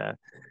slide share.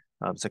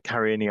 So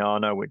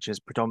Cariniana, which is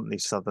predominantly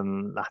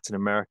Southern Latin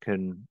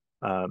American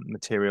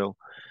material,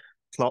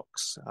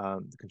 clocks,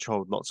 the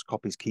controlled lots of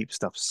copies, keep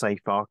stuff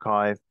safe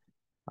archive,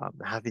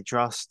 the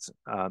HathiTrust,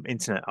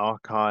 Internet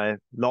Archive,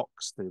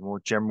 locks, the more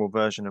general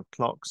version of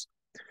clocks,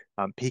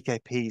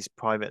 PKP's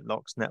private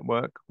locks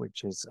network,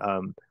 which is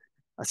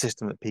a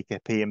system that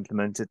PKP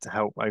implemented to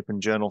help open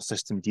journal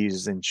systems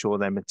users ensure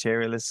their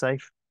material is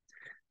safe,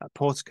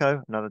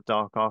 Portico, another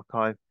dark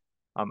archive,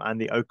 and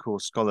the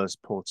OCOR Scholars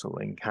portal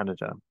in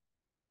Canada.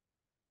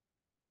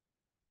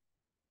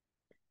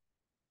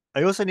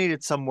 I also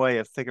needed some way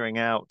of figuring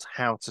out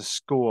how to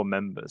score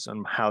members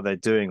and how they're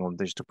doing on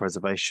digital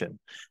preservation.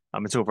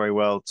 It's all very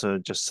well to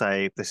just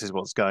say this is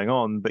what's going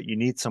on, but you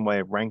need some way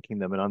of ranking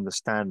them and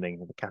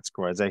understanding the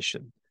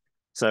categorization.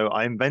 So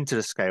I invented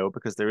a scale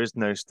because there is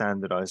no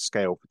standardized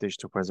scale for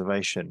digital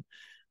preservation,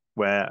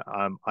 where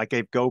I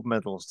gave gold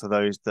medals to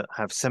those that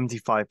have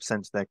 75%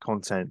 of their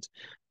content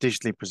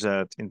digitally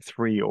preserved in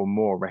 3 or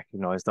more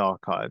recognized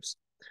archives.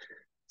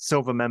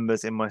 Silver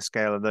members in my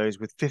scale are those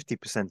with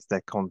 50% of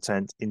their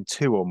content in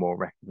 2 or more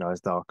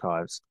recognized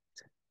archives.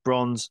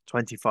 Bronze,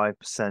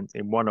 25%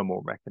 in 1 or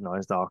more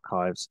recognized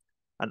archives,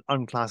 and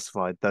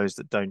unclassified, those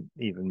that don't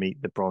even meet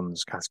the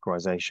bronze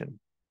categorization.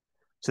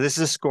 So this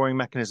is a scoring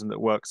mechanism that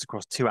works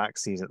across 2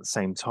 axes at the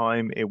same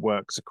time. It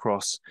works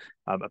across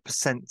a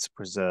percent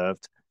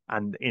preserved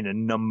and in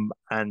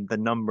the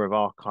number of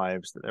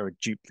archives that there are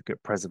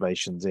duplicate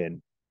preservations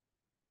in.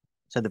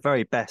 So the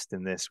very best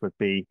in this would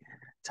be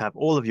to have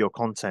all of your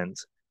content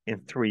in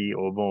 3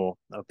 or more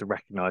of the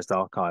recognized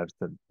archives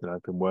that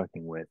I've been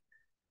working with.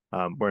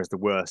 Whereas the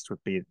worst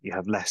would be you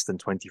have less than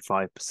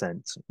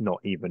 25%, not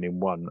even in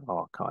 1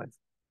 archive.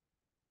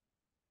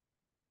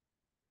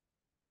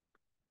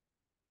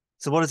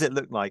 So what does it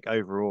look like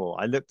overall?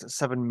 I looked at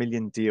 7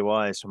 million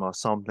DOIs from our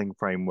sampling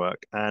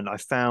framework, and I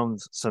found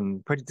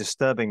some pretty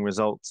disturbing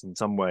results in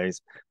some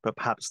ways, but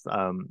perhaps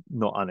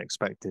not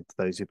unexpected to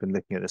those who've been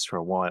looking at this for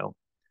a while.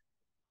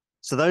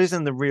 So those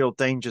in the real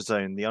danger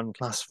zone, the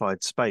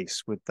unclassified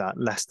space with that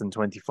less than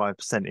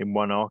 25% in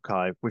 1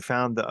 archive, we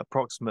found that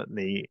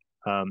approximately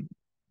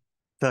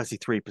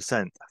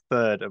 33%, a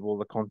third of all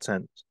the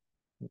content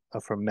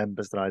from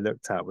members that I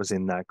looked at was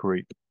in that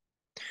group.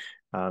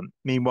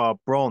 Meanwhile,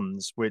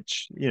 bronze,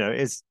 which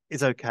is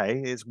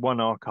okay, it's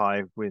one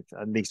archive with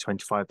at least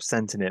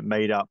 25% in it,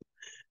 made up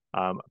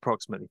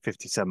approximately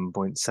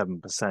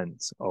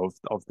 57.7%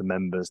 of the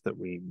members that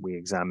we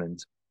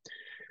examined.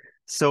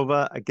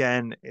 Silver,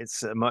 again,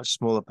 it's a much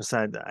smaller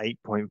percent at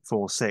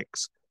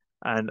 8.46,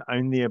 and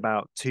only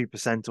about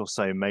 2% or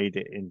so made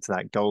it into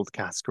that gold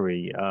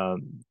category,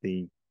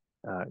 the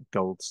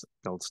gold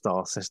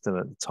star system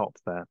at the top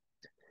there.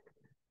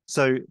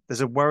 So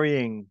there's a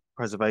worrying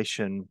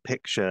preservation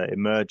picture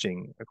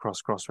emerging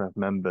across Crossref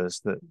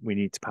members that we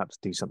need to perhaps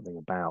do something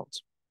about.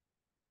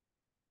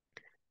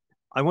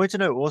 I want to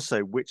know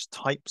also which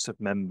types of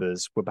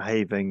members were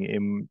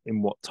behaving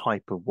in what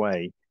type of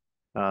way.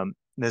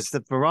 There's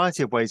a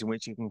variety of ways in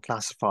which you can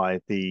classify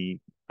the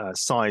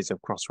size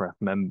of Crossref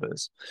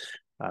members.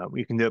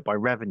 You can do it by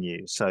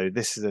revenue. So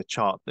this is a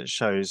chart that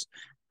shows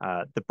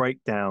the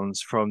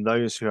breakdowns from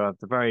those who have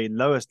the very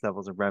lowest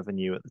levels of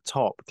revenue at the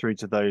top through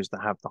to those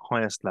that have the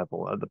highest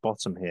level at the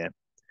bottom here.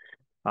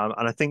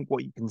 And I think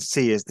what you can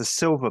see is the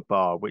silver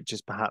bar, which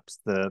is perhaps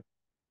a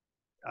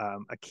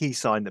key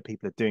sign that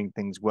people are doing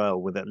things well,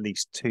 with at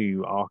least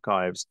 2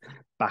 archives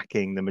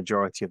backing the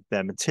majority of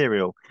their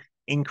material,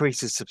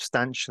 increases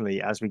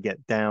substantially as we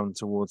get down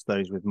towards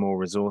those with more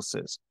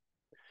resources.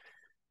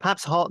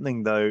 Perhaps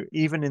heartening though,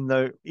 even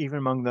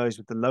among those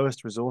with the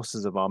lowest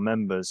resources of our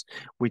members,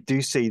 we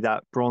do see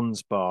that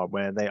bronze bar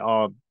where they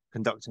are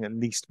conducting at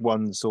least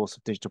one source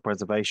of digital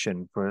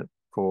preservation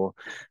for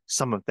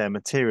some of their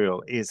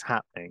material is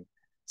happening.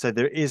 So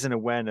there is an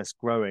awareness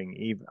growing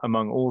even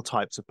among all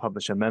types of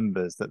publisher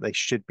members that they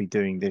should be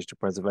doing digital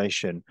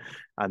preservation,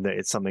 and that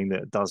it's something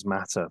that does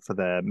matter for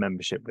their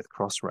membership with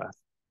Crossref.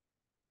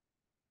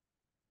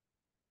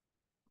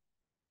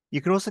 You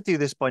can also do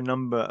this by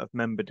number of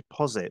member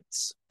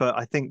deposits, but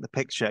I think the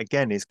picture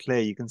again is clear.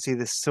 You can see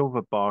this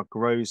silver bar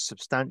grows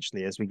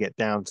substantially as we get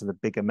down to the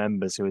bigger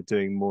members who are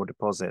doing more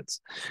deposits.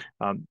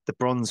 The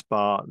bronze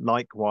bar,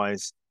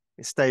 likewise,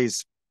 it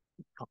stays,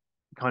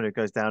 kind of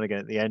goes down again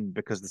at the end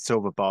because the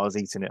silver bar has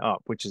eaten it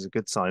up, which is a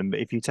good sign.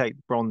 But if you take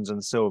bronze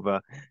and silver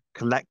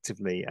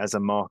collectively as a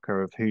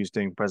marker of who's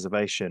doing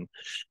preservation,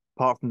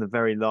 apart from the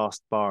very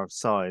last bar of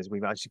size,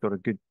 we've actually got a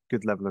good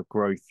level of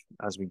growth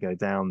as we go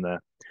down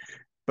there.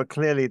 But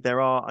clearly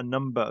there are a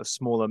number of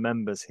smaller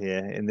members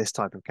here in this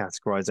type of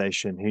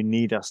categorization who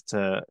need us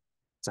to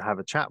have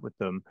a chat with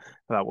them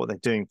about what they're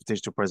doing for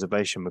digital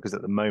preservation, because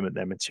at the moment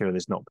their material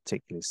is not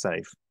particularly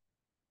safe.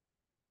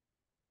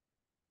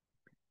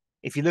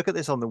 If you look at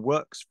this on the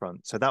works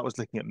front, so that was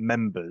looking at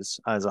members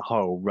as a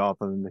whole rather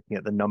than looking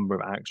at the number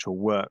of actual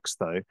works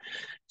though.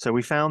 So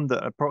we found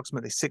that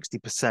approximately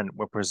 60%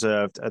 were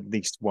preserved at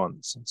least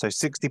once. So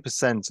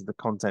 60% of the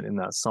content in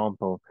that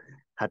sample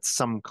had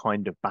some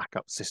kind of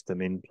backup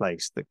system in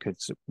place that could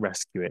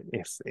rescue it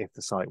if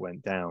the site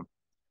went down.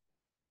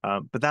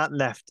 But that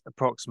left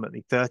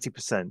approximately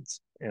 30%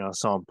 in our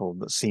sample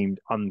that seemed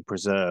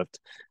unpreserved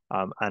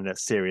and at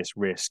serious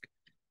risk,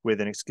 with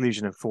an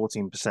exclusion of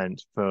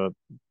 14% for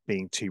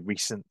being too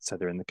recent. So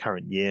they're in the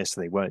current year,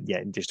 so they weren't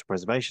yet in digital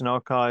preservation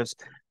archives,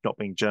 not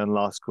being journal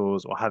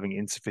articles, or having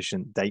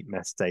insufficient date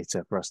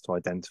metadata for us to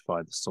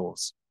identify the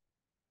source.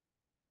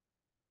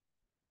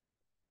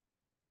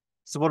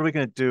 So what are we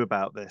going to do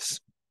about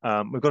this?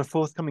 We've got a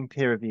forthcoming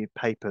peer-reviewed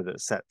paper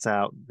that sets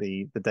out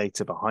the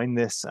data behind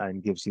this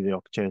and gives you the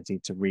opportunity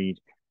to read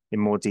in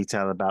more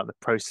detail about the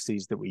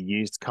processes that we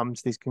use to come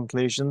to these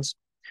conclusions.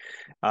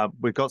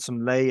 We've got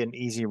some lay and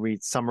easy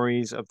read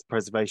summaries of the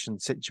preservation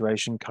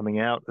situation coming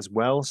out as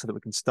well, so that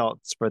we can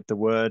start to spread the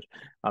word,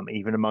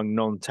 even among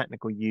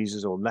non-technical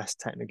users or less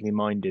technically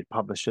minded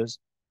publishers.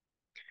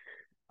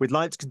 We'd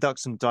like to conduct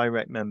some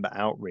direct member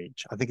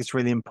outreach. I think it's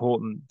really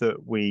important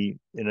that we,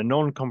 in a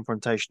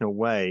non-confrontational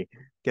way,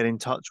 get in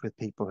touch with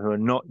people who are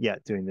not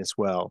yet doing this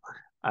well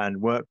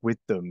and work with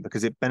them,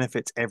 because it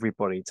benefits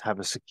everybody to have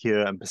a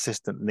secure and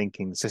persistent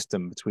linking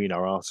system between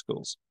our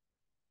articles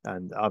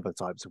and other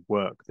types of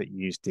work that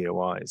use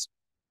DOIs.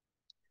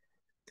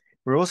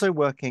 We're also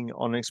working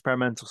on an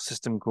experimental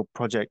system called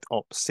Project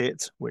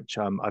Cite, which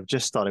I've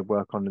just started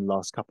work on in the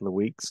last couple of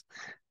weeks.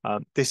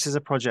 This is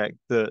a project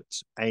that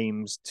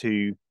aims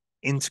to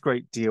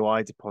integrate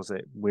DOI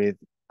deposit with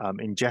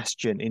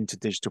ingestion into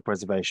digital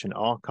preservation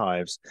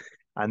archives,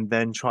 and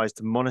then tries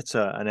to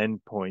monitor an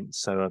endpoint,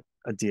 so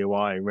a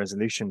DOI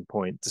resolution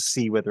point, to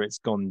see whether it's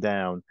gone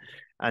down,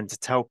 and to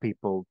tell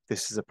people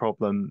this is a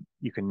problem,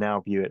 you can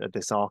now view it at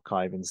this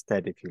archive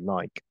instead if you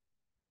like.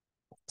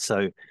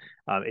 So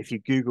if you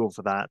Google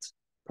for that,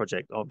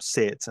 Project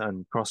Cite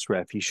and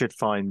Crossref, you should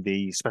find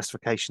the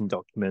specification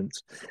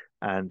document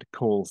and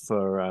call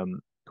for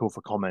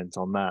comment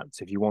on that.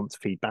 So if you want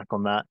feedback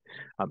on that,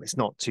 it's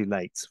not too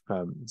late.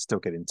 Still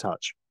get in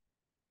touch.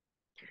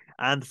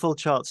 And the full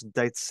charts and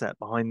data set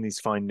behind these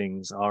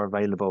findings are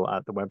available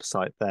at the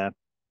website there,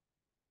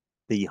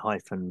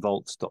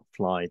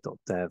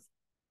 the-vault.fly.dev.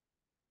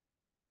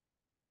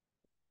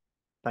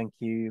 Thank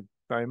you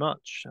very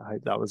much. I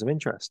hope that was of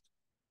interest.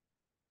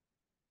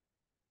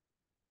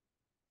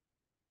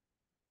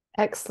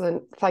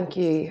 Excellent, thank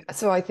you.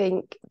 So I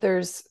think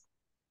there's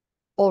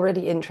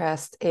already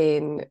interest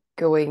in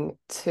going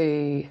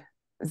to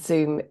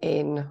zoom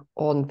in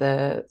on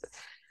the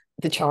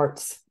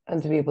charts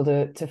and to be able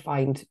to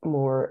find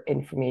more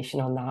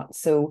information on that.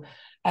 So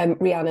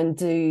Rhiannon,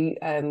 do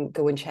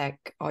go and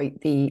check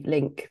out the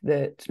link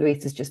that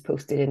Louise has just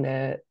posted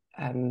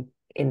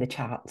in the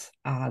chat.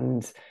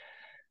 And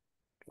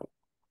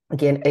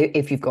again,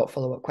 if you've got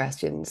follow-up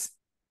questions,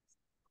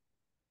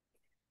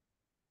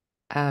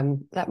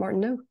 let Martin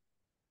know.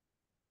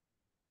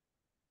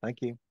 Thank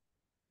you.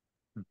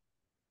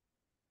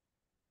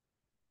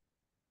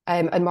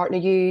 And Martin,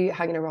 are you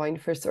hanging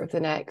around for sort of the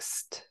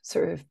next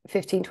sort of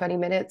 15, 20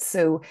 minutes?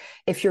 So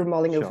if you're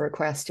mulling over a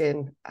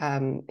question,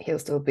 he'll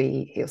still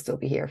be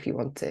here if you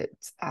want it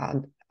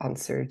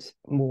answered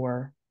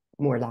more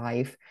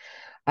live.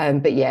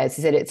 But yeah, as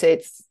I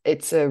said,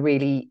 it's a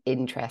really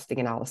interesting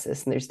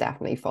analysis, and there's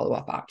definitely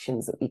follow-up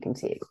actions that we can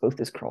take, both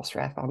as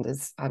Crossref and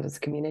as a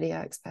community,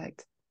 I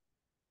expect.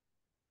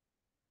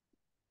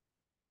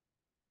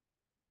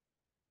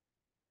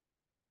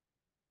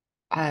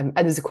 And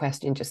there's a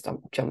question just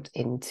jumped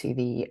into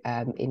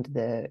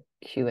the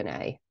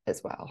Q&A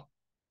as well.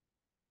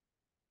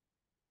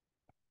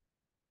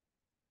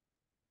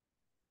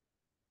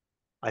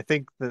 I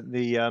think that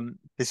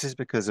this is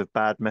because of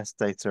bad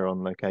metadata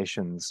on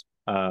locations.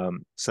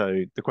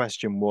 So the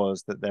question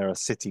was that there are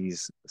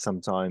cities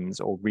sometimes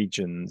or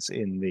regions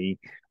in the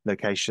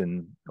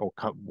location, or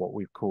what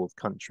we've called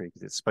country,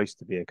 because it's supposed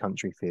to be a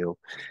country field,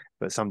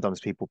 but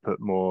sometimes people put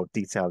more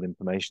detailed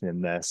information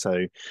in there.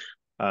 So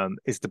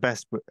it's the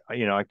best,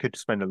 I could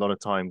spend a lot of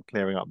time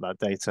clearing up that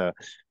data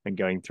and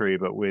going through,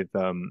 but with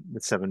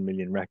 7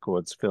 million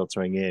records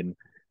filtering in,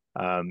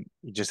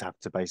 you just have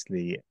to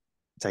basically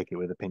take it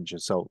with a pinch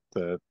of salt,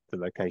 the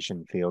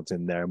location fields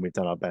in there, and we've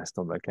done our best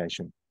on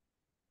location.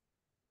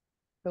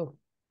 Cool.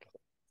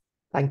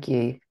 Thank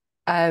you.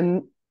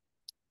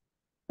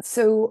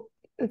 So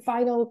the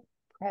final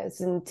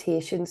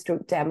presentation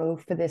stroke demo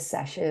for this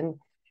session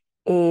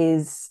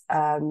is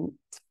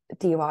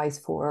DOIs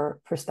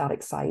for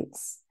static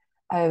sites.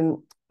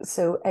 So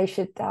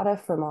Aisha Data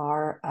from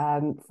our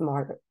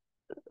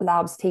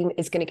labs team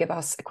is going to give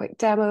us a quick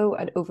demo,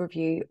 an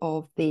overview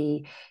of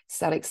the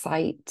static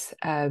site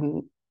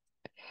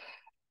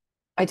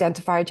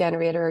identifier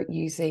generator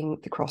using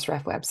the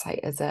Crossref website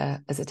as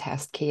a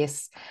test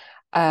case.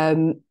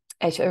 I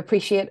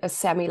appreciate a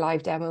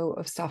semi-live demo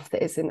of stuff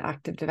that is in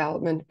active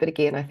development, but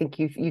again, I think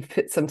you've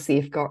put some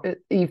safeguards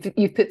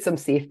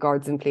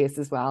in place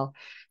as well.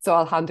 So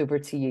I'll hand over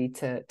to you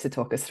to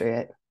talk us through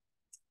it.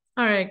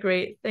 All right,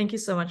 great. Thank you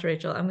so much,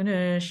 Rachel. I'm going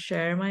to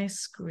share my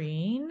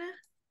screen.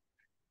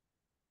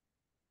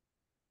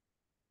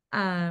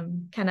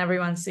 Can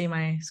everyone see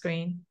my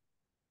screen?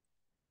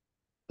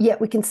 Yeah,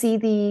 we can see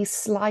the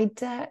slide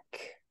deck.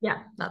 Yeah,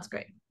 that's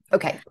great.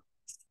 Okay.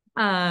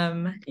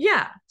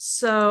 Yeah,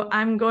 so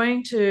I'm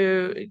going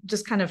to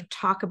just kind of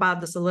talk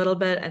about this a little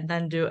bit and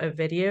then do a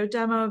video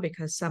demo,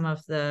 because some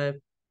of the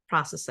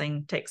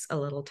processing takes a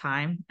little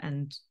time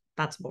and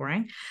that's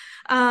boring.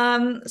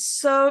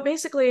 So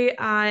basically,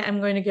 I am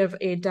going to give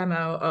a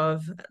demo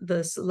of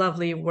this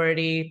lovely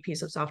wordy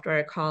piece of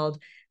software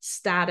called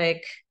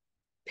Static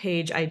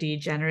Page ID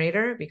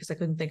Generator, because I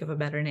couldn't think of a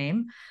better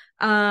name.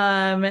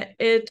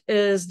 It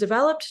is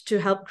developed to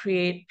help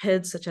create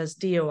PIDs such as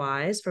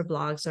DOIs for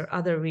blogs or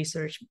other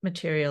research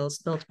materials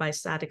built by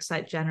static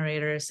site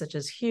generators such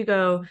as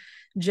Hugo,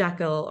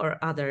 Jekyll, or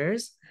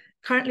others.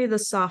 Currently, the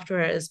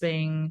software is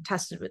being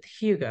tested with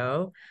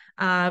Hugo.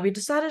 We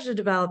decided to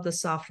develop the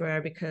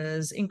software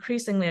because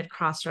increasingly at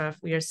Crossref,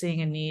 we are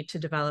seeing a need to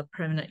develop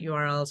permanent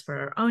URLs for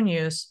our own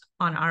use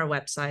on our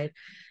website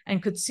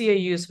and could see a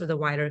use for the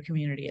wider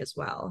community as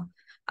well.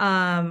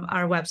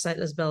 Our website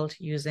is built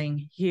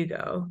using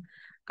Hugo.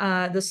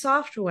 The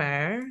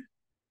software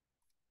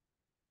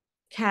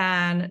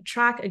can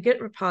track a Git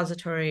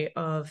repository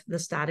of the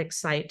static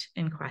site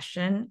in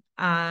question.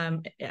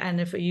 And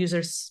if a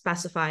user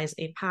specifies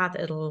a path,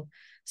 it'll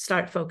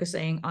start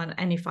focusing on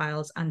any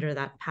files under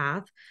that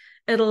path.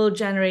 It'll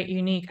generate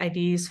unique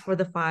IDs for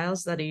the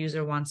files that a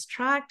user wants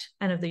tracked.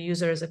 And if the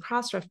user is a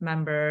Crossref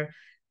member,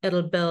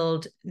 it'll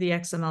build the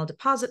XML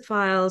deposit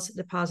files,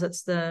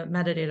 deposits the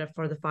metadata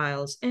for the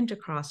files into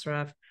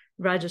Crossref,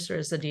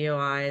 registers the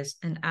DOIs,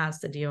 and adds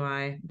the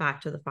DOI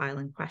back to the file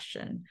in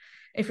question.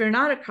 If you're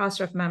not a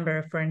Crossref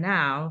member for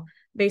now,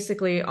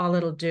 basically all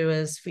it'll do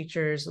is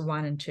features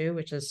 1 and 2,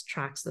 which is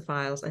tracks the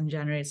files and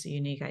generates a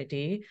unique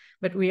ID.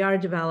 But we are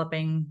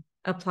developing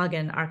a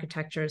plugin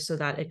architecture so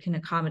that it can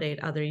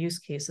accommodate other use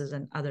cases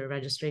and other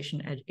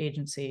registration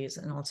agencies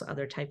and also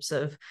other types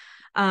of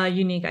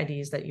unique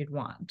IDs that you'd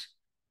want.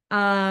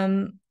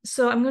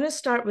 So I'm going to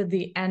start with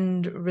the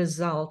end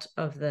result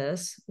of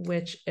this,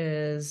 which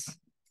is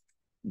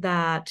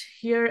that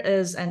here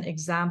is an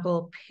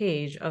example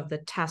page of the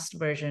test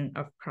version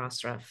of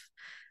Crossref,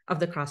 of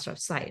the Crossref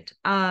site.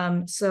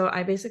 So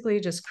I basically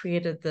just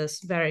created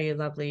this very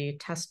lovely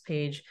test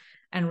page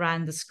and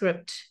ran the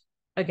script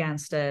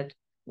against it,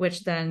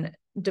 which then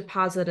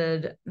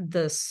deposited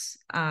this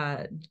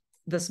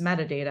this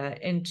metadata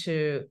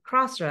into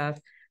Crossref,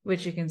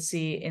 which you can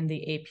see in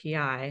the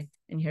API.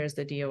 And here's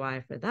the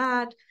DOI for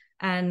that.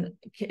 And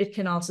it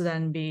can also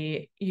then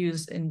be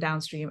used in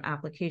downstream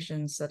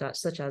applications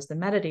such as the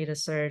metadata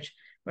search,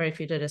 where if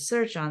you did a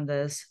search on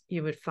this,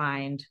 you would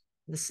find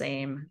the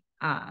same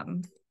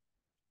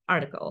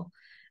article.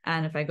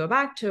 And if I go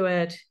back to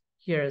it,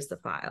 here is the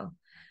file.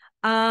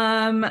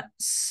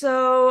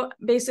 So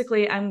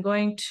basically, I'm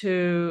going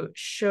to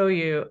show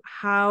you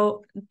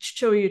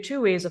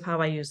two ways of how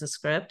I use the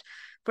script.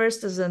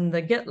 First is in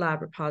the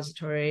GitLab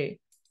repository,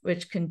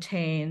 which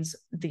contains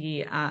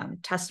the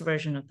test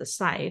version of the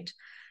site.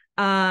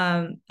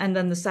 And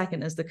then the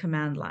second is the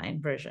command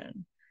line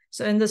version.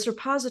 So in this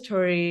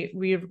repository,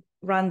 we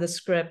run the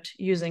script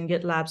using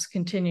GitLab's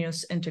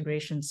continuous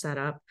integration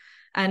setup.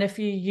 And if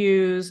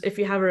you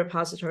have a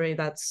repository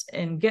that's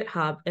in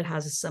GitHub, it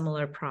has a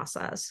similar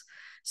process.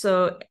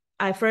 So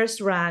I first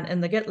ran in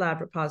the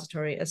GitLab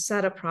repository a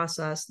setup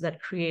process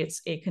that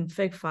creates a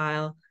config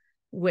file,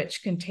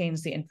 which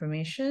contains the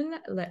information.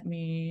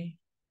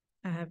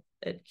 I have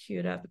it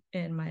queued up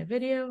in my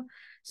video.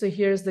 So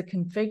here's the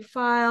config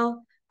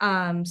file.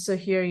 So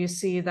here you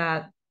see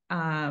that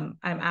I'm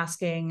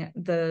asking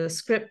the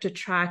script to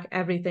track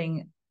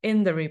everything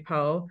in the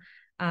repo.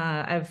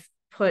 I've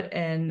put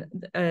in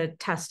a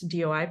test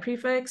DOI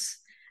prefix.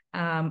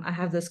 I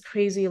have this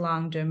crazy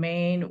long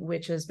domain,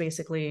 which is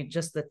basically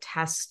just the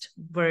test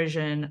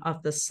version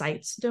of the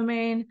site's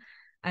domain.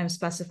 I'm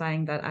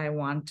specifying that I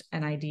want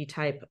an ID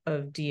type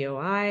of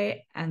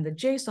DOI, and the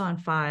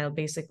JSON file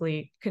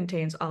basically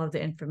contains all of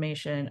the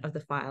information of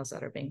the files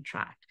that are being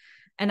tracked.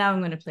 And now I'm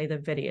going to play the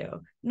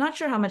video. Not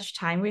sure how much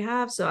time we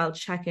have, so I'll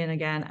check in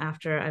again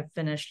after I've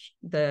finished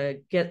the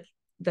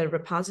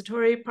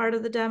repository part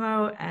of the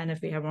demo. And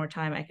if we have more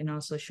time, I can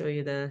also show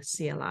you the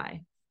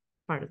CLI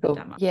part of the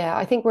demo. Yeah,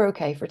 I think we're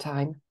okay for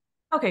time.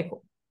 Okay,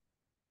 cool.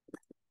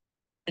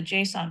 The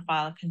JSON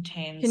file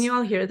contains, can you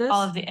all hear this?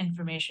 All of the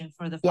information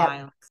for the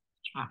file.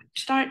 To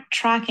start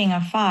tracking a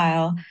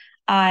file,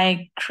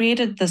 I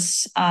created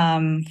this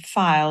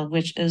file,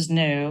 which is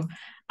new,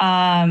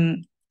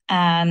 and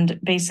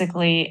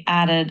basically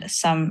added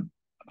some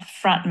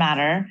front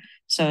matter.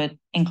 So it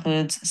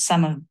includes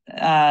some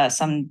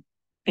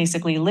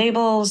basically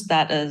labels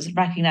that is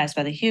recognized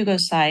by the Hugo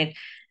site.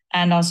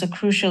 And also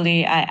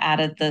crucially, I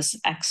added this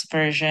X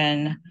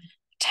version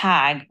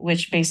tag,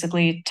 which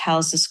basically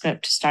tells the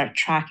script to start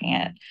tracking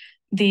it.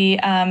 The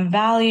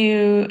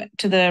value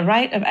to the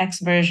right of X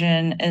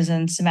version is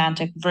in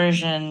semantic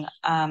version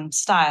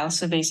style.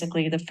 So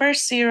basically the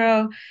first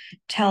 0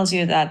 tells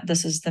you that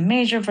this is the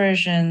major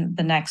version,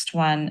 the next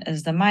one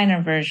is the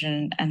minor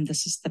version, and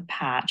this is the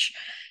patch.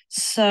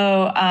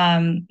 So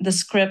the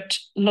script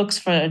looks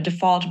for a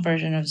default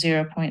version of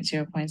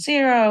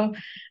 0.0.0,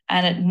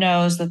 and it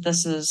knows that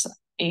this is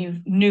a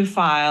new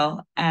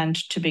file and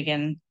to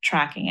begin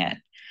tracking it.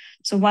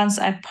 So once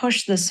I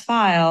push this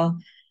file,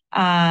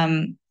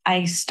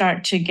 I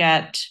start to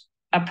get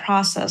a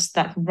process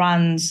that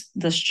runs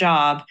this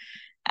job,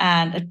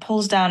 and it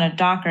pulls down a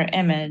Docker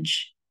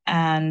image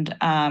and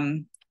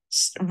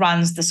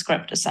runs the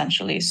script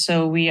essentially.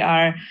 So we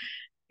are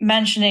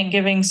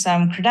giving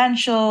some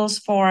credentials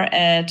for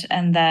it,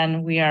 and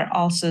then we are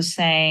also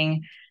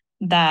saying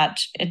that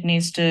it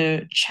needs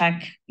to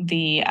check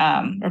the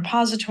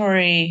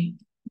repository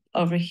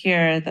over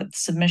here, that the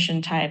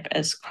submission type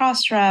is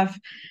Crossref,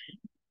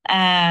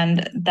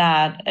 and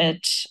that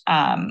it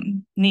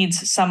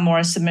needs some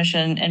more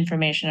submission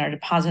information or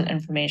deposit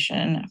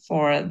information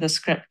for the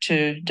script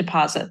to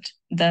deposit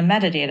the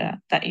metadata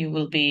that you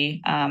will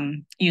be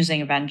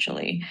using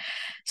eventually.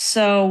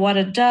 So what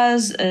it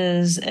does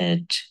is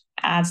it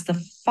adds the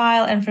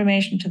file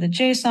information to the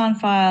JSON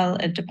file,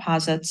 it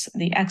deposits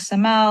the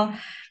XML,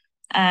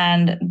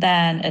 and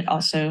then it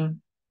also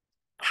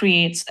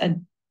creates a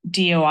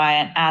DOI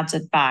and adds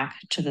it back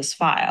to this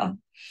file.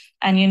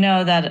 And you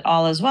know that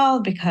all is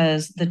well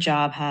because the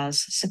job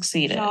has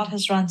succeeded. The job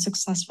has run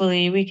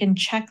successfully. We can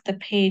check the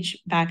page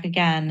back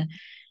again,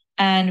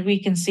 and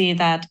we can see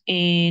that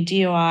a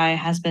DOI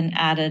has been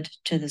added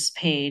to this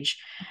page.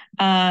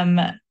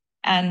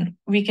 And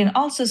we can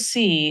also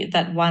see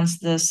that once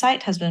the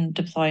site has been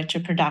deployed to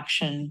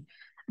production,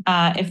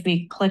 if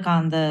we click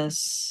on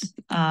this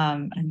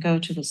and go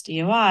to this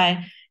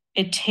DOI,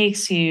 it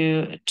takes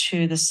you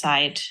to the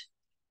site,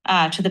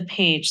 to the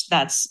page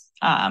that's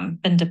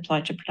been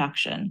deployed to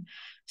production.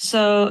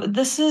 So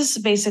this is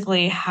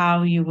basically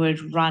how you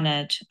would run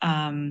it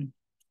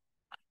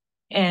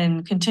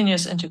in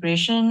continuous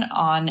integration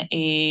on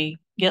a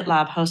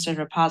GitLab hosted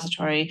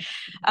repository.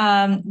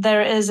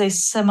 There is a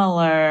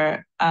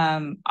similar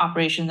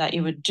operation that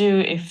you would do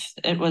if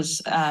it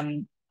was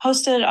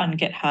hosted on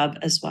GitHub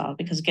as well,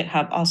 because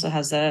GitHub also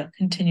has a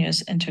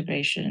continuous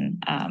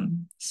integration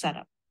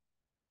setup.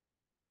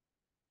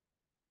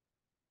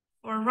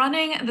 For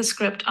running the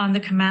script on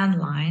the command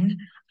line,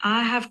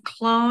 I have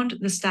cloned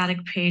the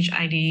static page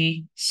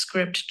ID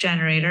script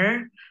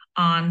generator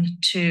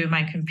onto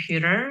my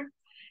computer.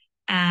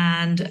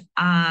 And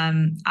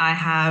I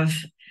have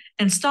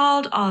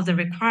installed all of the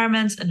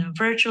requirements in a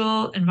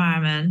virtual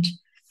environment,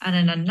 and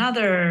in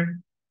another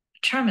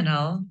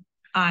terminal,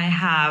 I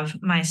have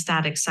my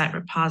static site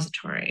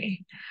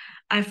repository.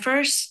 I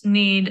first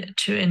need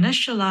to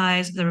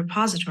initialize the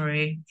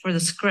repository for the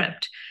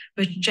script,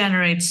 which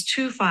generates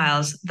two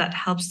files that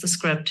helps the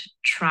script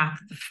track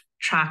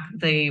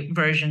the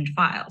versioned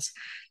files.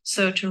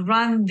 So to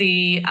run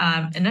the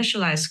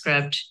initialize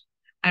script,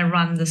 I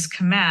run this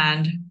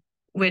command,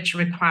 which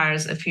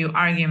requires a few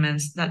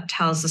arguments that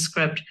tells the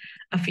script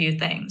a few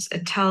things.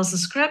 It tells the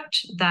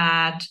script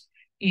that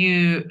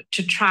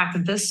to track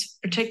this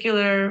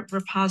particular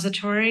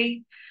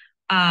repository,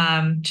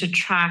 to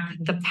track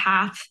the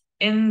path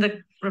in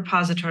the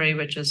repository,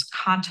 which is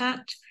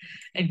content.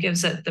 It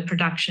gives it the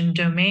production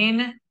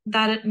domain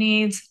that it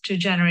needs to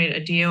generate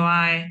a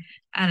DOI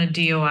and a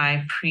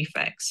DOI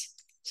prefix.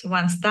 So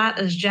once that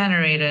is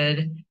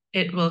generated,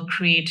 it will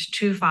create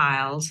two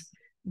files.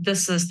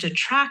 This is to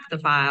track the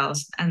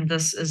files, and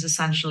this is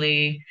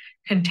essentially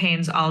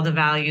contains all the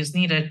values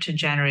needed to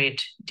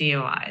generate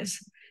DOIs.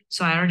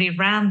 So I already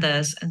ran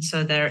this, and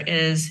so there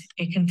is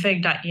a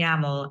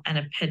config.yaml and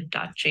a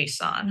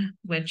pid.json,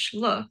 which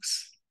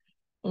looks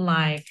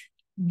like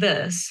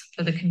this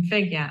for the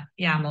config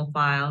YAML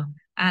file,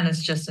 and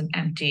it's just an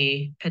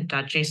empty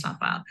pid.json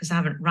file because I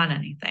haven't run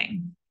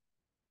anything.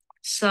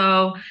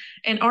 So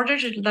in order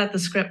to let the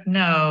script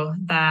know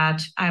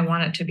that I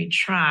want it to be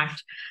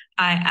tracked,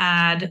 I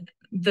add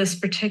this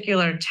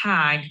particular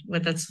tag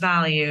with its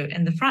value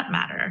in the front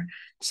matter.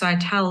 So I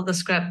tell the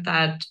script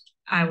that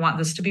I want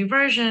this to be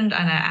versioned,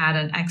 and I add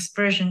an X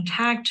version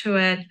tag to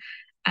it,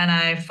 and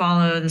I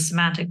follow the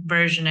semantic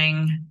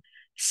versioning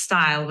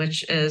style,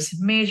 which is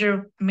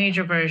major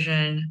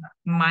version,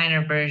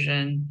 minor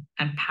version,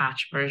 and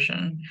patch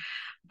version.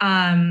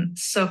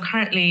 So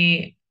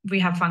currently we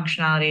have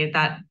functionality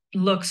that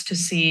looks to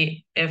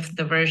see if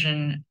the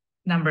version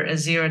number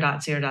is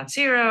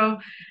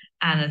 0.0.0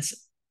 and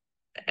it's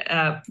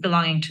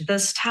belonging to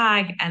this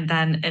tag, and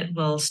then it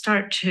will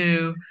start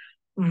to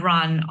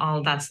run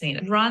all that's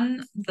needed.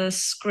 Run the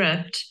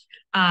script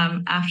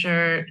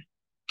after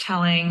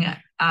telling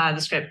the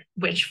script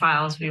which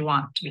files we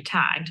want to be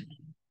tagged.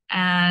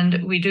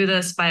 And we do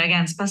this by,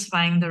 again,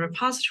 specifying the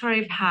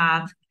repository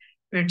path.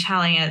 We're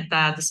telling it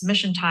that the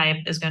submission type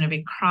is going to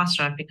be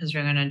Crossref because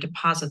we're going to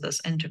deposit this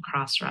into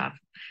Crossref.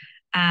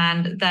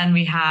 And then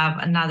we have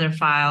another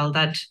file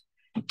that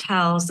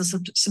tells the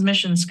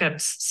submission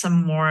scripts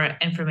some more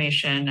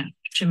information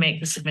to make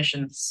the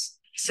submissions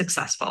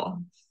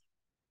successful.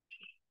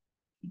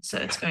 So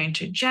it's going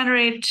to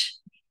generate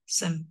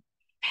some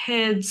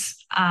PIDs.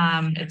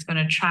 It's going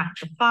to track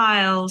the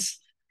files.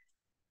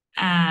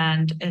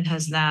 And it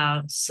has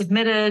now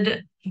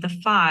submitted the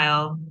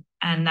file,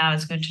 and now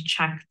it's going to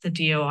check the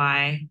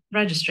DOI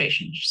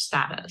registration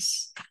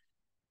status.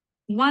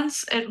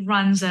 Once it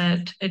runs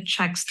it, it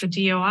checks the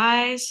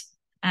DOIs,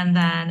 and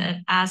then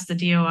it adds the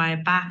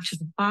DOI back to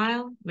the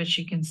file, which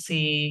you can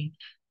see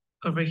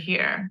over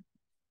here.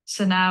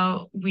 So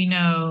now we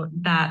know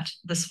that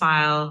this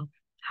file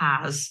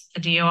has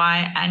a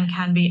DOI and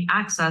can be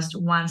accessed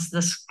once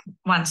the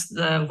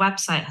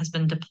website has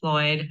been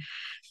deployed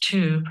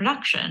to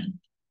production.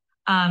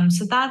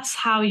 So that's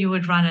how you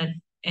would run it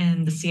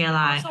in the CLI.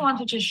 I also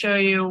wanted to show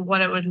you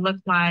what it would look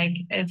like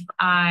if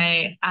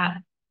I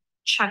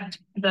checked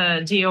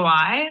the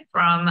DOI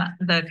from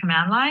the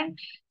command line.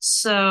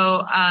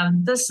 So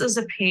this is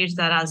a page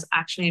that has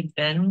actually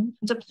been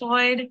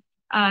deployed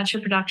to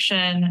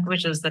production,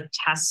 which is the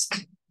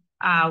test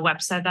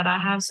website that I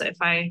have. So if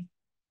I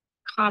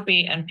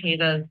copy and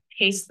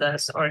paste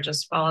this or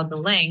just follow the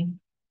link,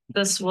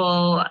 this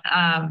will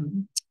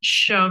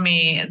show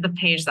me the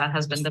page that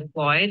has been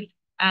deployed.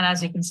 And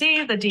as you can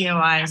see, the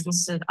DOI is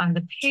listed on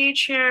the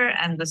page here,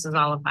 and this is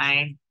all of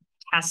my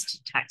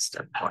test text,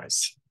 of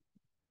course.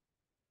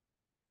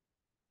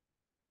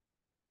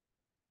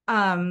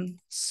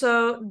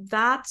 So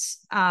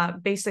that's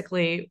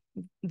basically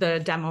the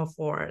demo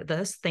for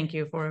this. Thank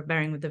you for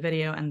bearing with the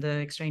video and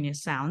the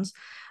extraneous sounds.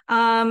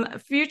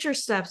 Future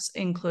steps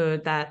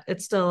include that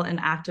it's still in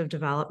active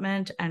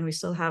development, and we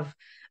still have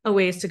a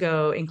ways to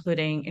go,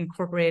 including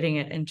incorporating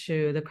it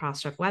into the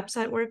Crossref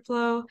website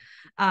workflow.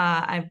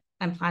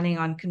 I'm planning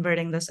on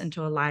converting this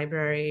into a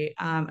library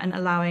and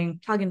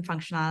allowing plugin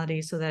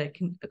functionality so that it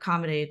can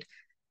accommodate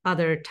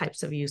other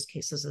types of use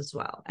cases as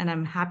well. And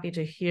I'm happy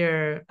to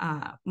hear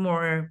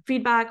more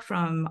feedback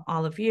from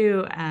all of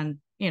you and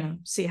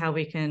see how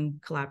we can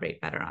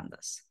collaborate better on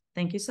this.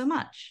 Thank you so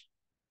much.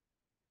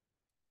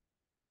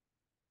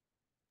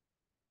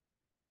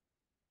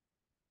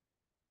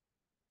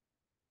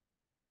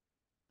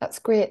 That's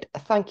great.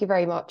 Thank you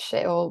very much.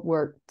 It all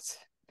worked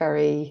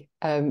very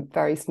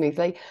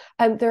smoothly.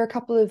 There are a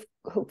couple of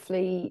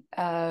hopefully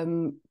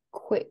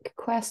quick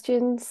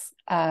questions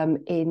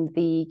in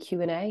the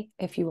Q&A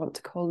if you want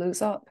to call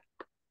those up.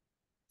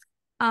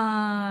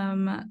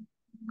 Cool.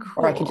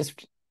 Or I can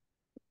just...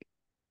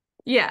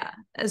 Yeah.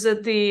 Is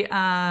it the,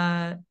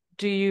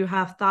 do you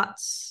have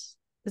thoughts?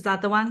 Is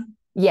that the one?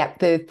 Yeah,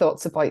 the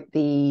thoughts about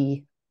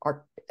the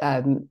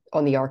on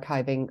the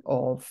archiving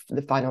of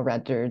the final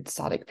rendered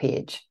static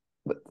page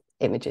with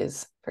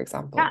images, for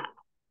example? Yeah,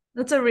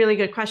 that's a really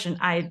good question.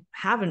 I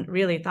haven't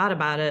really thought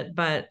about it,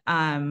 but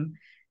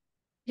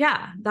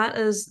yeah, that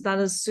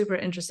is super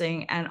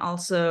interesting. And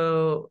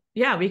also,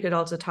 yeah, we could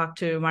also talk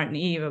to Martin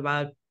Eve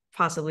about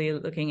possibly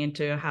looking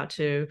into how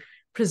to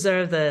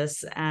preserve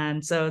this.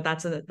 And so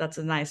that's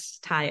a nice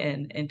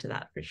tie-in into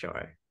that for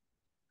sure.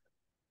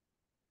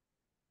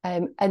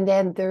 And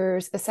then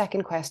there's a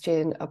second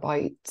question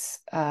about,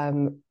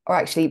 or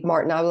actually,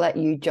 Martin, I'll let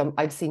you jump.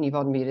 I've seen you've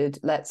unmuted.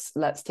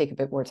 Let's take a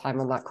bit more time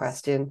on that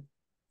question.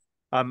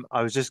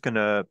 I was just going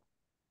to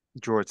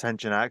draw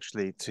attention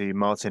actually to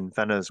Martin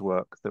Fenner's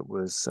work that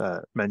was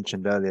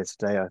mentioned earlier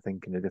today, I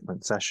think, in a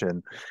different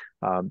session,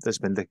 that's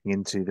been looking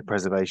into the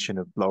preservation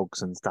of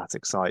logs and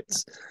static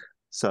sites.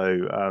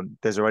 So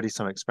there's already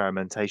some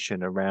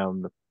experimentation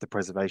around the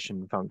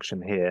preservation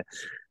function here,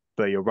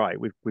 but you're right,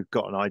 we've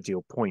got an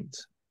ideal point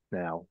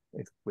now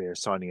if we're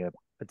assigning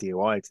a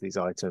DOI to these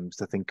items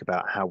to think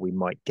about how we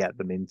might get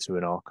them into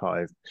an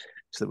archive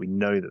so that we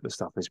know that the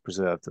stuff is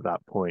preserved at that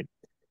point.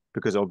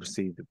 Because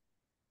obviously,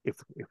 if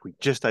we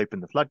just open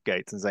the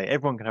floodgates and say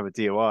everyone can have a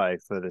DOI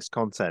for this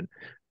content,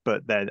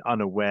 but they're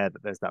unaware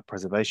that there's that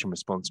preservation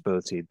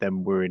responsibility,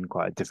 then we're in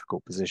quite a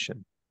difficult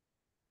position.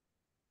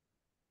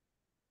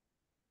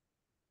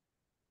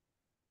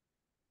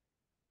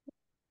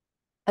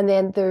 And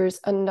then there's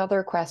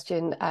another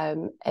question,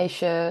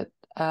 Aisha,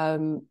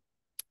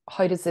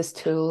 how does this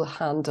tool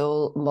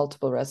handle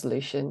multiple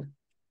resolution?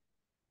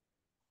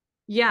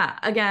 Yeah,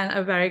 again,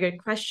 a very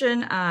good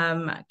question.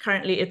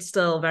 Currently, it's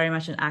still very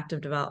much in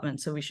active development,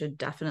 so we should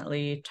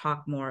definitely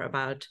talk more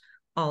about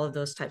all of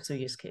those types of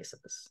use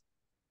cases.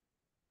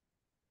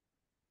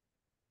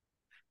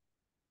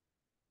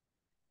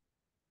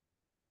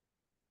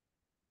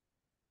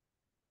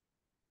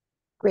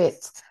 Great.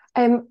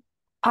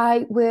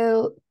 I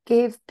will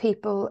give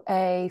people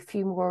a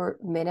few more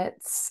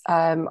minutes.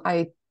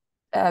 The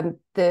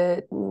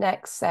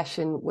next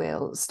session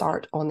will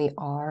start on the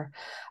hour.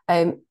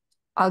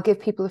 I'll give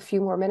people a few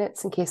more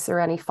minutes in case there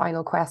are any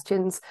final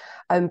questions,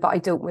 but I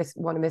don't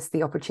want to miss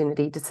the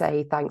opportunity to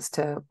say thanks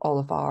to all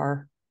of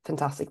our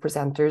fantastic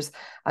presenters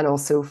and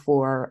also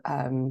for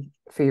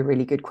your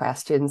really good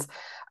questions.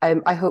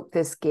 I hope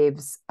this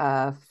gives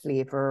a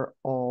flavour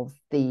of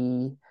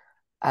the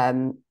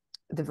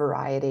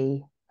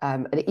variety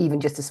and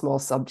even just a small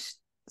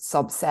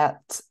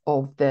subset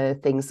of the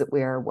things that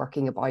we're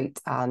working about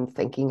and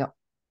thinking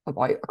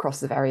about across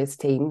the various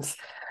teams.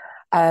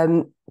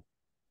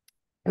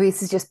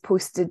 Reese has just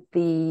posted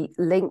the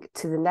link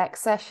to the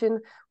next session,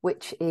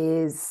 which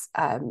is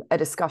a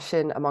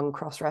discussion among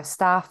Crossref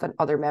staff and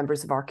other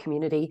members of our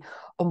community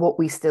on what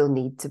we still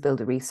need to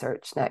build a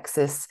research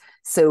nexus.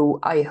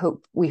 So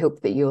we hope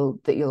that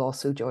you'll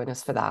also join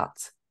us for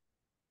that.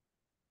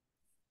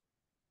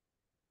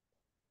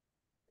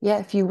 Yeah,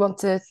 if you want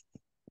to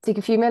take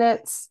a few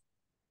minutes,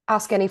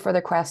 ask any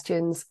further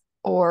questions,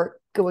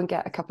 or go and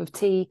get a cup of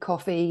tea,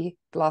 coffee,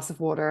 glass of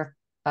water,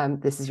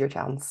 this is your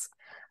chance.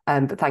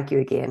 But thank you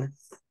again.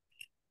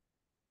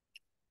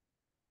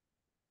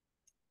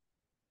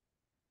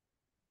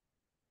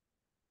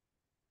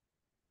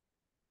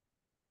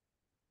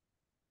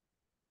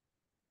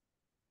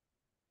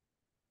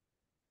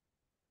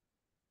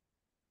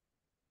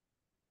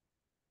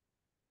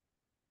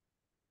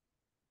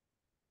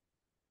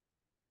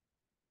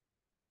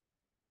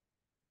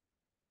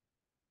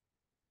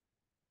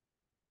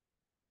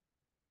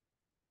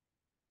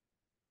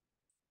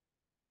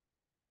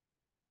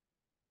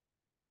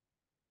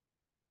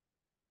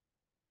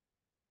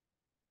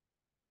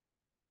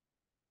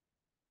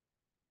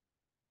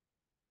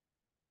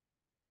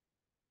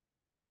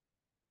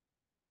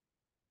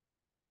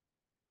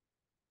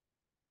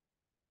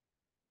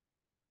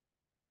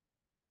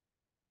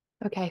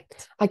 Okay,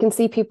 I can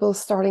see people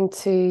starting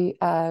to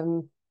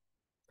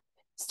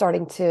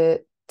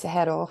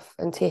head off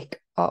and take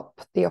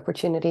up the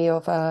opportunity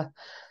of a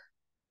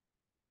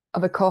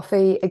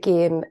coffee.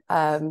 Again,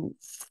 there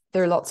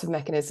are lots of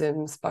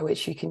mechanisms by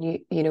which you can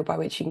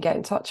get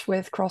in touch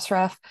with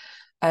Crossref.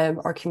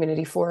 Our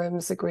community forum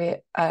is a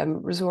great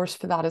resource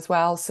for that as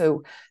well.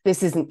 So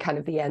this isn't kind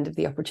of the end of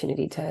the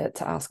opportunity to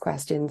ask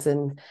questions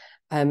and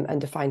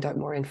to find out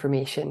more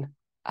information.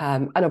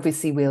 And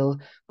obviously we'll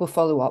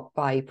follow up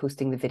by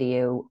posting the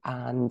video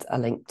and a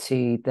link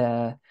to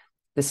the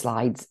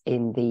slides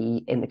in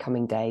the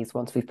coming days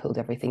once we've pulled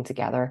everything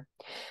together.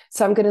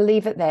 So I'm going to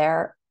leave it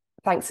there.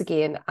 Thanks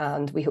again,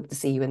 and we hope to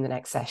see you in the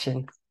next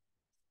session.